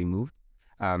changed or removed.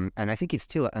 And I think it's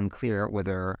still unclear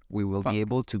whether we will be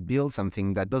able to build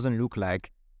something that doesn't look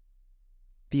like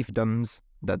fiefdoms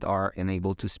that are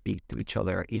unable to speak to each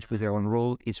other, each with their own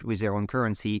role, each with their own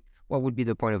currency. What would be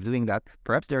the point of doing that?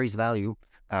 Perhaps there is value,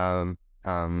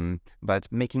 but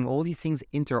making all these things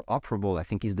interoperable, I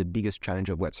think, is the biggest challenge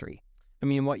of Web3. I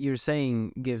mean, what you're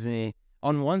saying gives me,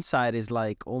 on one side is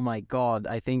like, oh my God,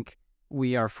 I think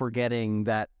we are forgetting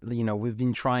that, we've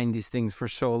been trying these things for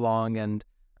so long, and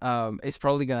it's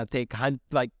probably going to take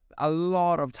like a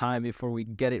lot of time before we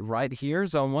get it right here.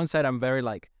 So on one side, I'm very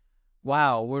like,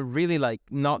 wow, we're really like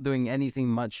not doing anything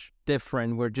much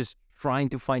different. We're just trying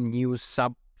to find new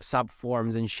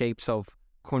subforms and shapes of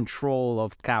control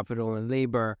of capital and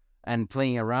labor and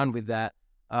playing around with that.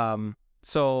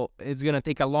 So it's going to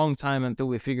take a long time until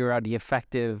we figure out the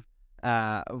effective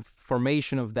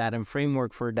formation of that and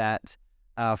framework for that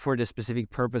for the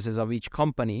specific purposes of each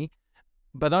company.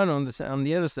 But on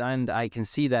the other side, I can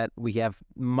see that we have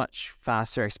much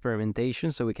faster experimentation,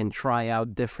 so we can try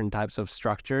out different types of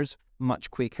structures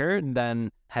much quicker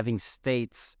than having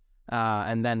states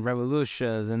and then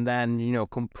revolutions and then,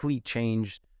 complete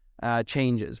changes,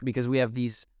 because we have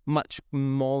these much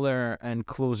smaller and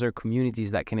closer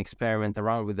communities that can experiment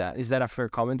around with that. Is that a fair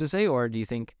comment to say, or do you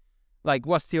think, like,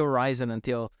 what's the horizon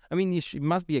until, I mean, it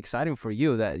must be exciting for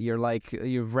you that you're like,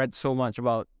 you've read so much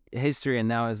about history and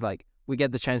now it's like, we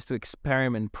get the chance to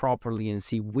experiment properly and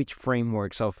see which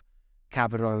frameworks of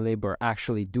capital and labor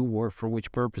actually do work for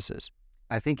which purposes.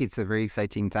 I think it's a very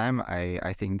exciting time.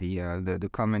 I think the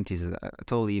comment is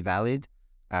totally valid,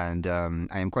 and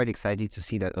I am quite excited to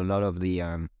see that a lot of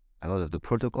the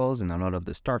protocols and a lot of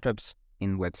the startups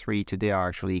in Web3 today are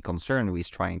actually concerned with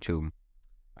trying to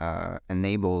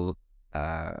enable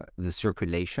the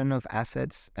circulation of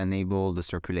assets, enable the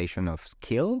circulation of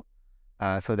skill,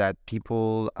 so that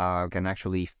people can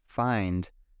actually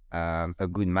find a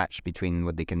good match between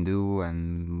what they can do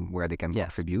and where they can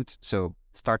contribute. So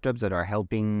startups that are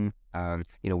helping,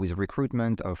 with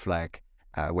recruitment of like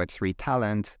Web3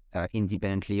 talent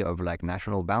independently of like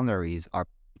national boundaries are,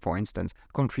 for instance,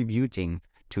 contributing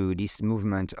to this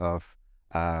movement of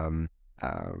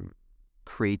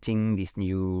creating this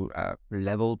new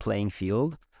level playing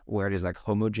field where there's like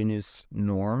homogeneous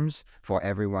norms for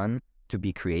everyone to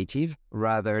be creative,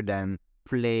 rather than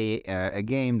play a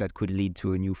game that could lead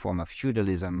to a new form of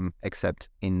feudalism, except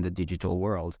in the digital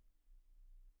world.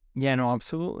 Yeah, no,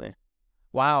 absolutely.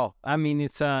 Wow. I mean,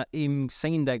 it's an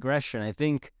insane digression. I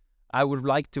think I would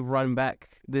like to run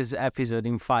back this episode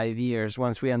in 5 years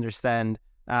once we understand,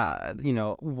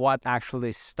 what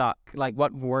actually stuck, like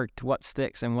what worked, what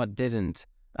sticks, and what didn't,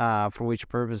 for which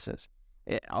purposes.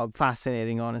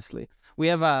 Fascinating, honestly. We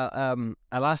have a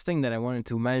last thing that I wanted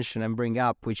to mention and bring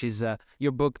up, which is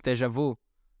your book, Déjà Vu,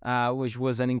 which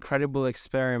was an incredible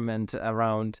experiment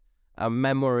around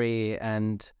memory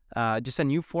and just a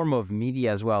new form of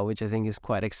media as well, which I think is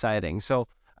quite exciting. So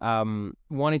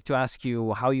wanted to ask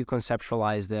you how you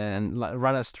conceptualized it and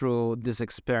run us through this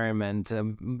experiment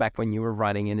back when you were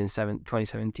writing it in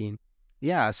 2017.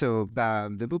 Yeah, so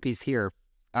the book is here.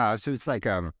 So it's like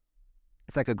a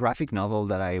graphic novel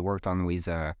that I worked on with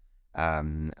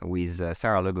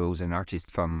Sarah Logos, an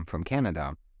artist from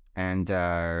Canada,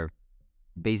 and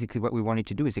basically what we wanted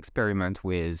to do is experiment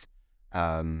with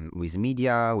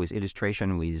media, with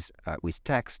illustration, with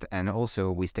text, and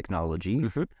also with technology.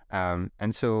 Mm-hmm.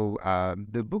 And so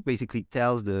the book basically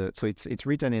tells so it's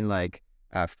written in like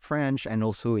French and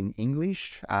also in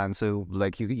English, and so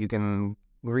like you can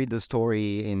read the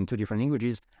story in 2 different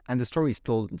languages, and the story is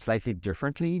told slightly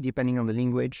differently depending on the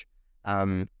language.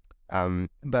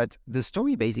 But the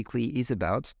story basically is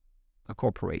about a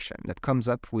corporation that comes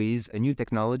up with a new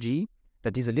technology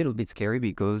that is a little bit scary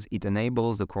because it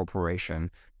enables the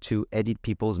corporation to edit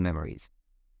people's memories.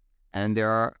 And there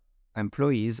are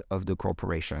employees of the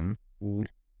corporation who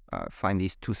find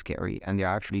this too scary, and they're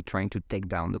actually trying to take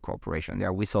down the corporation. They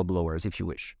are whistleblowers, if you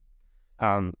wish.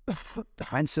 And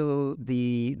so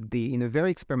in a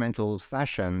very experimental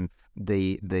fashion,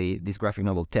 this graphic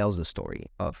novel tells the story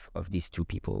of these 2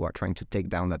 people who are trying to take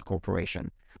down that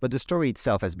corporation. But the story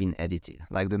itself has been edited.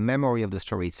 Like the memory of the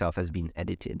story itself has been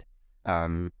edited.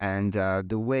 And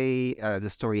the way the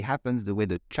story happens, the way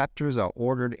the chapters are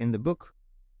ordered in the book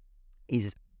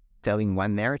is telling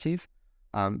one narrative,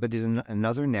 but there's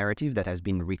another narrative that has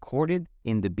been recorded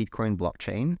in the Bitcoin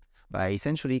blockchain by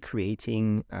essentially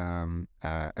creating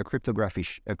a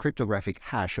cryptographic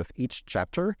hash of each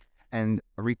chapter and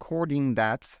recording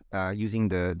that using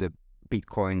the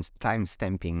Bitcoin's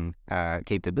timestamping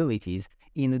capabilities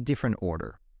in a different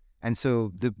order. And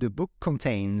so the book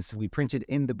contains, we printed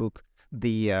in the book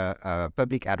the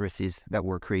public addresses that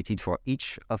were created for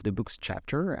each of the book's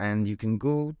chapter, and you can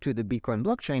go to the Bitcoin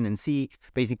blockchain and see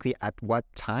basically at what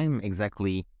time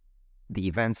exactly the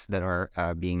events that are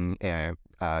being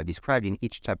described in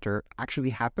each chapter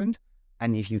actually happened,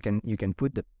 and if you can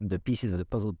put the pieces of the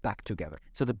puzzle back together.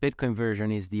 So the Bitcoin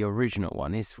version is the original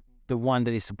one, is the one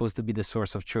that is supposed to be the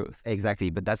source of truth. Exactly,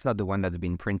 but that's not the one that's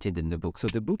been printed in the book. So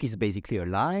the book is basically a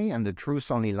lie, and the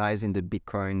truth only lies in the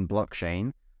Bitcoin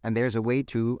blockchain. And there's a way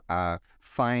to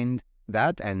find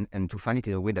that and to find it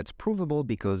in a way that's provable,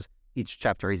 because each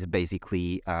chapter is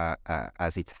basically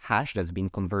as its hash that's been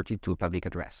converted to a public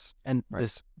address. And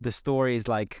the story is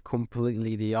like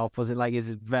completely the opposite. Like, is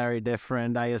it very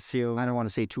different, I assume? I don't want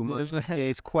to say too much.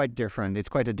 It's quite different. It's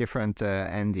quite a different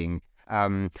ending.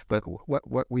 But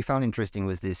what we found interesting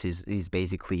with this is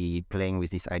basically playing with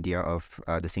this idea of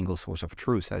the single source of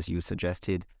truth, as you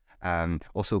suggested.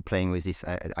 Also playing with this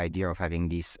idea of having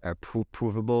this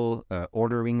provable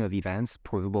ordering of events,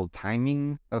 provable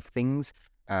timing of things,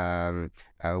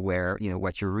 where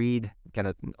what you read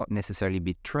cannot necessarily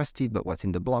be trusted, but what's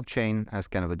in the blockchain has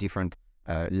kind of a different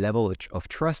level of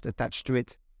trust attached to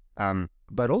it.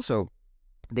 But also,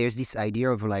 there's this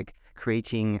idea of like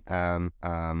creating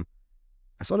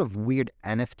a sort of weird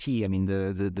NFT. I mean,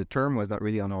 the term was not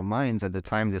really on our minds at the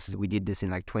time. We did this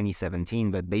in like 2017,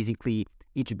 but basically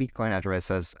each Bitcoin address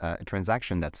has a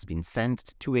transaction that's been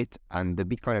sent to it, and the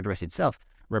Bitcoin address itself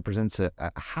represents a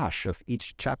hash of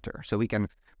each chapter. So we can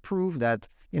prove that,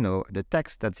 the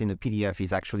text that's in the PDF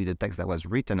is actually the text that was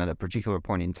written at a particular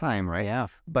point in time, right? Yeah.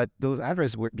 But those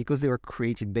addresses because they were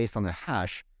created based on a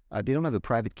hash, they don't have a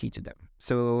private key to them.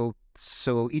 So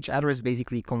each address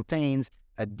basically contains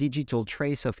a digital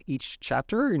trace of each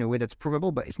chapter in a way that's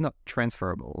provable, but it's not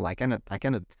transferable. I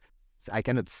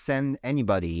cannot send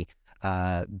anybody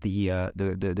the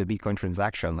Bitcoin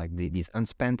transaction, like these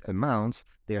unspent amounts.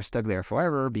 They are stuck there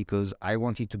forever because I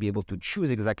wanted to be able to choose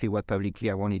exactly what public key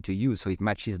I wanted to use, so it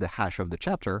matches the hash of the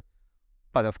chapter.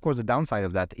 But of course, the downside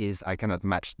of that is I cannot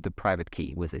match the private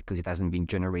key with it because it hasn't been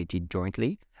generated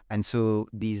jointly. And so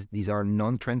these are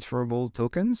non-transferable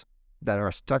tokens that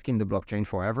are stuck in the blockchain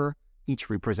forever, each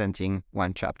representing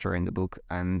one chapter in the book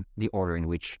and the order in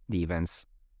which the events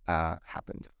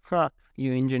happened.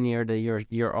 You engineered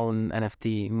your own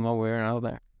NFT in one way or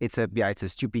another. It's a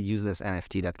stupid, useless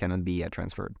NFT that cannot be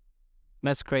transferred.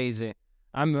 That's crazy.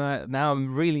 I'm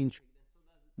really intrigued.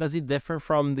 Does it differ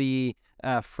from the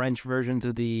French version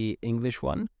to the English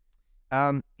one?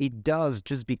 It does,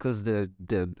 just because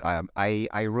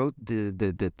I wrote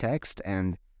the text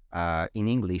and in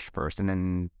English first, and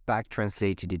then back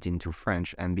translated it into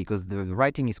French. And because the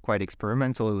writing is quite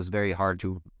experimental, it was very hard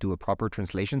to do a proper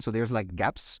translation. So there's like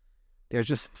gaps. There's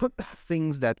just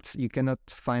things that you cannot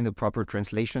find a proper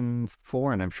translation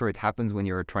for. And I'm sure it happens when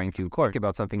you're trying to talk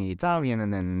about something in Italian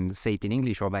and then say it in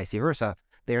English or vice versa.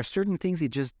 There are certain things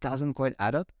it just doesn't quite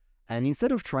add up. And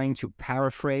instead of trying to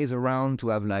paraphrase around to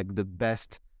have like the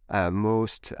best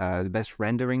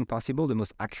rendering possible, the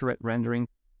most accurate rendering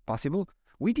possible,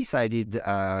 we decided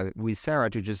with Sarah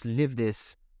to just leave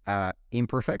this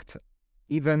imperfect,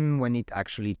 even when it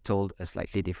actually told a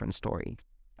slightly different story.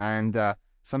 And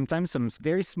sometimes some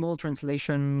very small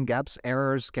translation gaps,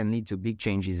 errors can lead to big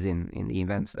changes in the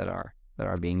events that are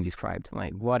being described.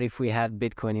 Like, what if we had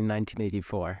Bitcoin in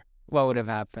 1984? What would have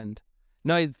happened?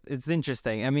 No, it's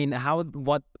interesting. I mean, how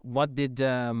did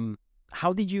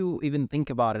you even think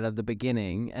about it at the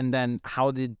beginning, and then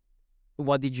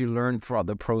what did you learn throughout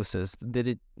the process? Did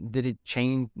it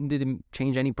change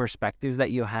any perspectives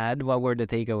that you had? What were the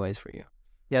takeaways for you?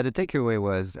 Yeah, the takeaway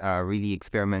was really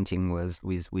experimenting with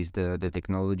the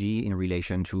technology in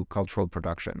relation to cultural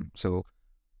production. So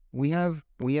we have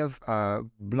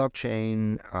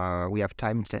blockchain, we have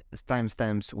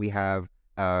timestamps, we have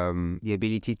the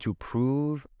ability to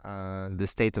prove the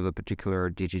state of a particular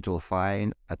digital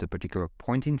file at a particular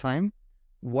point in time.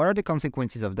 What are the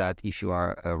consequences of that if you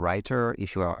are a writer,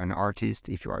 if you are an artist,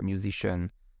 if you are a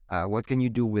musician? What can you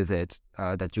do with it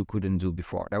that you couldn't do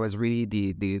before? That was really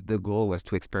the goal, was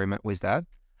to experiment with that,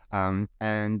 and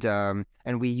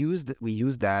we used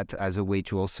that as a way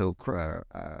to also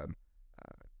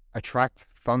attract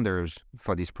funders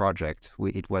for this project.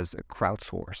 It was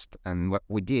crowdsourced, and what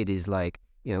we did is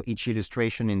each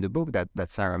illustration in the book that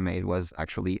Sarah made was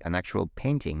actually an actual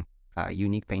painting,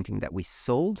 unique painting that we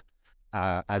sold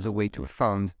as a way to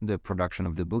fund the production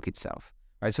of the book itself.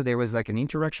 Right, so there was like an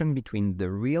interaction between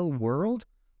the real world,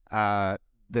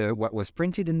 what was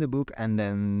printed in the book, and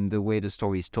then the way the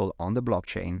story is told on the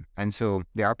blockchain. And so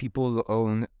there are people who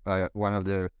own one of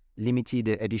the limited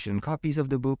edition copies of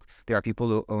the book. There are people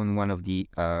who own one of the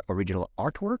original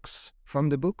artworks from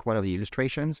the book, one of the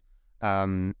illustrations.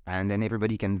 And then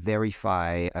everybody can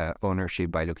verify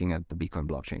ownership by looking at the Bitcoin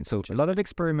blockchain. So a lot of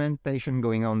experimentation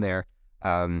going on there.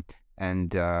 But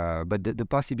the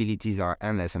possibilities are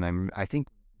endless. And I think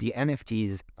the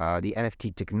NFTs, the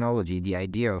NFT technology, the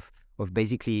idea of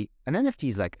basically an NFT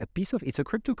is like it's a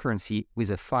cryptocurrency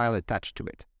with a file attached to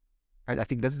it. Right? I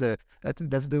think that's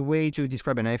the way to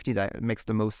describe an NFT that makes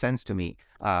the most sense to me.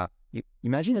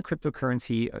 Imagine a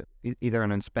cryptocurrency, either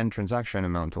an unspent transaction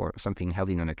amount or something held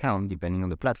in an account, depending on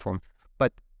the platform.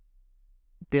 But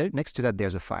there, next to that,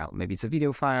 there's a file. Maybe it's a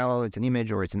video file, it's an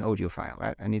image, or it's an audio file,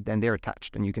 right? And they're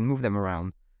attached, and you can move them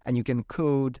around, and you can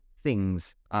code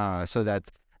things so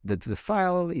that the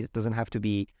file doesn't have to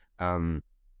be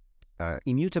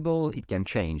immutable. It can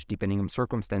change depending on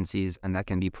circumstances, and that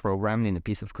can be programmed in a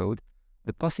piece of code.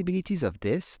 The possibilities of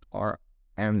this are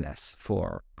endless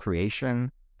for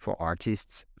creation, for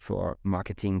artists, for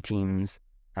marketing teams,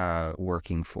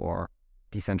 working for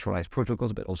decentralized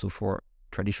protocols, but also for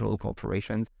traditional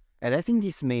corporations. And I think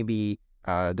this may be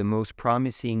the most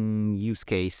promising use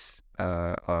case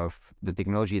of the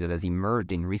technology that has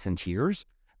emerged in recent years.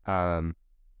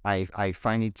 I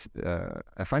find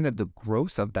that the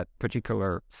growth of that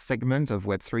particular segment of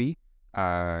Web3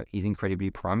 is incredibly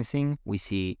promising. We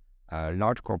see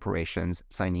large corporations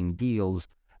signing deals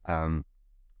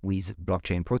with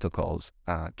blockchain protocols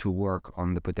to work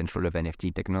on the potential of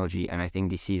NFT technology. And I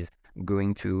think this is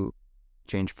going to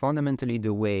change fundamentally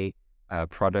the way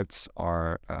products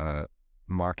are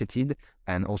marketed,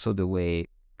 and also the way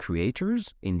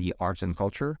creators in the arts and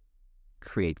culture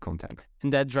create content.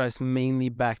 And that drives mainly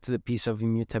back to the piece of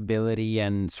immutability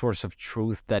and source of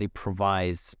truth that it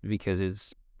provides, because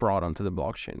it's brought onto the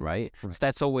blockchain, right? So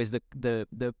that's always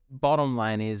the bottom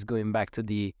line, is going back to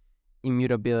the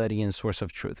immutability and source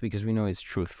of truth, because we know it's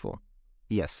truthful.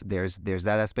 Yes, there's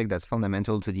that aspect that's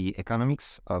fundamental to the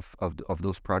economics of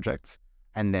those projects.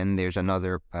 And then there's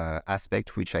another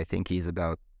aspect, which I think is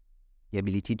about the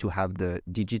ability to have the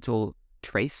digital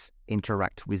trace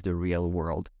interact with the real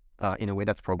world in a way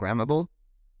that's programmable.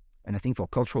 And I think for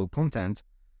cultural content,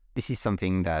 this is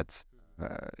something that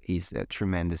is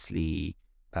tremendously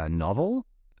novel,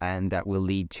 and that will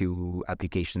lead to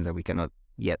applications that we cannot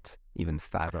yet even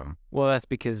fathom. Well, that's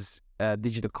because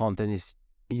digital content is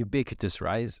ubiquitous,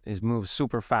 right? It moves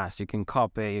super fast. You can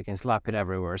copy, you can slap it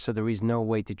everywhere. So there is no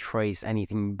way to trace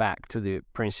anything back to the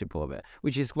principle of it,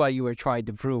 which is what you were trying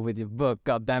to prove with your book.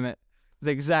 God damn it.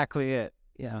 That's exactly it.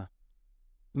 Yeah.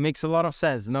 It makes a lot of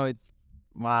sense. No, it's,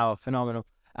 wow, phenomenal.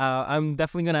 I'm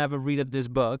definitely going to have a read of this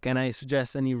book, and I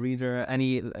suggest any reader,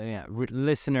 any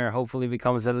listener hopefully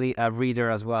becomes a reader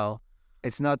as well.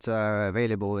 It's not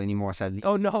available anymore, sadly.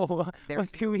 Oh, no.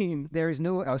 What do you mean? There is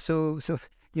no, so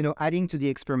adding to the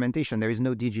experimentation, there is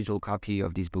no digital copy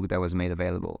of this book that was made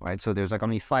available, right? So there's like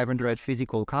only 500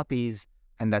 physical copies,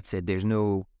 and that's it. There's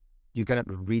no, you cannot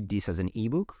read this as an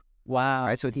ebook. Wow.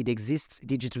 Right? So it exists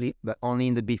digitally, but only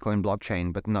in the Bitcoin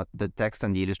blockchain, but not the text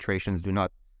and the illustrations do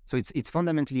not. So it's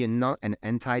fundamentally an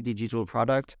anti-digital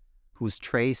product whose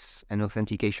trace and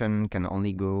authentication can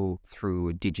only go through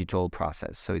a digital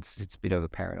process. So it's a bit of a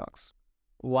paradox.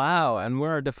 Wow. And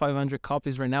where are the 500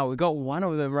 copies right now? We got one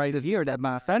of them right here.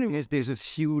 There's a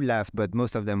few left, but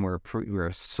most of them were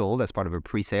sold as part of a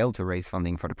pre-sale to raise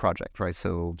funding for the project, right?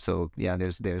 So yeah,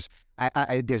 there's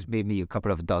maybe a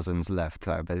couple of dozens left,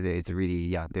 but it's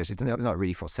really, it's not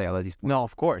really for sale at this point. No,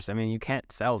 of course. I mean, you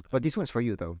can't sell them. But this one's for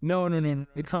you, though. No.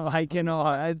 I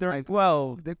cannot.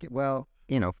 Well,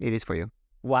 it is for you.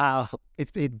 Wow.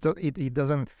 It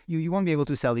doesn't, you won't be able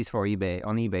to sell this on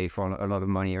eBay for a lot of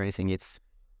money or anything. It's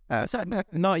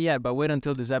not yet, but wait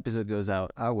until this episode goes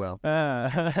out. Oh, well.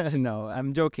 No,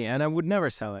 I'm joking, and I would never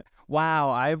sell it. Wow,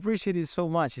 I appreciate it so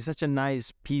much. It's such a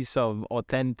nice piece of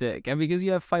authentic, and because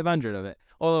you have 500 of it,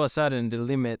 all of a sudden the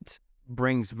limit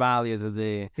brings value to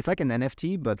the... It's like an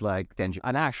NFT, but like tangible.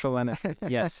 An actual NFT,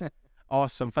 yes.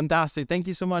 Awesome, fantastic. Thank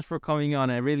you so much for coming on.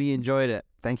 I really enjoyed it.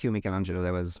 Thank you, Michelangelo.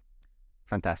 That was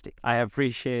fantastic. I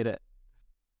appreciate it.